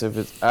outfit. I guess if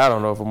it's... I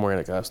don't know if I'm wearing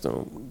a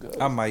costume.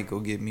 I might go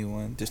get me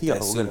one. Just He that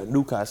got to get suit. a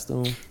new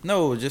costume.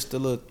 No, just a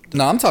little.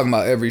 No, I'm talking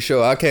about every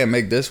show. I can't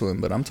make this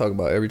one, but I'm talking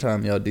about every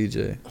time y'all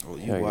DJ. Oh,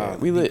 you Yeah, yeah.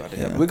 wild. We You lit. about to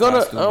have We're a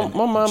gonna. costume in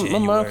My mom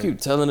January. keep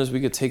telling us we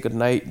could take a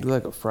night, do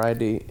like a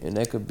Friday, and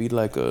that could be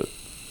like a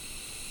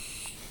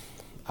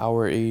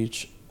hour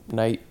each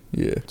night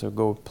Yeah. to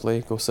go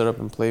set up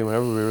and play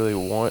whenever we really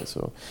want.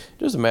 So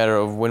just a matter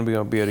of when we're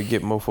gonna be able to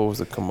get mofo's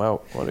to come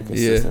out on a Yeah.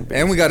 consistent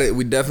basis. And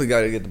we definitely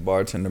gotta get the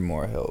bartender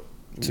more help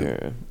too.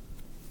 Yeah.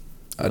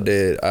 I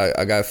did.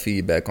 I got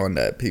feedback on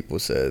that. People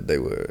said they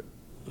were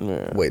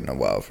Yeah. waiting a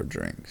while for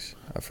drinks.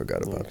 I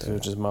forgot Yeah, about so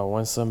that. just my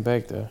one son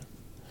back there.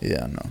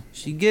 Yeah, I know.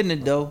 She getting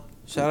it though.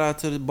 Shout out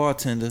to the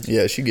bartender.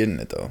 Yeah, she getting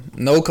it though.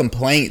 No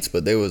complaints,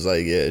 but they was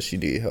like, yeah, she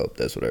need help.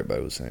 That's what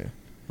everybody was saying.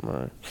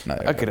 Right. Not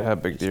I could everybody. have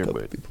had back there,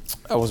 Couple but people.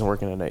 I wasn't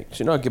working tonight.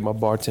 You know, I get my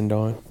bartender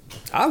on.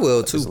 I will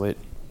It's too, lit.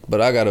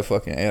 but I gotta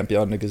fucking amp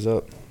y'all niggas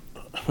up.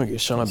 I'm gonna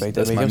get Sean back there.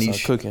 That's Make my him start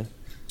niche. cooking.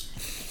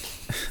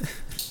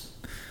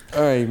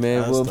 All right,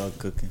 man. I'll Well, start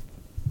cooking.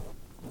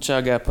 what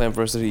y'all got planned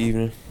for us of the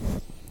evening?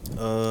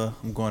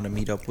 I'm going to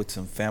meet up with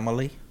some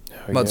family.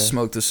 Oh, About to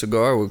smoke the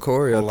cigar with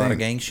Corey. A I lot of think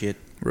gang shit.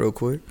 real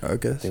quick. I I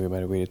guess. think we might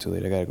have waited too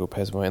late. I gotta go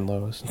past my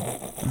in-laws.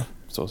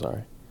 So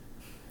sorry.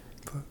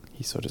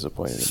 He's so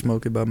disappointed. in me.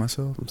 Smoke it by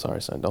myself. I'm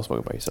sorry, son. Don't smoke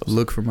it by yourself.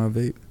 Look for my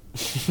vape.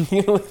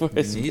 You don't look for You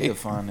his need to vape.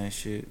 find that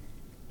shit.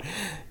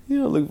 You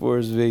don't look for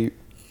his vape.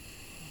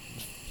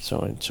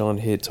 Sean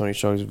hit Tony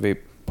Shark's vape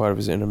part of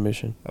his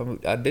intermission.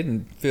 I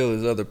didn't feel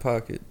his other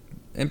pocket.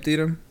 Emptied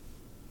him.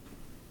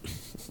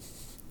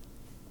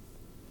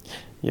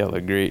 Y'all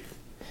look great.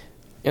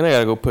 And I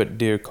gotta go put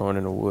deer corn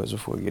in the woods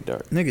before it get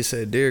dark. Nigga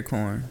said deer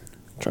corn.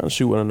 Trying to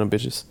shoot one of them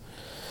bitches.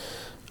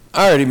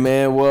 Alrighty,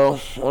 man. Well,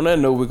 on that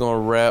note, we're gonna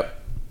wrap.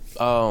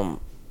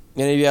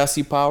 Any of y'all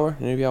see Power?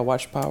 Any of y'all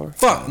watch Power?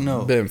 Fuck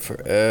no. Been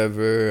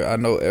forever. I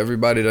know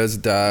everybody that's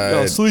Y'all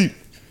died. sleep.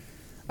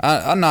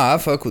 I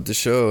fuck with the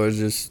show. I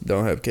just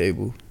don't have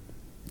cable.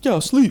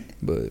 Y'all sleep.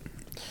 But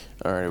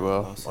All right,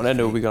 well, on that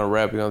note, we're gonna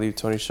wrap. We're gonna leave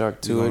Tony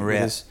Shark to it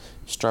with his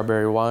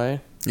strawberry wine.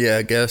 yeah,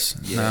 I guess.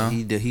 Yeah,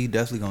 No. he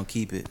definitely gonna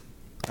keep it.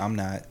 I'm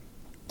not.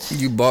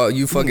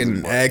 You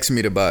fucking asked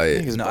me to buy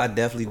it. Niggas No, I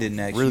definitely didn't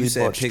ask you. really You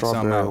said bought pick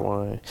something strawberry out.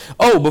 wine.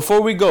 Oh,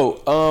 before we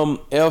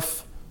go,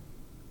 if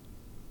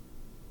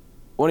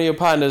one of your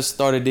partners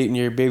started dating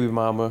your baby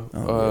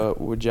mama,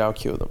 would y'all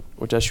kill them?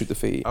 Would y'all shoot the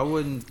fade? I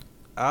wouldn't.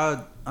 I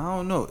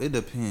don't know. It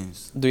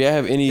depends. Do y'all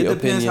have any It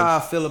depends opinion? how I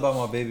feel about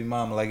my baby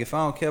mama. Like if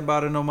I don't care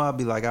about her no more, I'd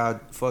be like, "I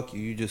fuck you.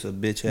 You just a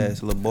bitch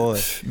ass little boy."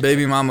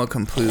 Baby mama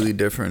completely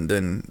different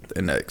than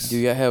an ex. Do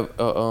y'all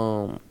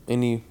have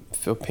any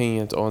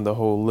opinions on the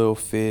whole Lil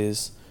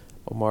Fizz,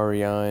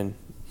 Omarion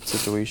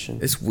situation?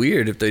 It's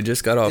weird if they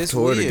just got off It's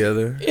tour weird.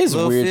 together. It's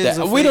Lil weird Fizz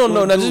that a we fake don't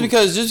know. Now, little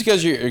just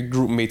because you're a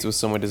group mates with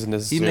someone doesn't He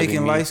necessarily making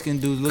mean, light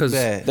skinned dudes look 'Cause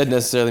bad. that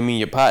necessarily mean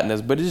your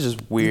partners, but it's just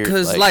weird.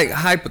 Because like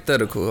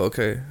hypothetical,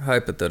 okay,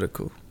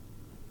 hypothetical,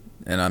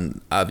 and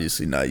I'm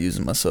obviously not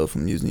using myself.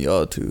 I'm using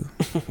y'all too,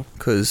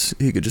 because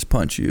he could just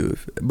punch you.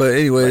 But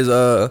anyways,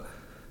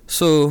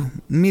 so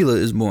Mila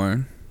is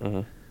born.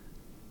 Mhm.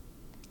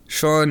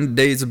 Sean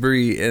dates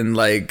Bree in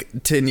like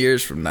 10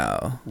 years from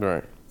now,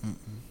 right,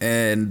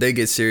 and they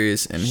get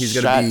serious, and he's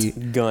gonna be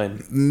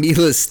gun.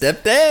 Mila's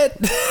stepdad.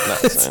 Nah,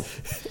 son.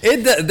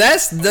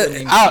 That's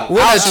the I'll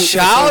when a shoot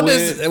child so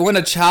is when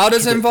a child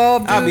is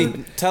involved. I'll dude,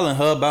 be telling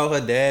her about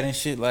her dad and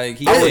shit. Like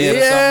he yeah,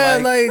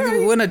 dead or something.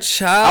 like when a I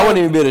child. wouldn't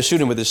even be able to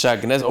shoot him with a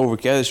shotgun. That's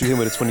overkill. I'd shoot him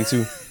with a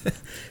 22.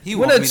 He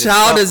When want a me to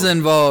child is suffer.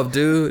 involved,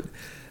 dude,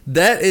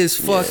 that is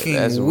fucking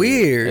That's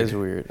weird. That's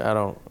weird. I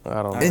don't.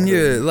 And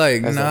you're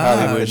like, That's a nah,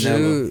 Hollywood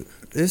dude.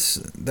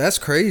 That's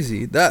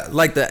crazy. That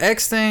like the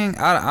X thing.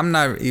 I'm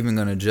not even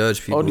gonna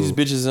judge people. all these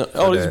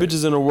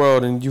bitches in the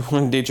world, and you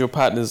want to date your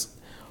partners.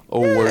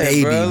 Oh, Yeah. word.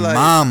 Baby bro, like-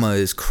 mama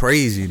is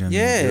crazy to me.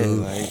 Yeah, dude.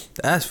 like-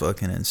 That's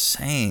fucking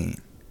insane.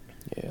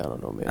 Yeah, I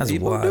don't know, man. That's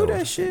People wild. do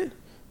that shit.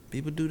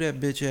 People do that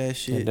bitch ass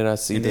shit. And then I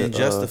see and then the,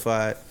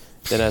 justify it.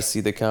 Then I see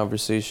the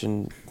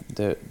conversation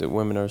that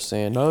women are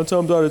saying. 9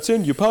 times out of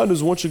 10, your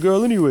partners want your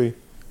girl anyway.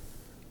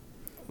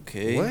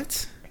 Okay.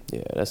 What?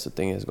 Yeah, that's the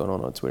thing that's going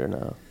on Twitter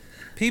now.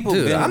 People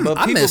Dude, been, I'm but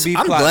people be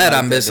glad plotting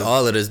I like miss that,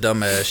 all of this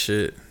dumbass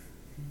shit.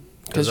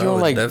 Because I you don't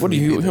would like, what do definitely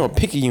you be don't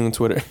picky you on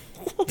Twitter?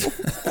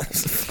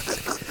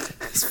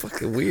 It's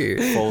fucking weird.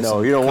 though.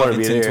 No, you don't want to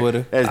be Covington there.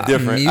 Twitter. That's I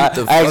different. mute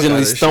the fuck I out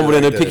accidentally of shit stumbled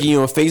like into that. picking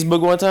you on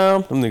Facebook one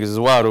time. Them niggas is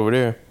wild over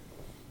there.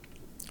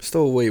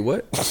 Still, wait,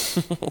 what?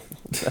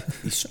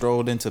 He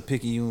strolled into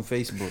Picayune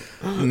Facebook.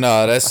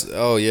 No, that's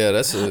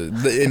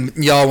and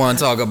y'all want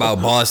to talk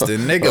about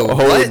Boston, nigga? A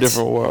whole what?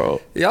 different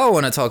world. Y'all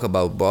want to talk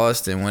about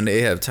Boston when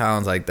they have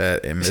towns like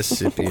that in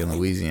Mississippi and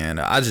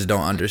Louisiana? I just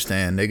don't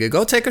understand, nigga.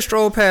 Go take a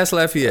stroll past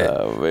Lafayette.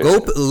 Man. Go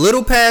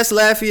little past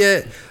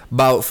Lafayette,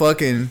 about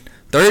fucking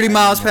 30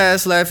 miles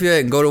past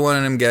Lafayette, and go to one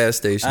of them gas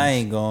stations. I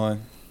ain't going.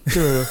 In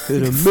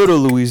the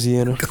middle of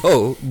Louisiana.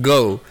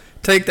 Go.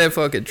 Take that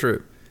fucking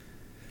trip.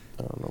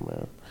 I don't know,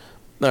 man.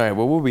 All right,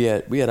 well, where we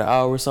at? We at an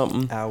hour or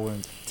something. Hour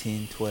and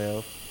 10,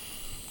 12.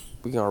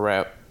 We gonna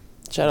wrap.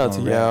 Shout out to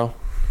Gonna y'all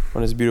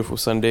on this beautiful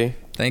Sunday.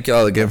 Thank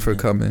y'all again for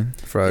coming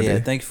Friday. Yeah,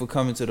 thank you for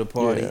coming to the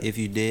party. Yeah. If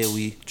you did,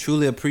 we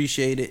truly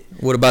appreciate it.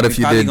 What about if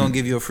you probably didn't? gonna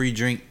give you a free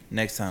drink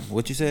next time.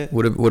 What you said?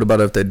 What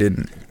about if they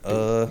didn't?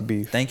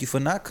 Beef. Thank you for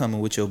not coming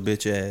with your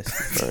bitch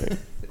ass. Right,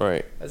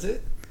 right. That's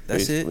it.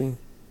 That's it. Basically.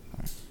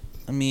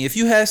 I mean, if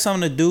you had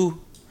something to do,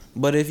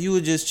 but if you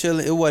were just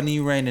chilling, it wasn't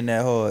even raining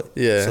that hard.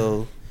 Yeah.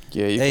 So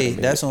Yeah, you hey, could've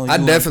made that's it. on you. I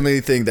and-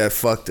 definitely think that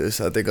fucked us.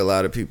 I think a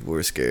lot of people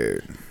were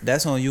scared.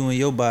 That's on you and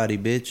your body,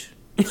 bitch.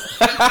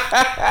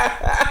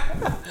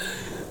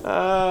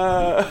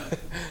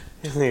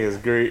 This nigga's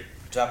great.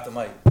 Drop the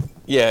mic.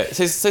 Yeah,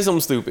 say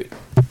something stupid.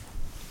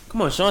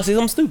 Come on, Sean, say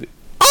something stupid.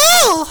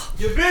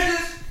 You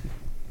bitches.